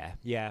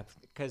 Yeah,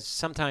 because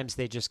sometimes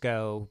they just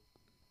go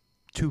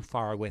too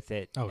far with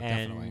it. Oh,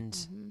 definitely. And,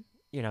 Mm-hmm.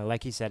 you know,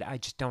 like you said, I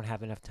just don't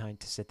have enough time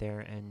to sit there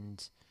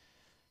and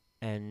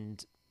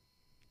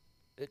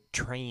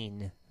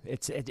train.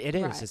 It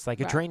is. Right, It's like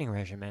a right. training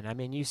regimen. I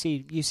mean, you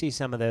see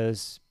some of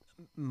those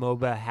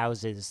MOBA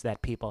houses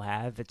that people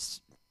have.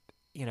 It's,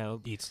 you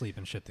know, Eat, sleep,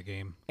 and shit the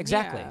game.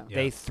 exactly. Yeah.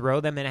 They Yeah. throw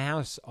them in a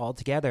house all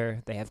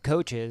together. They have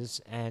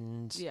coaches,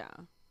 and Yeah.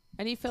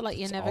 And you feel like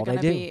you're That's never all going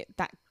they to do. be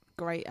that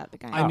great at the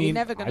game. I mean, you're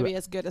never going to I- be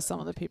as good as some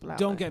of the people out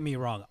Don't there. get me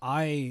wrong.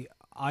 I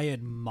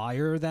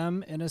admire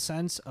them in a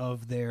sense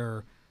of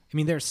their. I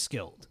mean, they're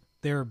skilled.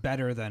 They're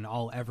better than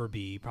I'll ever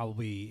be,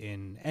 probably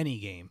in any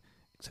game,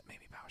 except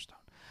maybe Power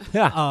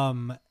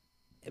Stone.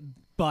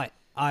 But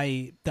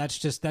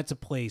that's a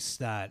place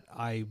that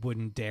I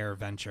wouldn't dare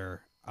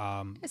venture.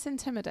 It's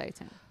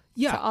intimidating.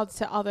 Yeah,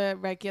 To other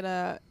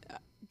regular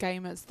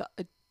gamers that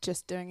are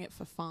just doing it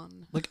for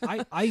fun. like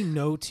I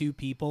know two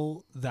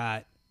people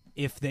that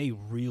if they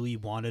really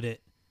wanted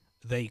it,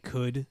 they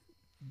could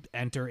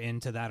enter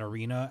into that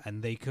arena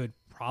and they could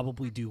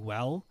probably do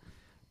well,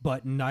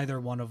 but neither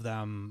one of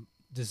them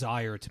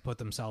desire to put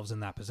themselves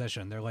in that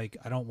position. They're like,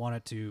 I don't want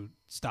it to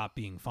stop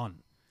being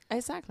fun,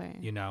 Exactly.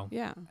 you know?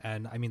 Yeah.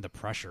 And I mean, the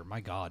pressure, my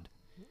God.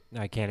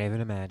 I can't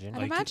even imagine.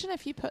 And imagine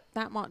if you put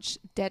that much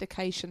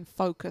dedication,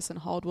 focus, and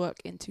hard work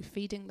into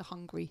feeding the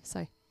hungry,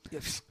 say,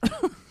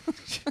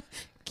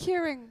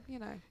 curing,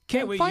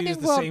 Can't we finding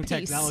use the world same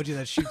peace. technology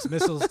that shoots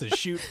missiles to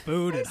shoot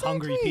food at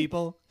hungry Exactly.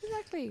 people?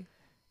 Exactly.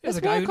 There's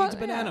a Let's guy who work needs a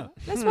banana.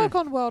 yeah. Let's work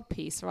on world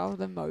peace rather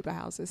than MOBA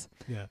houses.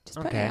 Yeah. Just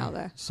put it out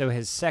there. So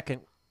his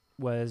second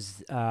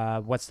was,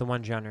 what's the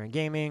one genre in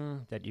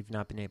gaming that you've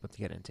not been able to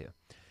get into?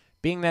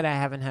 Being that I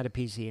haven't had a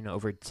PC in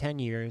over 10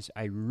 years,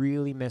 I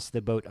really miss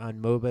the boat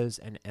on MOBAs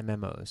and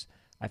MMOs.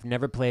 I've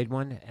never played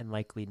one and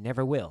likely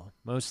never will,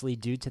 mostly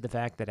due to the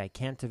fact that I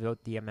can't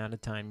devote the amount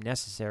of time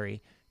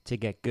necessary to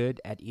get good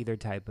at either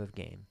type of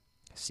game.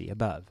 See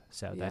above.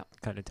 So that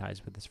kind of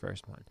ties with this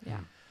first one.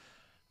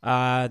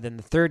 Yeah. Then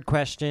the third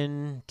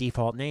question,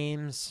 default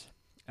names.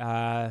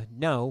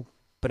 No,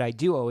 but I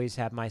do always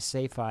have my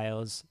save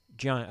files,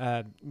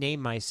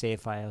 name my save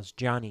files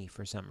Johnny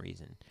for some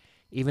reason.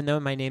 Even though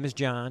my name is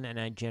John and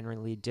I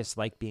generally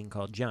dislike being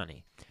called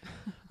Johnny.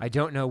 I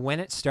don't know when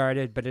it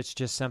started, but it's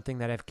just something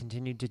that I've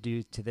continued to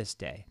do to this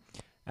day.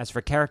 As for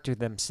characters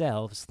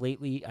themselves,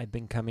 lately I've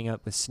been coming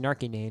up with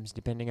snarky names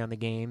depending on the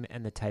game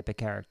and the type of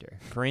character.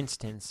 For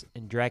instance,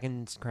 in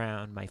Dragon's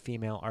Crown, my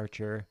female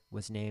archer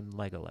was named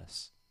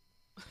Legolas.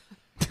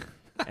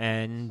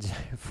 And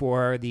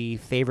for the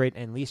favorite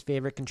and least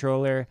favorite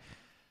controller,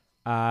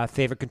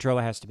 favorite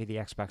controller has to be the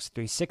Xbox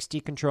 360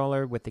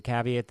 controller, with the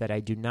caveat that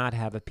I do not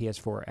have a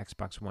PS4 or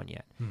Xbox One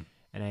yet.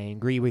 And I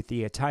agree with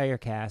the entire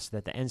cast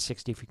that the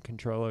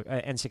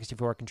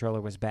N64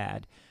 controller was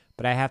bad,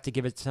 but I have to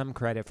give it some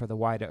credit for the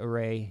wide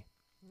array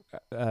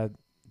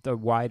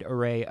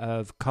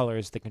of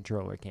colors the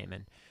controller came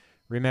in.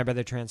 Remember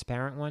the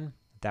transparent one?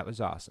 That was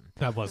awesome.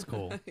 That was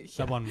cool.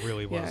 That one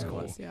really was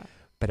cool. Yeah.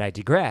 But I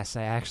digress.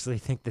 I actually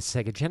think the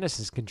Sega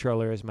Genesis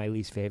controller is my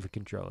least favorite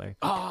controller.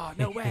 Oh,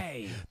 no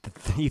way.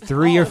 You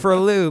threw you for a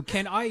loop.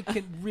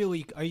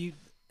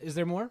 Is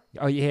there more?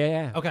 Oh,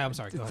 yeah. Okay, I'm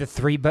sorry. Go The ahead.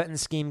 3-button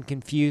scheme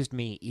confused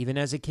me, even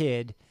as a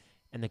kid,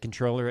 and the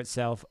controller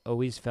itself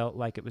always felt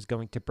like it was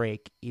going to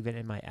break, even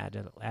in my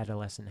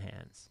adolescent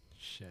hands.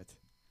 Shit.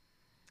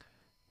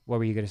 What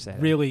were you going to say?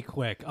 Really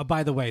quick.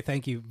 By the way,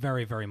 thank you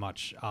very, very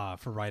much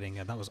for writing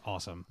it. That was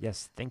awesome.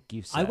 Yes, thank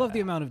you, sir. I love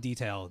the amount of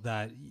detail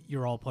that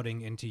you're all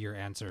putting into your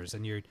answers,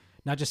 and you're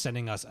not just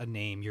sending us a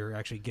name, you're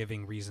actually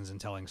giving reasons and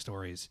telling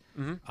stories.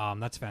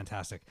 That's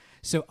fantastic.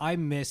 So I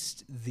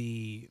missed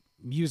the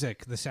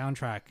music, the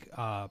soundtrack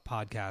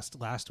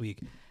podcast last week.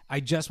 I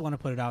just want to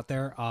put it out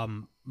there.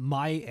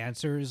 My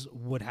answers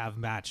would have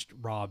matched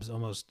Rob's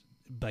almost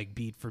like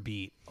beat for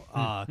beat.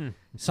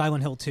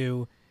 Silent Hill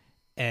 2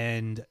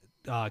 and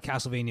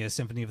Castlevania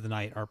Symphony of the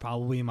Night are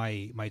probably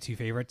my two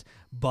favorites,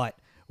 but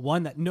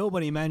one that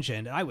nobody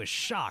mentioned, and I was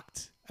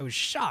shocked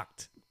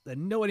that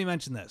nobody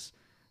mentioned this,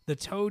 the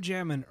Toe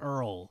Jam and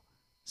Earl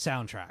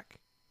soundtrack.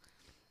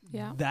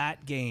 Yeah.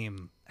 That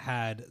game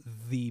had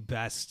the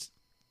best.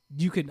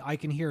 I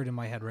can hear it in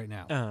my head right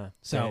now.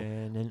 So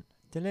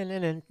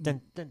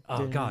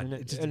oh god,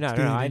 it's just,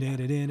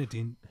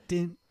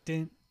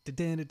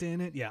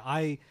 yeah,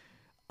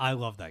 I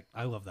love that.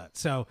 I love that.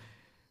 So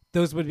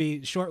those would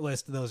be short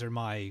list. Those are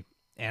my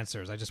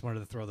answers. I just wanted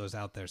to throw those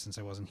out there since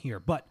I wasn't here.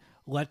 But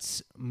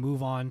let's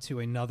move on to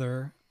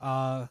another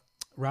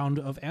round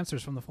of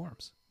answers from the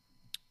forums.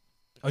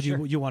 Oh,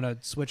 Sure. you want to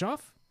switch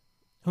off?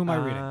 Who am I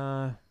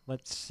reading?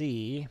 Let's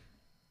see.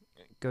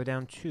 go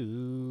down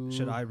to...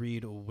 Should I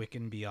read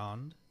Wiccan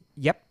Beyond?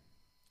 Yep.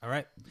 All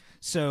right.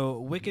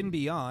 So Wiccan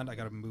Beyond, I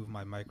got to move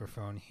my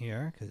microphone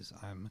here because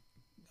I'm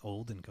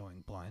old and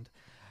going blind.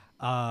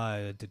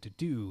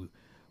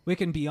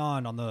 Wiccan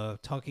Beyond on the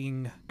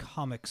Talking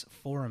Comics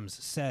forums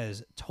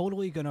says,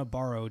 totally gonna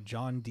borrow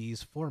John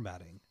D's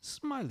formatting.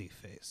 Smiley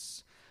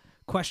face.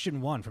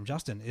 Question 1 from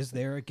Justin. Is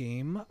there a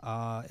game,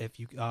 if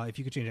you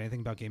could change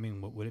anything about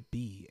gaming, what would it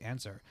be?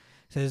 Answer.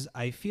 Says,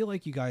 I feel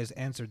like you guys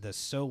answered this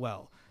so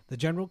well. The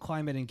general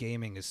climate in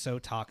gaming is so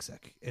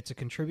toxic. It's a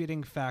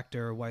contributing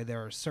factor why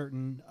there are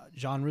certain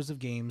genres of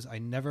games I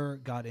never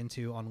got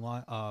into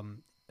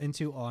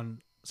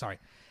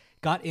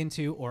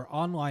or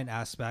online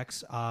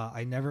aspects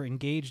I never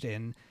engaged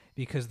in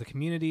because the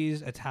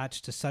communities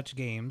attached to such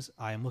games.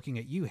 I am looking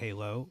at you,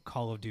 Halo,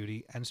 Call of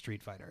Duty, and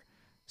Street Fighter.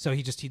 So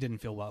he didn't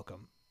feel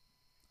welcome.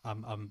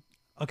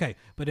 Okay,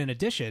 but in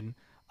addition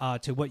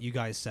to what you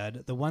guys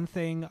said, the one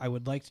thing I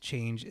would like to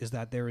change is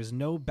that there is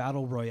no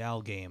battle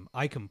royale game.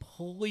 I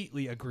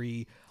completely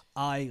agree.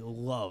 I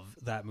love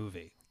that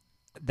movie.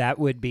 That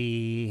would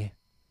be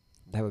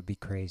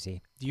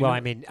crazy. Well, I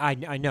mean,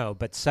 I know,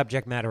 but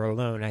subject matter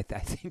alone, I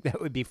think that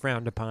would be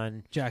frowned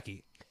upon.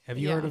 Jackie, have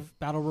you heard of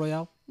battle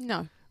royale?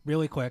 No.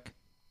 Really quick,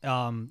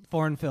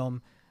 foreign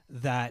film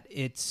that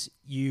it's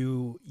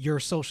your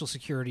social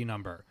security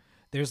number.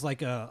 There's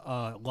like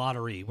a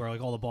lottery where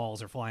like all the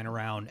balls are flying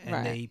around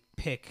and they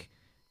pick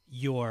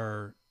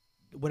your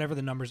whatever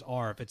the numbers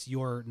are. If it's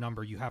your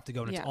number, you have to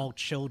go and it's all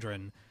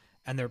children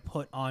and they're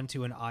put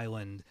onto an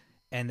island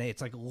and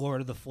it's like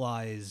Lord of the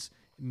Flies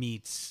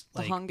meets the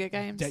like Hunger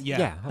Games.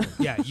 Yeah,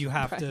 you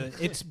have to.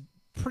 It's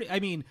pretty. I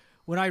mean,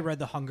 when I read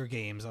the Hunger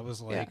Games, I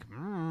was like,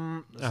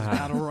 this is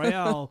battle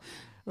royale.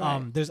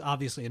 Right. There's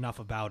obviously enough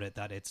about it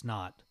that it's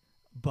not,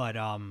 but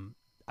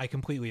I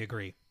completely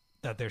agree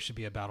that there should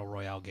be a battle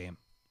royale game.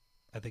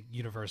 I think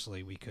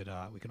universally we can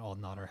all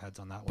nod our heads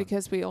on that one.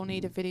 Because we all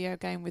need a video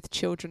game with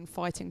children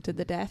fighting to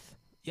the death.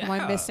 Yeah. Am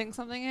I missing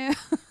something here?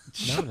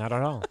 No, not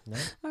at all. No.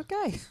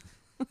 Okay.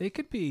 They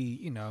could be,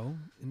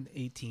 in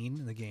 18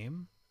 in the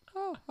game.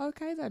 Oh,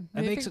 okay then.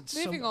 That makes it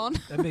moving on.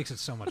 That makes it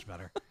so much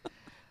better.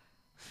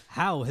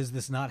 How has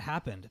this not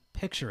happened?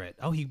 Picture it.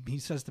 Oh, he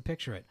says to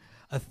picture it.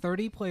 A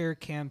 30-player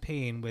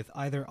campaign with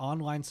either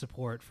online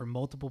support for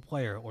multiple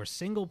player or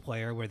single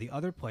player where the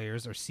other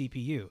players are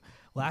CPU.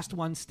 Last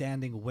one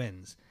standing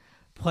wins.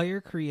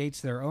 Player creates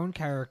their own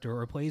character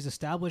or plays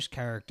established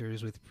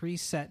characters with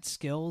preset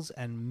skills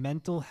and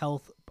mental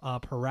health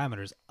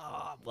parameters.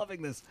 Oh, I'm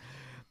loving this.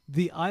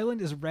 The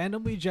island is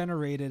randomly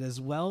generated as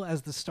well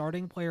as the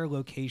starting player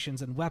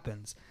locations and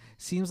weapons.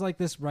 Seems like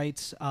this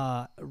writes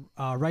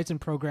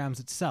and programs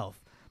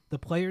itself. The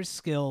player's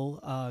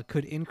skill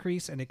could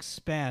increase and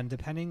expand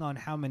depending on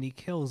how many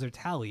kills are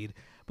tallied,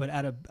 but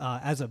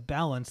as a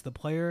balance, the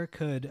player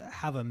could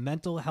have a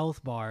mental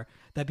health bar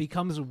that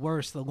becomes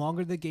worse the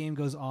longer the game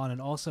goes on,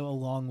 and also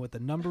along with the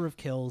number of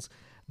kills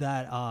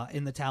that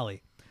in the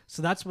tally.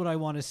 So that's what I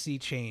want to see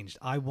changed.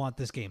 I want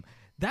this game.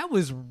 That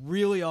was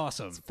really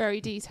awesome. It's very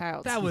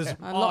detailed. That was a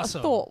awesome. lot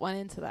of thought went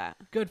into that.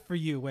 Good for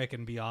you,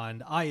 Wiccan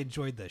Beyond. I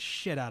enjoyed the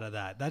shit out of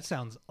that. That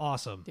sounds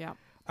awesome. Yeah.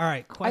 All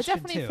right, question 2.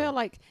 I definitely feel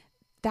like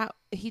that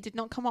he did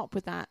not come up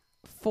with that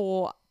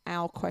for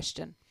our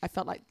question. I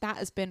felt like that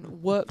has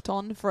been worked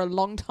on for a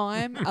long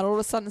time, and all of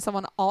a sudden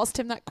someone asked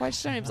him that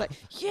question, and he was like,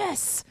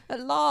 yes, at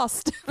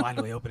last.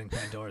 Finally opening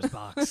Pandora's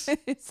box.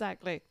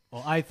 Exactly.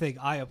 Well,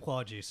 I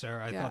applaud you,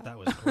 sir. I thought that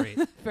was great.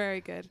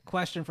 Very good.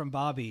 Question from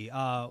Bobby.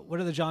 What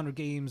are the genre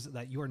games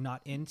that you are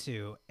not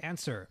into?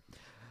 Answer.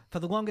 For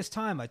the longest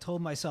time, I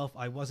told myself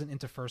I wasn't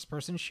into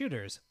first-person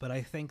shooters, but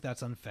I think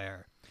that's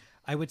unfair.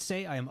 I would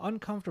say I am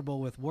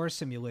uncomfortable with war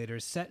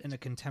simulators set in a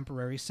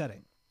contemporary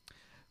setting.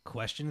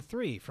 Question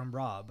 3 from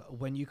Rob.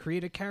 When you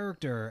create a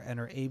character and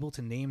are able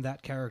to name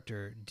that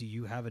character, do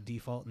you have a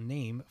default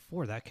name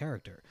for that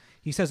character?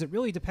 He says it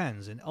really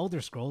depends. In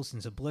Elder Scrolls,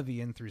 since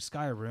Oblivion through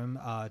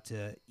Skyrim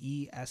to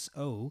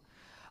ESO,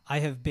 I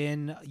have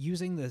been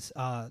using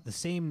the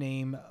same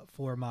name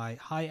for my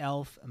high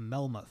elf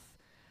Melmoth.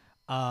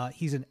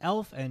 He's an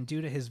elf, and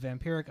due to his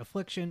vampiric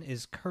affliction,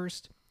 is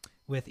cursed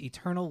with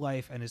eternal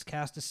life and is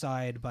cast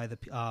aside by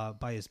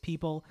his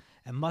people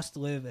and must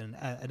live an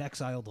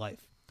exiled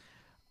life.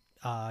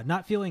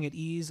 Not feeling at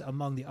ease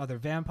among the other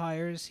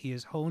vampires, he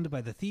is honed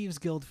by the Thieves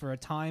Guild for a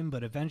time,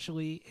 but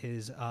eventually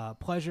his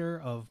pleasure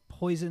of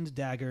poisoned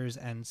daggers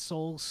and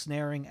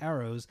soul-snaring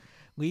arrows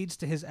leads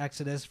to his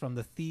exodus from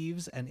the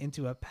thieves and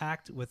into a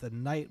pact with the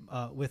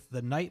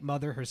Night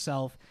Mother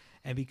herself,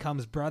 and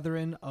becomes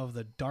brethren of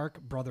the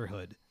Dark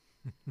Brotherhood.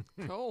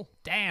 Cool.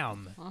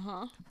 Damn.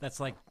 Uh-huh. That's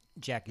like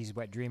Jackie's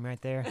wet dream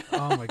right there.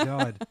 Oh my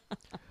god.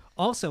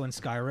 Also in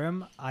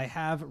Skyrim, I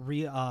have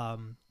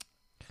Rhiannon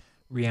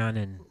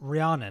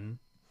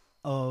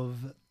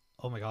of,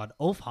 oh my god,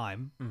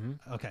 Ulfheim.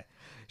 Mm-hmm. Okay.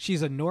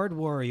 She's a Nord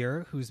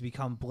warrior who's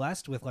become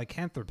blessed with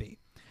lycanthropy.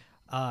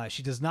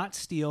 She does not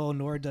steal,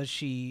 nor does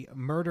she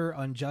murder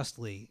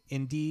unjustly.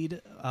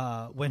 Indeed,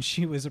 when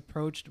she was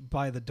approached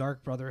by the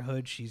Dark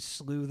Brotherhood, she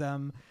slew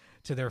them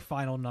to their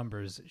final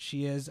numbers.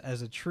 She is,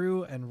 as a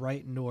true and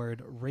right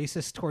Nord,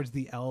 racist towards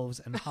the elves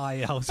and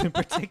high elves in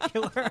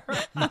particular.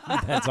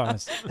 That's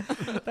awesome.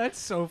 That's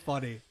so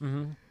funny.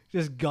 Mm-hmm.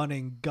 Just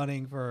gunning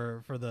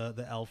for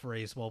the elf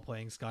race while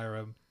playing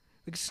Skyrim.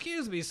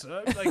 Excuse me,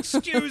 sir. Like,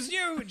 excuse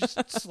you.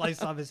 Just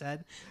slice off his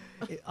head.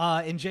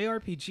 In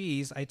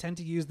JRPGs, I tend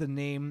to use the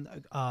name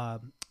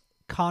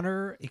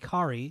Connor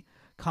Ikari.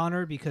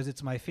 Connor because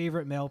it's my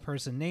favorite male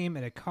person name,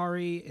 and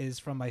Ikari is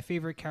from my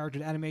favorite character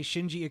in anime,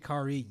 Shinji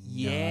Ikari.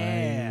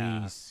 Yeah.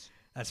 Nice.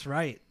 That's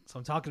right. That's what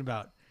I'm talking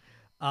about.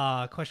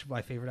 Question for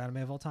my favorite anime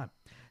of all time.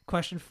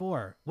 Question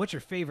 4. What's your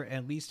favorite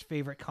and least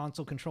favorite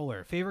console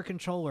controller? Favorite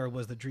controller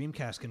was the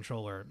Dreamcast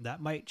controller. That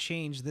might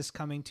change this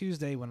coming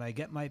Tuesday when I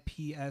get my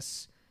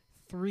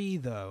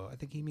PS3, though. I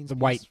think he means The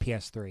white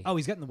PS3. Oh,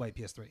 he's getting the white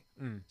PS3.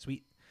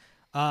 Sweet.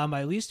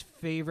 My least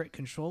favorite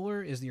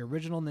controller is the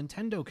original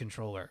Nintendo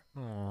controller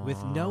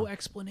with no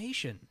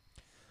explanation.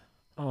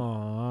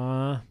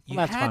 Aww. You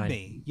Well, that's had fine.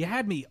 me. You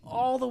had me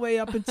all the way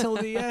up until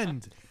the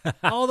end.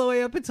 All the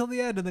way up until the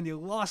end, and then you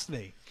lost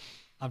me.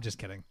 I'm just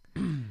kidding.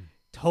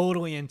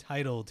 Totally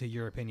entitled to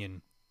your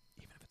opinion,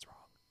 even if it's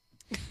wrong.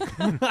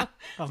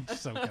 I'm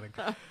so kidding.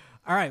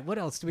 All right, what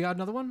else? Do we got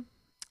another one?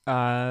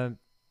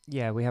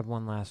 Yeah, we have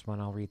one last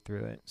one. I'll read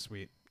through it.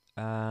 Sweet.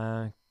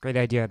 Great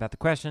idea about the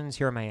questions.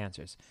 Here are my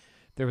answers.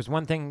 If there was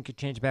one thing I could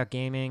change about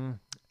gaming,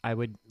 I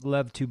would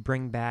love to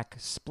bring back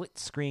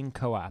split-screen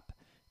co-op.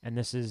 And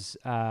this is,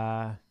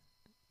 who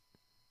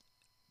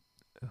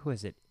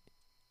is it?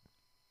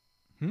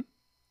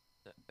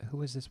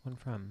 Who is this one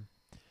from?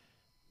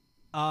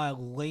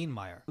 Lane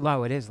Meyer.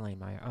 Oh, it is Lane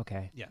Meyer.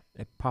 Okay. Yeah.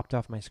 It popped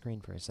off my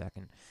screen for a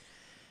second.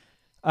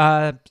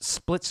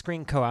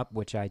 Split-screen co-op,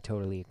 which I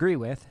totally agree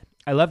with.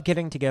 I love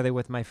getting together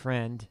with my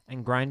friend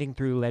and grinding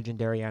through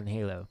Legendary on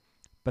Halo.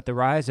 But the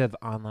rise of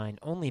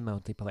online-only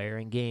multiplayer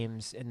in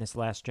games in this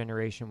last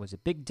generation was a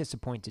big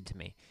disappointment to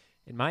me.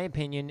 In my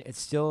opinion, it's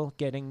still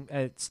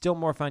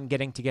more fun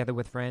getting together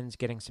with friends,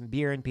 getting some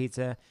beer and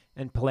pizza,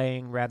 and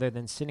playing rather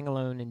than sitting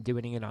alone and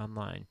doing it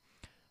online.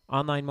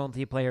 Online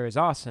multiplayer is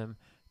awesome,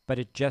 but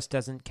it just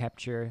doesn't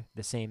capture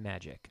the same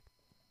magic.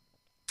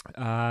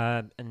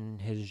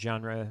 And his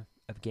genre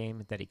of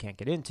game that he can't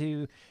get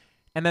into,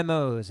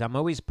 MMOs. I'm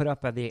always put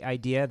off by the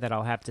idea that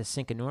I'll have to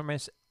sink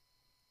enormous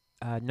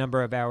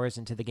number of hours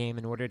into the game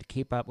in order to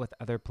keep up with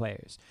other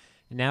players.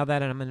 And now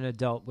that I'm an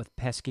adult with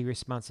pesky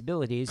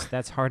responsibilities,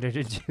 that's harder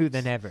to do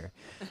than ever.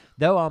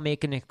 Though I'll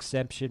make an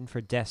exception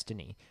for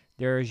Destiny.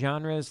 There are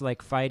genres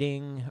like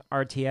fighting,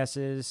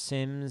 RTSs,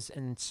 Sims,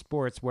 and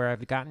sports where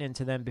I've gotten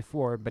into them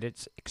before, but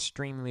it's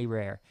extremely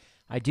rare.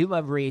 I do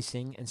love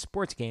racing and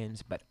sports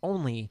games, but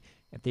only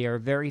if they are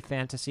very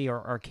fantasy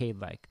or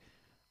arcade-like.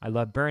 I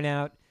love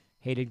Burnout,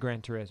 hated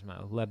Gran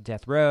Turismo, loved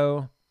Death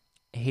Row,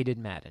 hated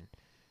Madden.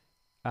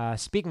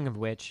 Speaking of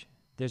which,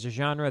 there's a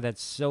genre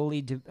that's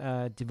solely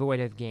devoid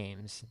of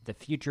games, the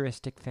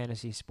futuristic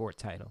fantasy sport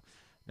title.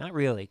 Not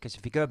really, because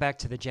if you go back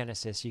to the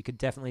Genesis, you could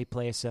definitely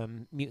play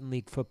some Mutant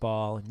League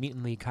Football and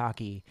Mutant League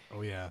Hockey.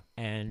 Oh, yeah.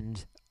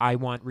 And I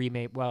want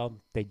remake. Well,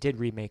 they did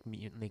remake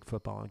Mutant League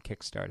Football on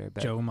Kickstarter.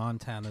 But Joe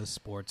Montana's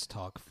Sports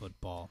Talk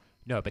Football.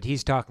 No, but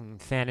he's talking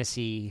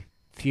fantasy,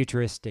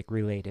 futuristic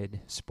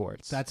related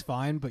sports. That's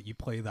fine, but you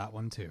play that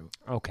one too.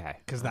 Okay.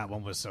 Because that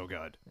one was so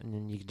good. And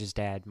then you could just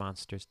add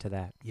monsters to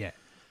that. Yeah.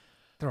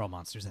 They're all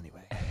monsters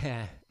anyway.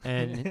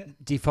 And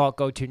default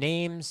go-to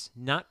names,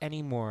 not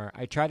anymore.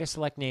 I try to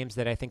select names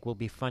that I think will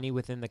be funny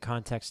within the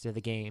context of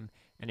the game,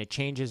 and it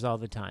changes all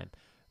the time.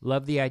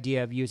 Love the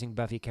idea of using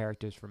Buffy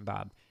characters from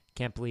Bob.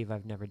 Can't believe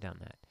I've never done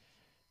that.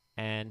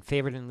 And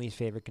favorite and least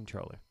favorite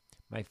controller.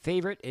 My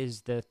favorite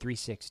is the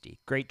 360.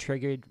 Great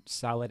triggered,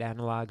 solid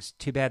analogs.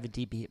 Too bad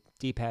the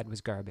D-pad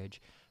was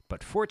garbage.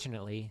 But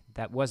fortunately,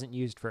 that wasn't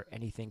used for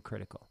anything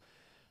critical.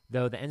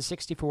 Though the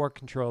N64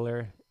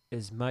 controller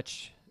is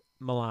much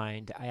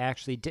maligned, I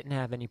actually didn't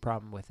have any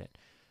problem with it.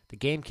 The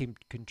GameCube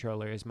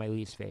controller is my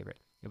least favorite.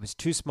 It was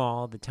too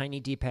small, the tiny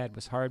D-pad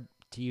was hard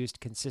to use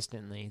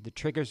consistently, the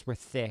triggers were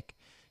thick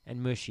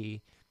and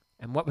mushy,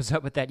 and what was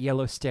up with that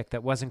yellow stick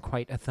that wasn't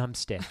quite a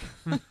thumbstick?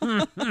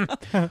 Well,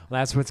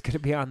 that's what's going to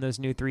be on those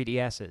new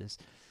 3DSs.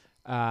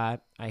 I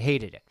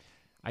hated it.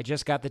 I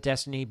just got the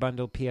Destiny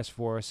bundle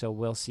PS4, so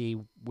we'll see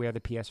where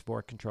the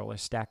PS4 controller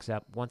stacks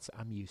up once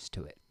I'm used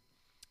to it.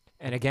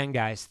 And again,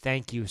 guys,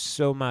 thank you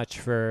so much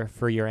for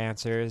your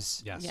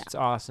answers. Yes. Yeah. It's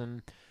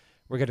awesome.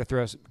 We're going to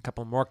throw a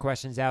couple more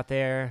questions out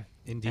there.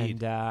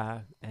 Indeed.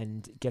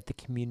 And get the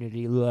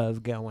community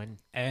love going.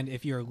 And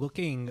if you're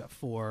looking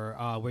for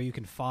where you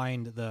can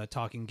find the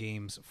Talking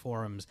Games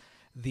forums,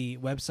 the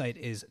website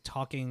is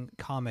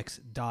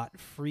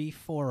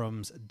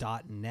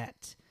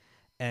talkingcomics.freeforums.net.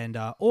 And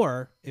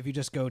or if you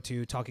just go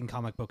to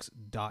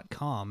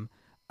talkingcomicbooks.com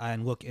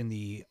and look in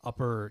the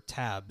upper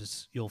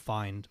tabs, you'll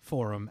find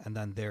forum, and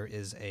then there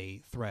is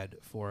a thread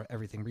for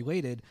everything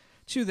related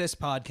to this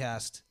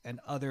podcast and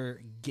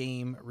other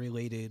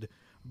game-related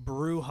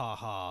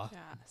brouhaha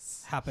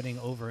happening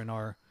over in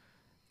our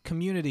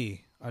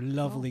community, our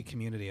lovely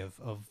community of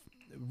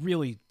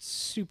really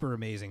super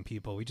amazing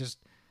people. We just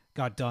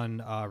got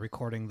done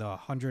recording the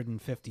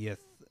 150th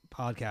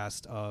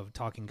podcast of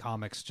Talking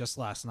Comics just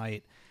last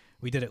night.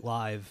 We did it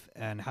live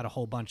and had a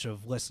whole bunch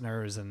of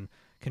listeners and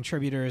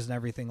contributors and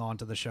everything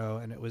onto the show,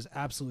 and it was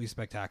absolutely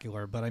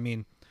spectacular. But I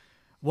mean,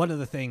 one of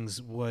the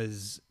things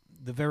was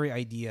the very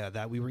idea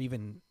that we were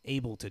even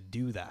able to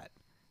do that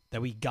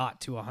we got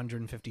to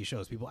 150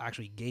 shows. People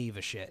actually gave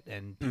a shit,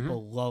 and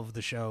people love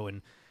the show,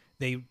 and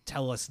they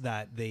tell us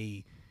that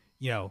they,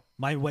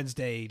 my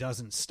Wednesday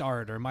doesn't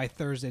start or my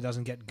Thursday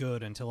doesn't get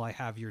good until I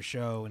have your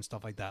show and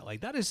stuff like that.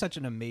 Like, that is such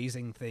an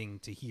amazing thing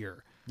to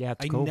hear. Yeah,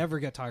 it's I cool. never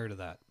get tired of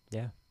that.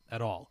 Yeah.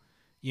 At all.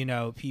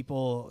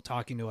 People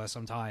talking to us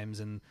sometimes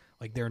and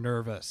like they're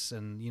nervous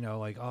and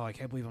like, oh, I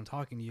can't believe I'm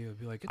talking to you. It'd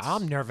be like,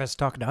 I'm nervous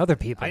talking to other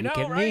people. I know, you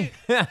kidding right?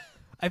 me?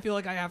 I feel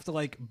like I have to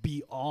like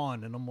be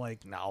on, and I'm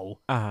like, no.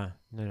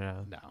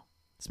 No.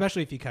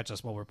 Especially if you catch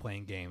us while we're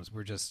playing games.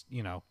 We're just,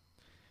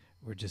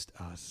 we're just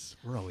us.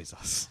 We're always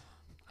us.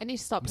 I need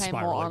to start I'm playing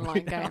more spiraling online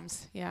right now.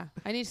 games. Yeah,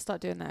 I need to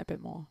start doing that a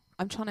bit more.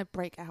 I'm trying to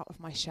break out of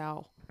my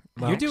shell.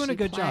 You're doing a Actually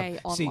good job. play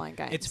online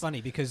games. It's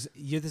funny because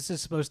this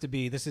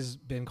has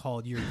been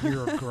called your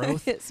year of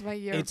growth. It's my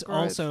year of It's growth.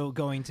 also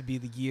going to be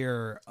the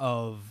year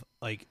of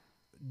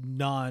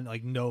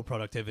no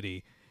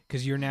productivity,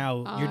 because you're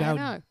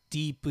now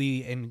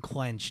deeply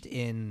enclenched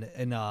in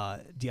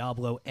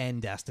Diablo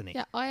and Destiny.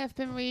 Yeah, I have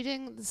been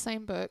reading the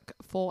same book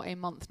for a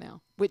month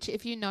now, which,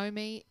 if you know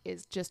me,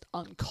 is just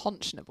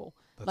unconscionable.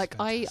 That's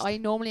I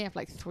fantastic. normally have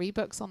 3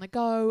 books on the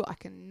go. I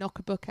can knock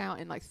a book out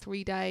in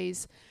 3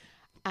 days,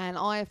 and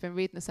I have been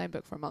reading the same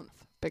book for a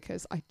month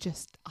because I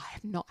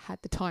have not had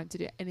the time to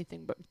do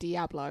anything but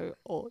Diablo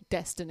or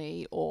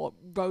Destiny or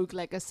Rogue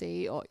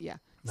Legacy or it's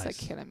Nice.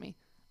 killing me.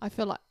 I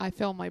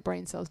feel my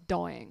brain cells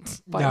dying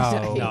by No. the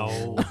day.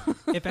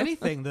 No. If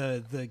anything,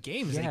 the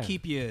games, Yeah. they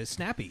keep you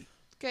snappy.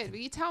 Good. But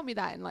you tell me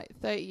that in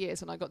 30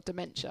 years when I got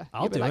dementia.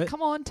 I'll You'll be do like, it.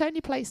 come on, turn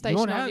your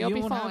PlayStation on. You'll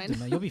be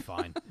fine. You'll be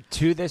fine.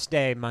 To this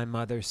day, my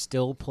mother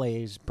still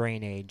plays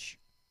Brain Age.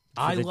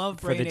 I the- love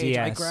for Brain the Age.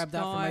 I DS. grabbed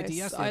that for my Nice.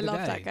 DS the I other love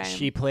day. that game.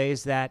 She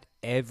plays that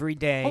every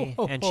day,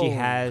 Ho, ho, and she ho.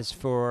 has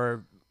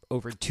for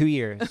over 2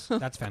 years.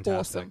 That's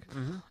fantastic.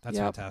 Awesome. That's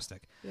Yep.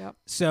 fantastic. Yep.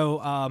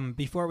 So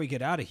before we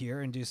get out of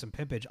here and do some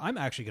pimpage, I'm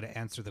actually going to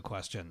answer the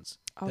questions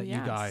Oh, that yes.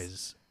 you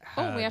guys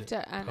had. Oh, we have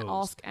to posed.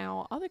 ask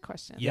our other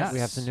questions. Yes. We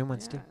have some new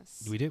ones too.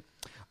 Yes. We do.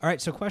 All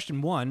right. So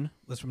question 1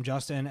 was from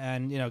Justin,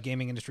 and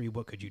gaming industry.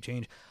 What could you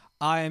change?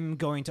 I'm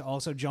going to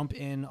also jump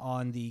in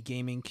on the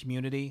gaming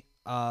community.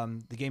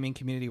 The gaming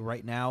community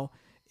right now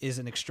is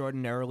an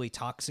extraordinarily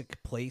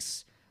toxic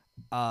place.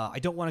 I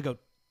don't want to go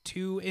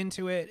too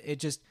into it.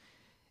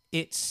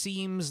 It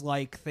seems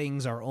like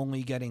things are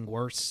only getting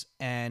worse,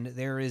 and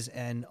there is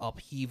an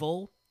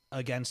upheaval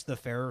against the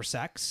fairer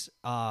sex.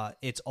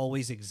 It's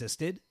always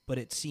existed, but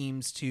it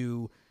seems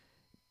to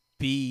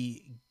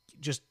be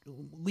just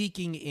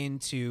leaking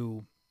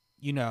into,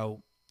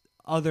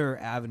 other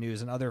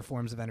avenues and other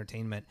forms of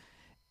entertainment,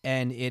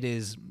 and it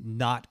is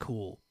not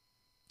cool.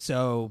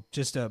 So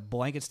just a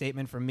blanket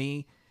statement from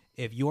me: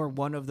 if you're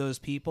one of those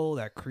people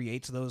that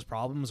creates those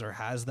problems or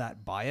has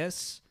that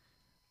bias,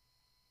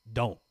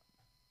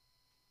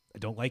 I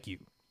don't like you.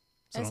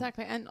 So don't-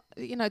 Exactly. And,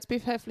 to be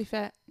perfectly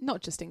fair,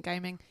 not just in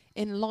gaming,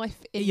 in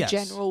life in Yes.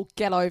 general,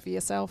 get over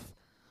yourself.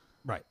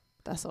 Right.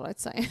 That's all I'd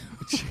say.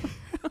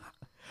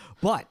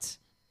 But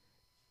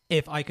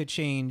if I could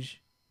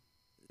change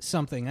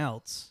something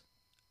else,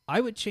 I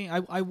would change.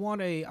 I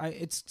want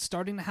it's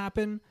starting to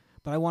happen,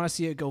 but I want to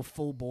see it go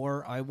full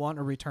bore. I want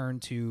a return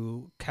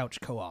to couch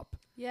co-op.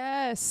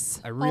 Yes.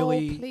 I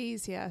really- Oh,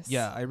 please, yes.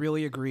 Yeah, I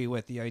really agree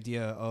with the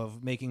idea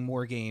of making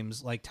more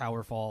games like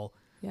Towerfall,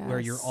 Yes. where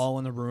you're all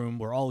in the room,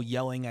 we're all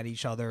yelling at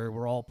each other,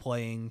 we're all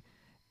playing,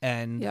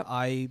 and Yep.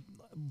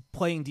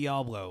 playing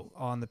Diablo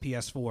on the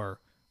PS4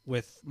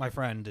 with my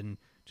friend and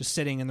just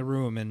sitting in the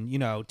room and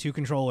 2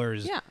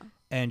 controllers Yeah.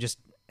 and just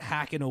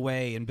hacking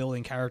away and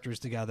building characters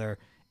together.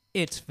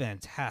 It's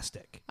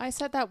fantastic. I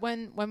said that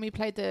when we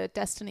played the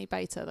Destiny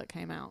beta that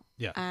came out.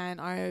 Yeah.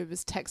 And I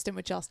was texting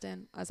with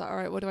Justin. I was like, all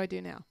right, what do I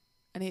do now?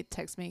 And he'd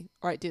text me,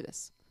 all right, do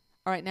this.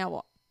 All right, now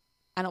what?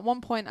 And at one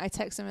point I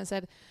texted him and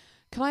said,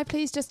 can I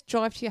please just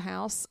drive to your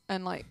house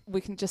and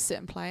we can just sit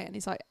and play it? And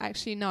he's like,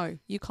 actually, no,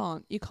 you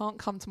can't. You can't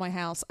come to my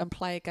house and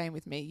play a game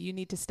with me. You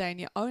need to stay in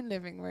your own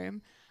living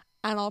room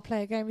and I'll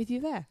play a game with you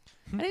there.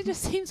 And it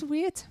just seems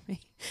weird to me.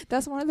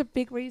 That's one of the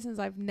big reasons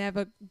I've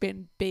never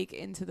been big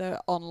into the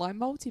online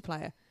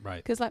multiplayer. Right.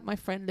 Because my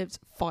friend lives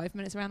 5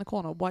 minutes around the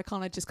corner. Why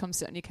can't I just come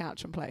sit on your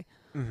couch and play?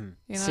 Mm-hmm.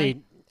 You know?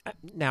 See,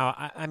 now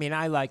I mean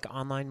I like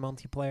online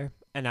multiplayer,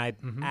 and I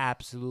Mhm.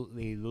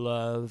 absolutely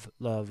love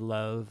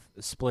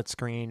split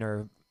screen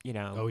or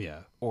Oh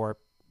yeah. or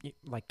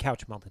like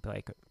couch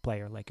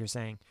multiplayer, like you're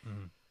saying.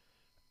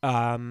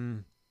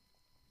 Mhm.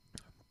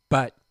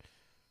 But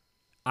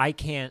I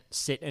can't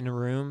sit in a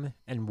room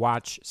and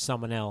watch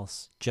someone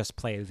else just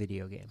play a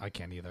video game. I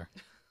can't either.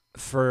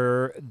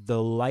 For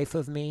the life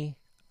of me,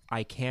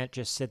 I can't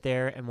just sit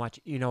there and watch.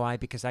 You know why?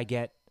 Because I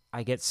get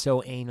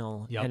so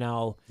anal, Yep. and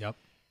I'll Yep.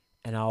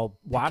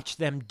 watch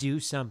them do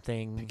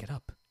something. Pick it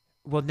up.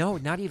 Well, no,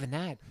 not even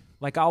that.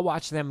 Like, I'll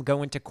watch them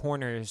go into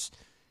corners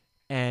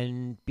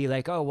and be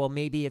like, oh, well,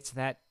 maybe it's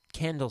that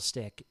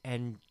candlestick.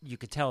 And you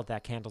could tell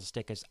that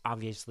candlestick is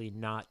obviously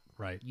not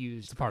Right. It's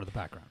used. a part of the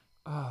background.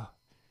 Oh.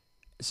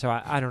 So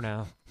I don't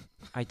know.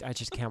 I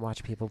just can't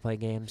watch people play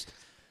games.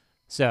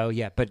 So,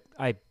 yeah, but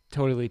I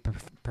totally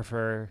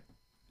prefer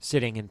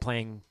sitting and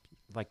playing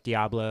like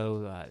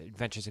Diablo,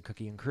 Adventures of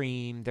Cookie and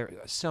Cream. There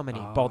are so many.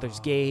 Baldur's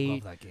I Gate.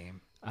 love that game.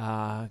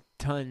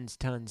 Tons.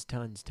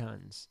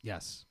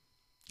 Yes.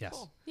 Yes.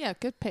 Cool. Yeah,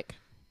 good pick.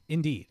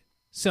 Indeed.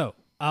 So,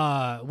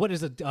 what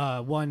is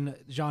the one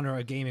genre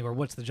of gaming, or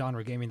what's the genre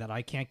of gaming that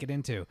I can't get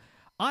into?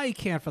 I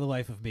can't for the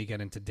life of me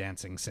get into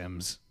dancing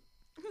sims.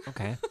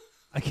 Okay.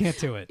 I can't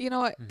do it. You know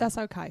what? That's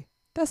okay.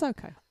 That's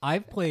okay.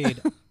 I've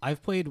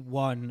played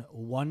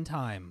one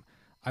time.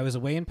 I was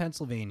away in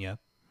Pennsylvania,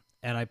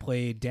 and I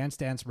played Dance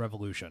Dance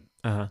Revolution.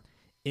 Uh-huh.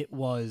 It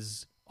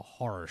was a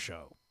horror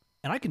show,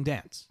 and I can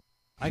dance.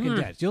 I can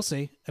dance. You'll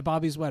see at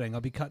Bobby's wedding.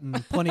 I'll be cutting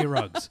plenty of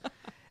rugs,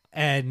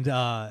 and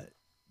it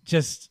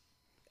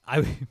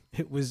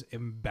was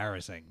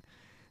embarrassing.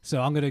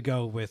 So I'm gonna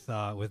go with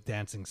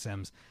dancing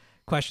sims.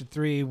 Question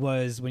 3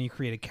 was, when you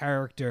create a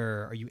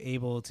character, are you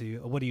able to?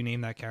 What do you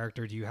name that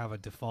character? Do you have a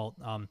default?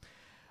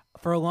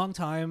 For a long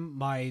time,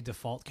 my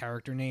default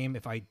character name,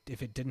 if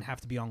it didn't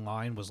have to be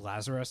online, was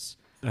Lazarus.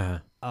 Uh-huh.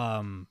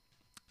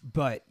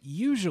 But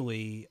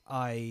usually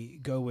I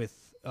go with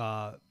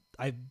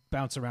I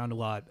bounce around a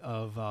lot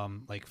of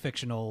like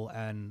fictional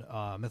and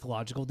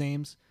mythological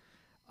names.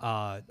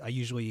 I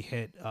usually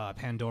hit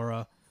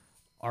Pandora.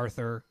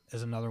 Arthur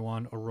is another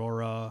one.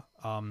 Aurora,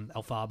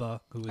 Elphaba,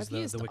 who is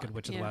the Wicked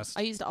Witch of the West.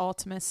 I used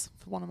Artemis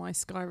for one of my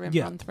Skyrim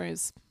Yeah.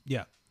 run-throughs.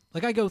 Yeah.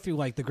 Like, I go through,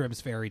 like, the Grimm's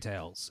Fairy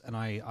Tales, and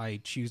I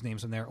choose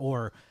names from there.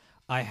 Or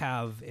I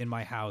have, in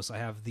my house, I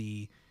have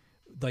the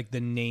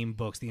name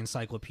books, the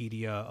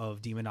Encyclopedia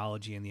of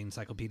Demonology and the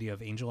Encyclopedia of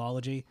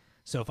Angelology.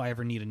 So if I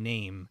ever need a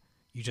name,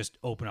 you just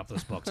open up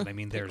those books. And, I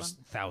mean, there's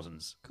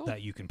thousands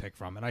that you can pick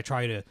from. And I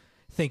try to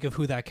think of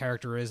who that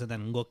character is and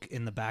then look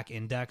in the back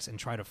index and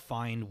try to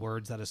find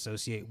words that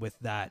associate with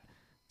that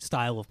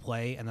style of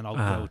play. And then I'll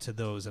go to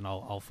those and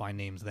I'll find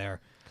names there.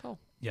 Cool.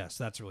 Yes,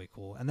 that's really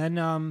cool. And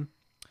then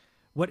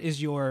what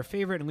is your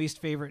favorite and least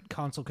favorite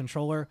console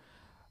controller?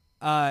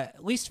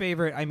 Least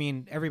favorite, I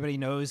mean, everybody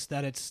knows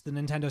that it's the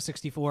Nintendo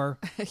 64.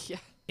 Yeah.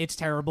 It's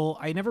terrible.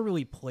 I never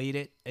really played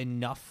it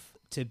enough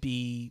to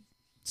be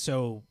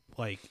so,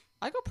 like...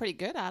 I got pretty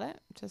good at it.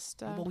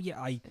 Just well,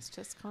 yeah, it's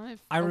just kind of...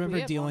 I a remember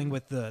weird dealing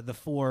one. with the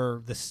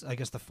four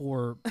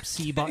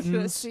C buttons.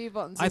 The C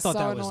buttons I are thought so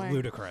that annoying. was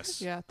ludicrous.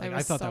 Yeah, they Like, were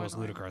I thought so that was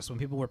annoying. ludicrous. When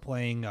people were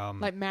playing...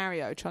 like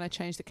Mario, trying to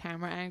change the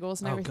camera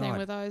angles and oh, everything God.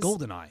 with those.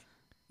 GoldenEye.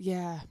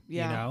 Yeah.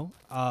 You know?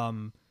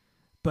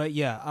 But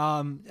yeah,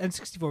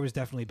 N64 was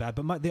definitely bad.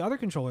 But the other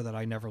controller that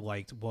I never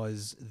liked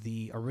was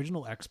the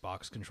original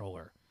Xbox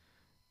controller.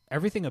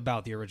 Everything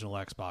about the original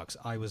Xbox,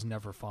 I was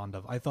never fond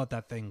of. I thought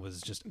that thing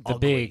was just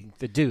ugly.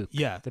 The Duke.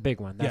 Yeah. The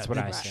big one. That's what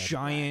the I said.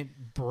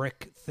 giant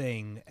brick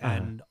thing,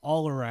 and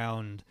all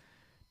around,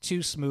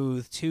 too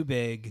smooth, too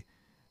big,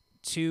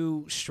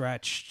 too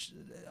stretched,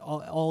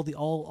 all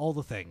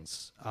the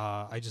things.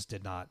 I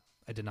did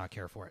not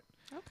care for it.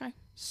 Okay.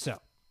 So,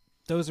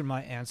 those are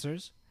my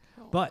answers.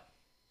 Cool. But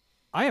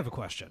I have a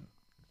question.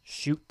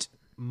 Shoot.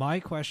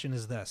 My question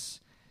is this.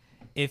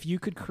 If you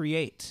could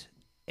create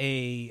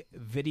a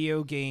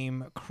video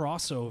game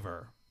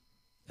crossover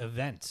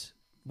event,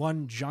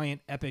 one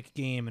giant epic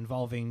game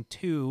involving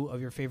two of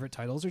your favorite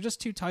titles, or just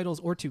two titles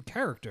or two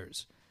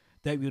characters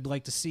that you would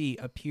like to see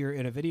appear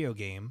in a video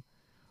game,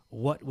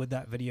 what would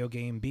that video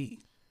game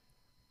be?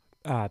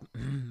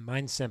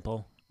 Mine's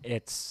simple.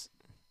 It's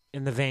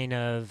in the vein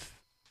of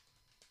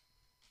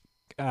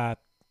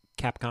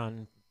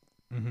Capcom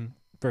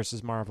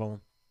versus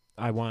Marvel.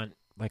 I want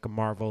like a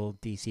Marvel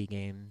DC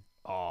game.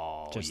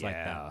 Oh, just like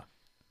that.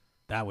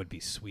 That would be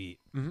sweet.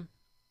 Mm-hmm.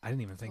 I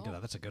didn't even think of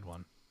that. That's a good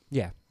one.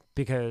 Yeah,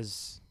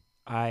 because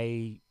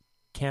I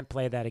can't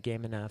play that a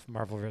game enough.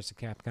 Marvel vs.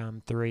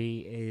 Capcom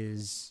 3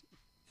 is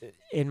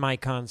in my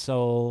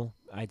console,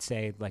 I'd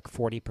say like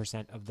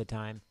 40% of the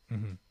time.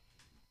 Mm-hmm.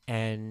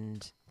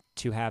 And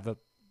to have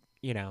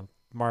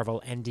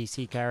Marvel and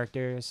DC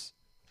characters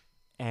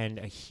and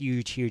a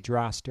huge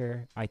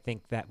roster, I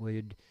think that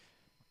would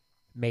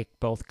make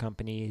both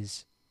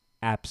companies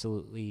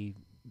absolutely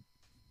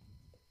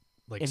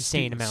Like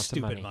insane amounts of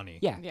stupid money. money.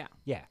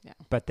 Yeah.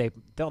 But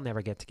they'll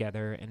never get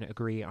together and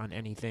agree on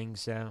anything.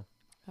 So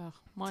Oh,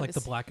 It's like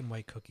the black and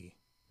white cookie,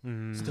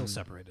 still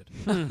separated.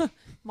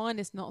 mine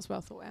is not as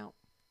well thought out.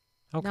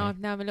 Okay. Now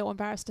I'm a little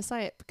embarrassed to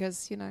say it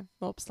because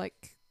Rob's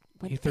like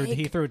went He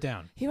big. threw it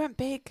down. He went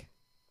big.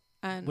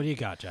 And What do you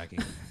got, Jackie?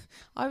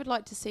 I would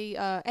like to see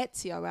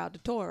Ezio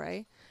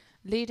Auditore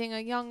leading a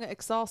young,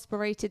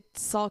 exasperated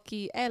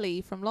Saki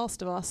Ellie from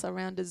Last of Us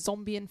around a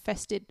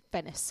zombie-infested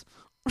Venice.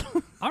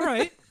 All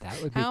right.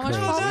 That would be How much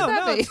crazy. fun would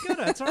that be? It's good.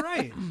 That's all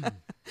right.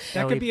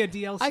 That could be a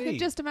DLC. I can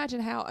just imagine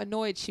how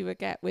annoyed she would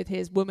get with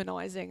his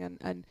womanizing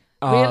and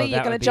Oh, really, you're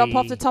that going to would jump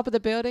off be- the top of the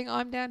building?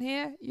 I'm down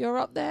here. You're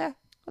up there.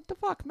 What the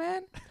fuck,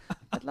 man?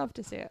 I'd love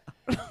to see it.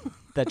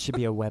 That should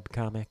be a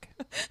webcomic.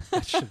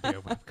 That should be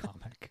a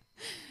webcomic.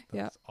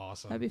 Yeah. That's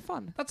awesome. That'd be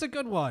fun. That's a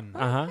good one.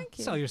 Uh-huh. Thank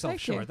you. Sell yourself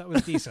Thank short. you. That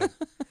was decent.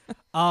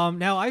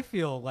 Now I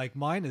feel like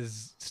mine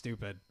is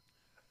stupid.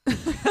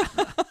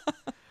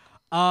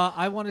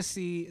 I want to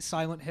see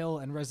Silent Hill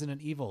and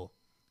Resident Evil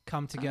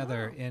come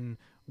together in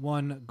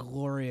one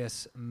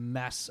glorious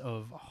mess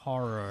of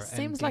horror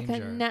Seems and like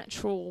danger. a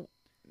natural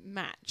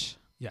match.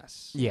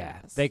 Yes. Yeah,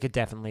 Yes. they could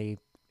definitely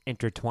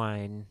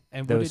intertwine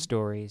And those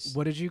stories.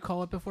 What did you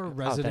call it before? Oh,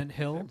 Resident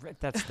Hill?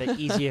 That's the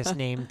easiest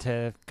name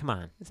to. Come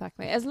on.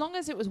 Exactly. As long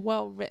as it was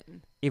well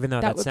written. Even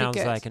though That that would be sounds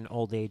good. like an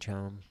old age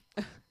home.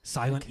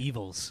 Silent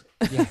Evils.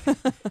 Yeah.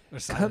 Or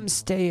Silent Come Evil.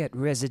 stay at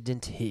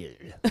Resident Hill.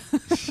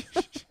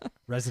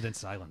 Resident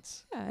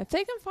Silence. Yeah, if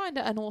they can find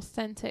an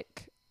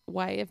authentic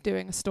way of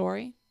doing a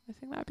story, I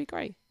think that'd be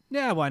great.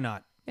 Yeah, why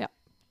not?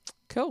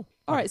 Cool.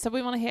 All right, so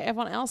we want to hear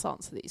everyone else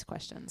answer these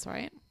questions,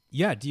 right?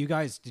 Yeah, did you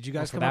guys For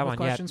come that up with one,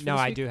 questions for no,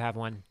 this I week? do have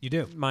one. You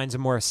do. Mine's a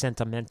more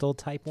sentimental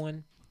type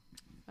one.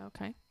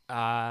 Okay.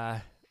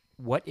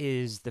 What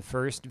is the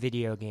first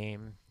video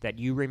game that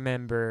you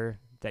remember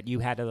that you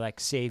had to like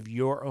save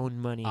your own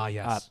money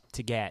yes. up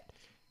to get,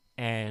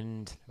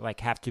 and like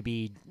have to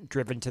be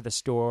driven to the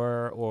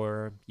store,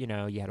 or you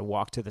had to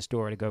walk to the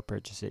store to go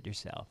purchase it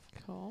yourself?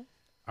 Cool.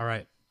 All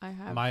right. I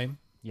have. Mine.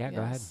 Yeah,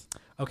 go ahead. yes.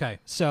 Okay,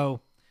 so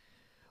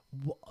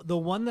the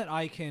one that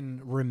I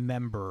can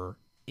remember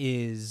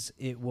is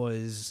it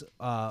was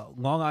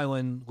Long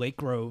Island, Lake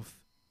Grove,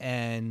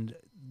 and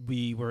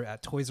we were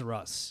at Toys R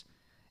Us.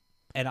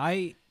 And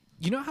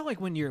you know how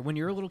like when you're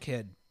a little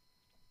kid,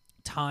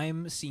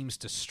 time seems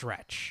to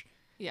stretch.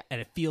 Yeah. And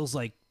it feels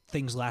like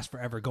things last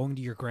forever. Going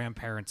to your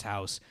grandparents'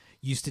 house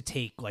used to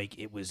take like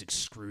it was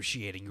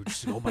excruciating. You were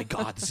just like, oh my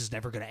God, this is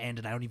never gonna end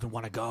and I don't even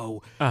want to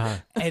go. Uh-huh.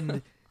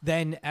 And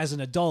then as an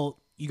adult,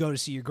 you go to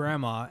see your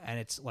grandma and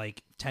it's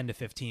like 10 to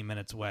 15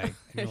 minutes away. And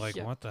you're like,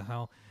 Yeah. what the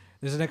hell?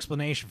 There's an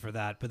explanation for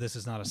that, but this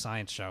is not a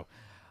science show.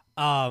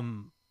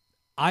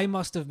 I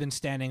must have been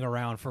standing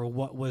around for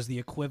what was the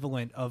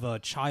equivalent of a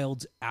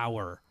child's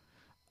hour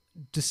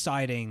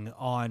deciding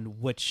on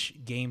which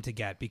game to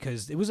get,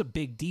 because it was a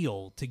big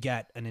deal to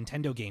get a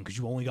Nintendo game because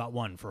you only got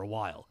one for a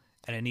while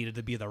and it needed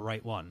to be the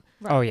right one.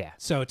 Right. Oh yeah.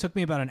 So it took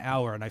me about an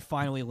hour, and I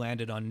finally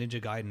landed on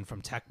Ninja Gaiden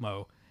from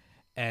Tecmo.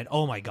 And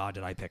oh my God,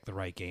 did I pick the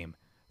right game?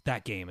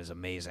 That game is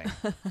amazing.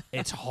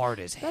 It's hard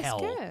as That's hell,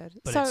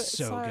 good. but it's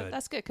so good.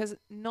 That's good because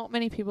not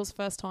many people's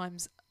first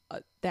times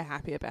they're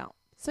happy about.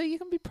 So you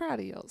can be proud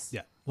of yours.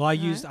 Yeah. Well, I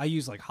Right.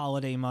 used like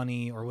holiday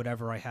money or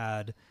whatever I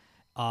had.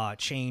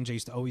 Change. I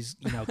used to always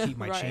keep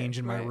my Right, change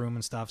in my right. room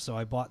and stuff. So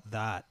I bought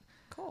that.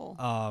 Cool.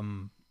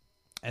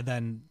 And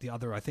then the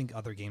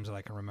other games that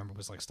I can remember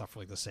was like stuff for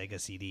like the Sega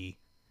CD.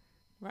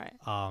 right.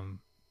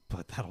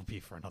 But that'll be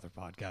for another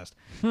podcast.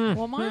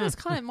 Well,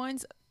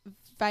 mine's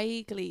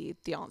vaguely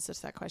the answer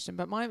to that question,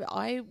 but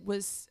I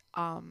was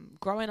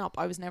growing up,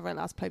 I was never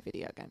allowed to play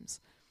video games.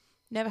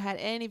 Never had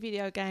any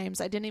video games.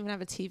 I didn't even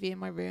have a TV in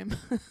my room.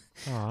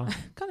 Aw.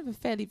 Kind of a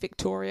fairly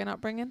Victorian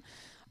upbringing.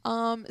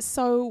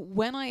 So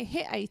when I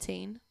hit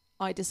 18,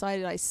 I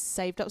decided I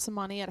saved up some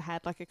money. I'd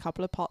had like a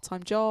couple of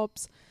part-time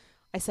jobs.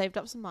 I saved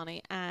up some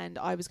money and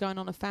I was going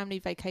on a family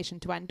vacation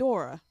to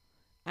Andorra.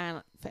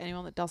 And for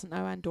anyone that doesn't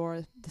know,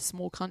 Andorra, the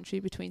small country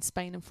between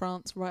Spain and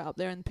France, right up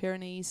there in the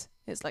Pyrenees.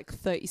 It's like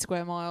 30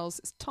 square miles.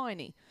 It's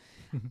tiny.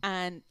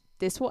 And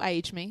this will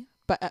age me.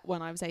 But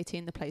when I was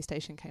 18, the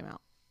PlayStation came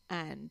out.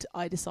 And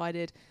I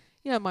decided,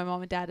 my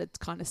mom and dad had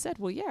kind of said,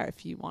 well, yeah,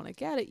 if you want to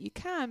get it, you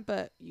can,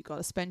 but you got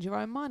to spend your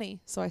own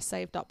money. So I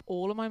saved up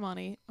all of my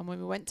money. And when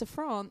we went to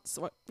France,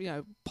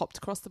 popped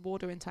across the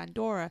border into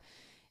Andorra,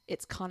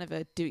 it's kind of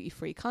a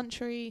duty-free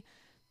country.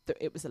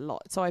 It was a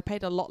lot. So I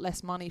paid a lot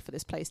less money for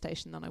this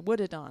PlayStation than I would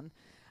have done,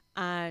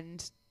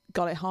 and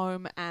got it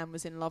home and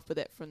was in love with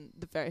it from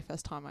the very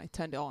first time I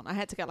turned it on. I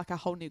had to get like a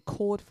whole new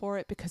cord for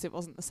it because it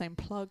wasn't the same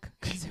plug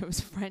because it was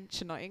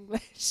French and not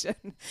English.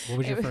 And What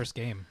was your first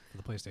game for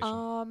the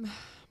PlayStation?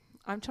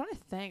 I'm trying to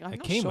think. I'm it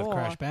not came sure. with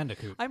Crash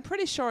Bandicoot. I'm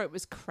pretty sure it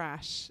was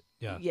Crash.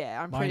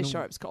 Yeah. I'm pretty Mine-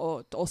 sure it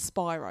was or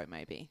Spyro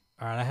maybe.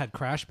 All right, I had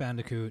Crash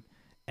Bandicoot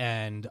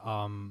and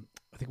I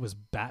think it was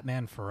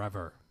Batman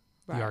Forever,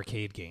 Right. the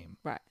arcade game.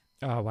 Right.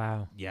 Oh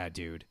wow. Yeah,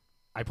 dude.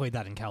 I played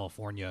that in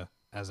California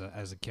as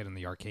a kid in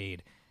the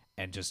arcade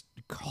and just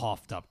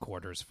coughed up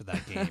quarters for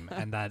that game.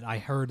 And that I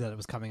heard that it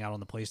was coming out on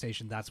the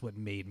PlayStation. That's what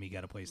made me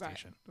get a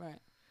PlayStation. Right.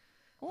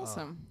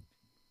 Awesome.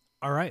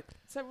 All right.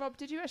 So Rob,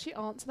 did you actually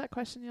answer that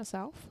question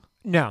yourself?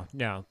 No,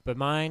 but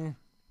mine,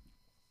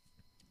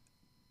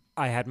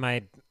 I had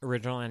my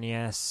original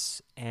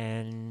NES,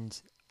 and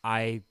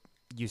I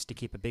used to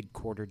keep a big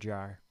quarter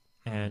jar,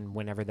 and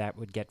whenever that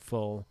would get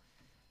full,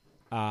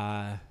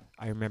 I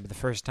remember the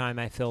first time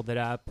I filled it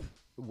up,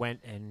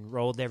 went and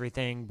rolled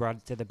everything, brought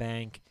it to the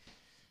bank,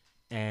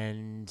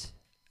 and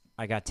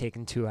I got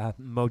taken to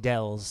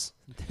Modell's.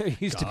 There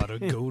used Gotta to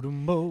be go to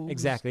Moe's.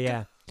 exactly,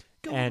 yeah.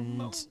 Go to And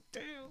Moe's.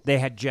 they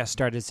had just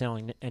started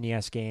selling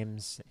NES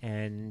games,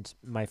 and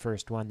my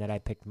first one that I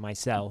picked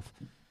myself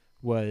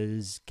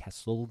was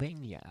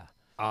Castlevania.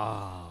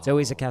 Oh. It's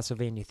always a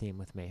Castlevania theme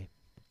with me.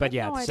 But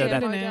yeah, no so idea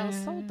that.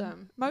 Modell's sold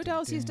them.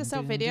 Modell's used to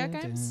sell video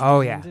games. Oh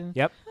yeah,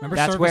 yep.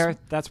 Remember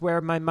That's where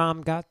my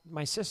mom got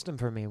my system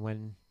for me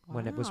when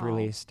it was Wow.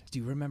 released. Do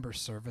you remember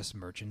Service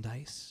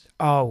merchandise?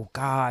 Oh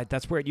God,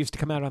 that's where it used to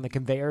come out on the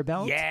conveyor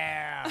belt.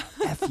 Yeah.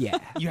 F yeah.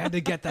 You had to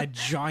get that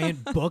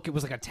giant book. It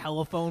was like a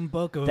telephone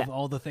book of That-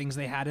 all the things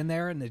they had in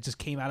there, and it just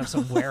came out of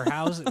some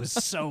warehouse. It was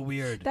so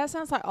weird. That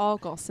sounds like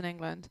Argos in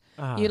England.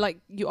 Ah.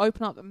 You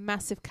open up a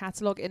massive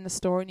catalogue in the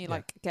store and you Yeah.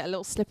 like get a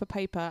little slip of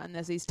paper and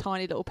there's these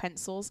tiny little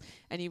pencils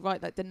and you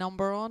write like the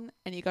number on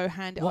and you go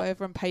hand it Well-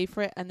 over and pay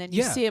for it and then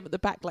you Yeah. see him at the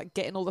back like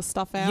getting all the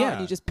stuff out Yeah.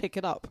 and you just pick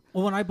it up.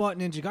 Well, when I bought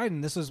Ninja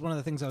Gaiden, this was one of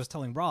the things I was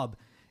telling Rob.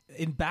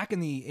 Back in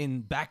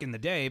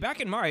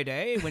my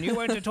day, when you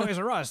went to Toys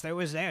R Us, they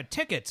had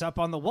tickets up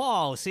on the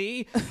wall.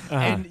 See,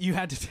 and you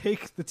had to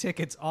take the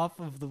tickets off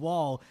of the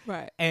wall,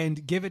 Right.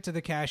 and give it to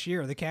the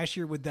cashier. The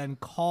cashier would then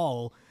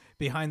call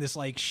behind this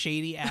like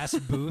shady ass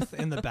booth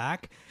in the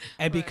back,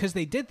 and because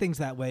they did things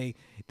that way,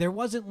 there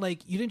wasn't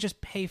like you didn't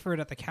just pay for it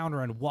at the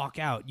counter and walk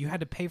out. You had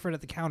to pay for it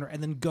at the counter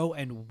and then go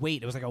and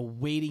wait. It was like a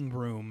waiting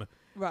room.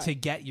 Right. To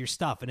get your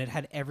stuff, and it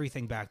had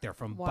everything back there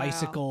from Wow.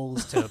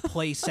 bicycles to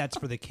play sets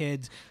for the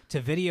kids to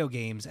video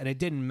games, and it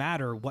didn't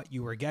matter what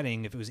you were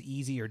getting, if it was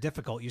easy or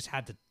difficult, you just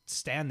had to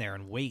stand there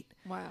and wait.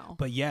 Wow.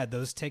 But yeah,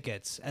 those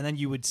tickets, and then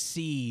you would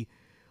see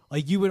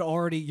like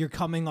you're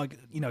coming like,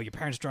 you know, your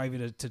parents drive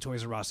you to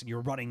Toys R Us and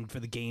you're running for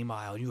the game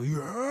aisle and you're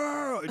like,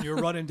 yeah! And you're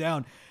running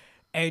down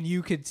and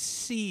you could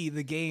see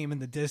the game in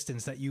the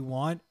distance that you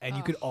want, and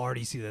you could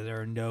already see that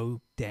there are no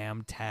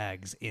damn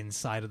tags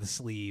inside of the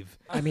sleeve.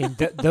 I mean,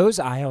 those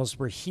aisles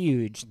were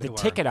huge. They The were.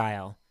 ticket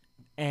aisle,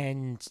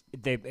 and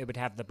it would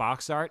have the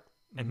box art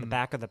and the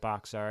back of the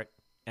box art,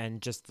 and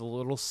just the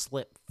little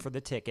slip for the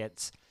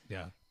tickets.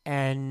 Yeah.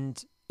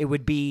 And it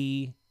would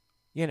be,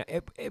 you know,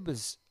 it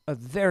was a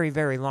very,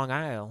 very long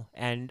aisle,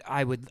 and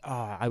I would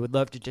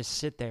love to just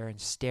sit there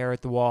and stare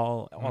at the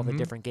wall, all the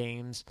different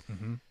games.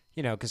 Mm-hmm.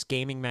 You know, because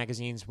gaming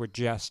magazines were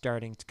just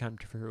starting to come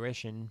to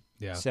fruition.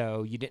 Yeah.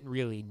 So you didn't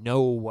really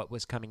know what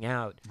was coming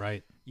out.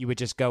 Right. You would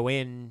just go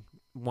in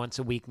once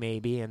a week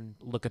maybe and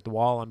look at the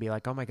wall and be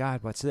like, oh my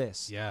God, what's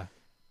this? Yeah.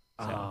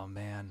 So- Oh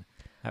man.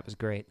 That was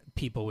great.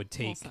 People would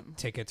take Awesome.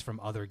 tickets from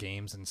other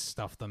games and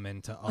stuff them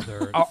into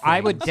other Oh, I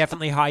would things.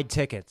 definitely hide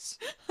tickets.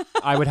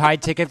 I would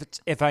hide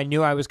tickets if I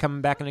knew I was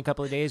coming back in a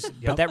couple of days. Yep.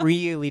 But that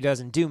really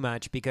doesn't do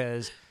much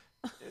because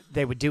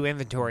they would do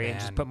inventory and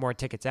just Man. put more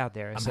tickets out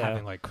there. I'm so,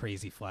 having like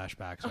crazy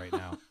flashbacks right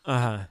now.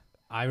 uh-huh.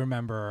 I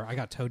remember I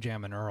got Toe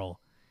Jam and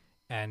Earl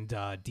and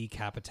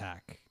Decap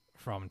Attack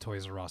from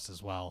Toys R Us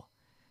as well.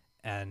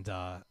 And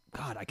God,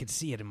 I could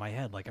see it in my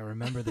head. Like I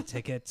remember the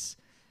tickets.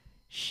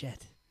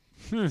 Shit.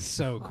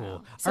 So cool.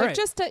 Wow. So All right.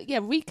 just to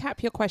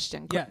recap your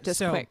question, Yeah, just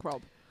so- quick,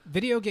 Rob.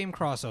 Video game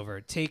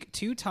crossover. Take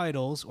two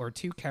titles or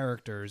two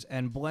characters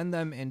and blend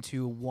them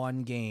into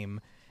one game,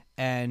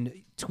 and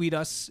tweet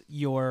us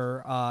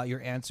your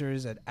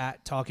answers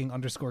at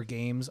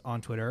talking_games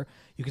on Twitter.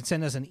 You can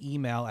send us an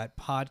email at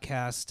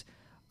podcast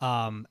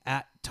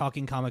at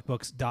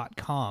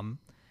talkingcomicbooks.com.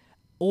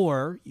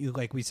 Or, you,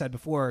 like we said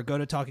before, go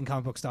to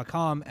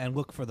talkingcomicbooks.com and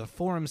look for the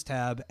forums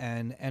tab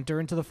and enter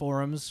into the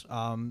forums.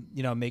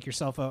 Make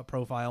yourself a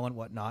profile and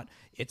whatnot.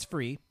 It's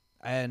free.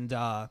 And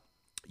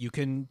you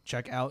can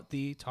check out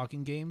the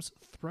Talking Games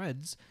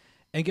threads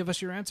and give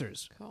us your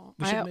answers. Cool.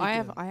 We should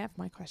I make have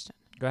my question.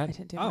 Go I ahead.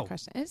 didn't do Oh. my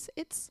question.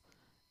 It's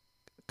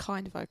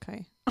kind of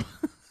okay.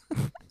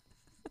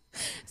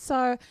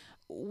 So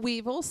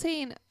we've all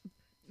seen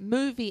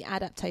movie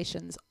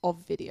adaptations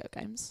of video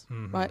games,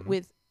 right,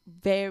 with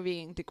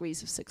varying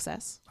degrees of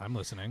success. I'm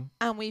listening.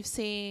 And we've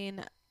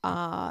seen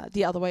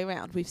the other way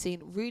around. We've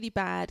seen really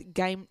bad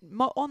game,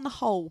 on the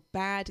whole,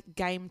 bad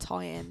game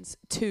tie-ins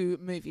to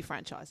movie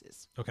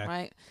franchises. Okay.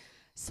 Right?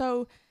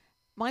 So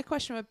my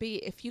question would be,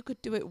 if you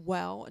could do it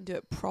well and do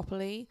it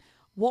properly,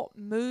 what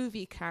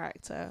movie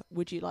character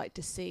would you like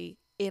to see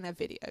in a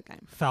video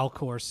game?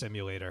 Falcor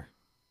Simulator.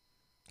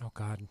 Oh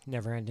God,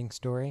 never-ending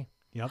story.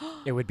 Yep.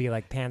 It would be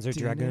like Panzer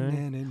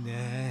Dragoon.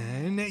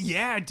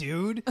 Yeah,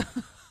 dude.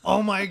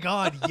 Oh my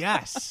God,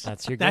 yes.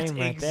 That's your That's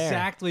game right there.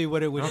 exactly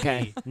what it would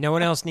Okay, be. no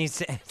one else needs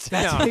to answer.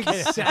 That's No, I'm kidding.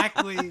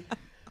 exactly.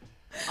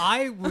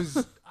 I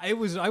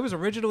was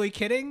originally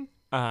kidding.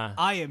 Uh,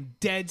 I am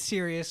dead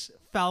serious.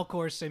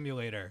 Falcor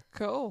Simulator.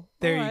 Cool.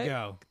 There All you right.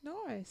 go.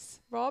 Nice.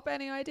 Rob,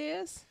 any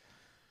ideas?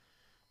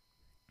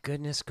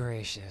 goodness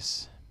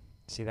gracious.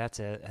 See, that's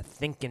a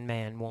thinking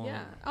man one.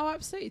 Yeah. Oh,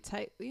 absolutely.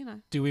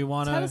 Do we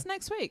want Tell to? us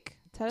next week.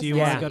 Do you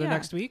want to Yeah. go to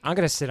next week? I'm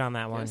going to sit on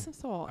that Give one. us some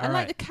thought. All And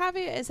right. the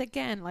caveat is,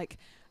 again,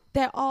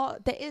 there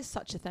is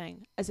such a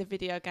thing as a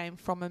video game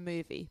from a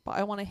movie, but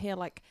I want to hear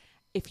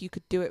if you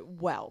could do it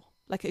well,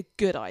 like a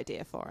good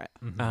idea for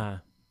it.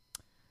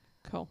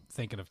 Cool.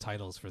 Thinking of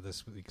titles for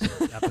this week's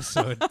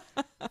episode: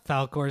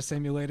 Falcor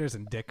Simulators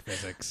and Dick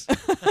Physics.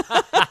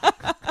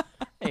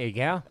 There you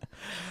go.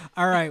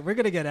 All right, we're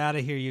gonna get out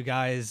of here, you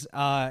guys.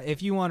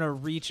 If you want to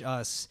reach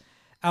us,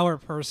 our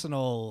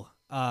personal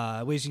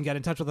ways you can get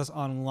in touch with us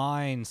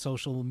online,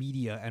 social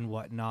media and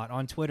whatnot.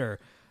 On Twitter,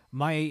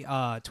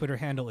 My Twitter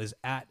handle is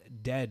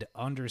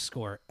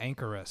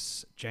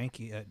 @dead_Anchorus.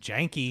 Janky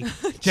Jackie.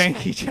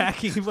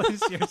 What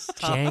is your stuff?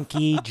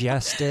 Janky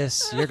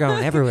Justice. You're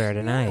going everywhere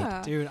tonight.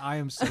 Yeah. Dude, I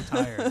am so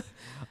tired.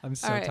 I'm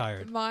so All right,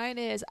 tired. Mine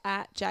is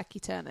 @Jackie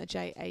Turner,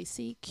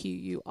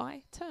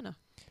 JACQUI Turner.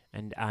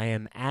 And I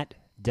am at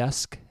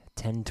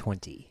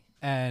Dusk1020.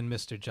 And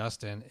Mr.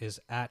 Justin is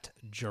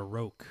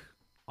 @Jaroke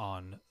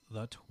on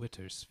the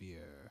Twitter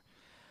sphere.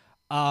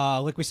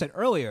 Like we said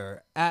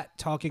earlier,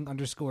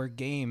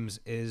 @talking_games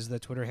is the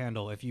Twitter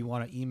handle. If you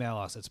want to email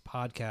us, it's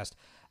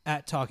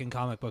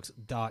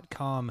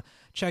podcast@talkingcomicbooks.com.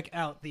 Check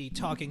out the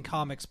Talking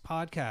Comics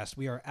podcast.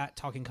 We are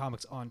 @Talking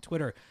Comics on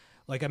Twitter.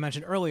 Like I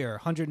mentioned earlier,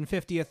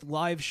 150th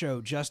live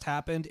show just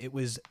happened. It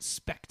was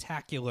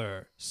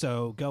spectacular.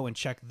 So go and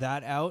check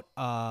that out.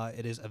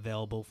 It is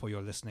available for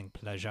your listening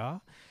pleasure.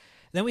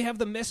 Then we have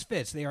the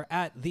Misfits. They are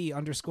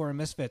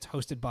 @the_Misfits,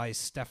 hosted by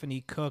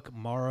Stephanie Cook,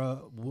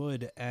 Mara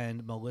Wood,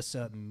 and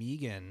Melissa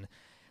Megan.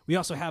 We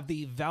also have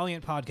the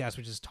Valiant podcast,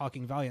 which is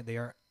Talking Valiant. They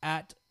are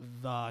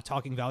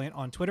 @Talking Valiant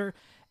on Twitter,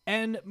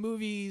 and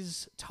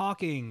Movies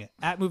Talking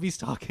 @Movies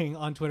Talking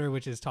on Twitter,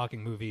 which is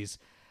Talking Movies,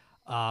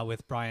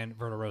 with Brian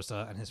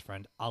Verderosa and his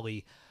friend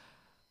Ali.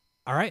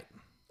 All right,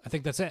 I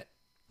think that's it.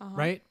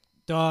 Right?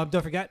 Don't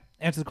forget,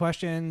 answer the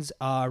questions,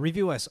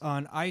 review us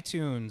on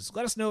iTunes.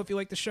 Let us know if you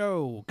like the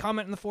show.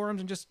 Comment in the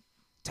forums and just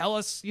tell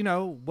us,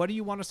 what do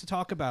you want us to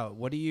talk about?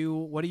 What do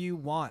you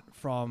want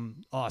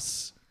from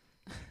us?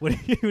 What do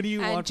you want from the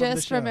show? And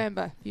just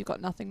remember, if you've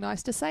got nothing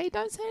nice to say,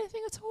 don't say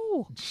anything at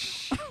all.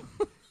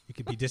 You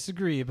can be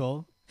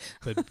disagreeable,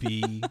 but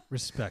be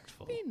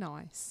respectful. Be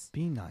nice.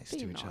 Be nice Be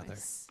to nice. each other.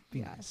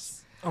 Be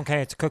nice.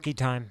 Okay, it's cookie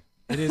time.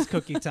 It is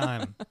cookie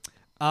time.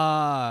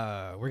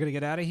 We're going to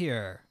get out of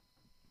here.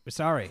 We're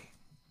sorry,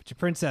 but your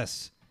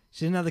princess,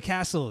 she's in another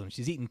castle, and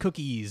she's eating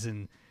cookies,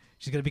 and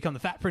she's going to become the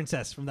fat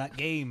princess from that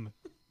game.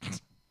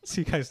 See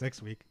you guys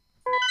next week.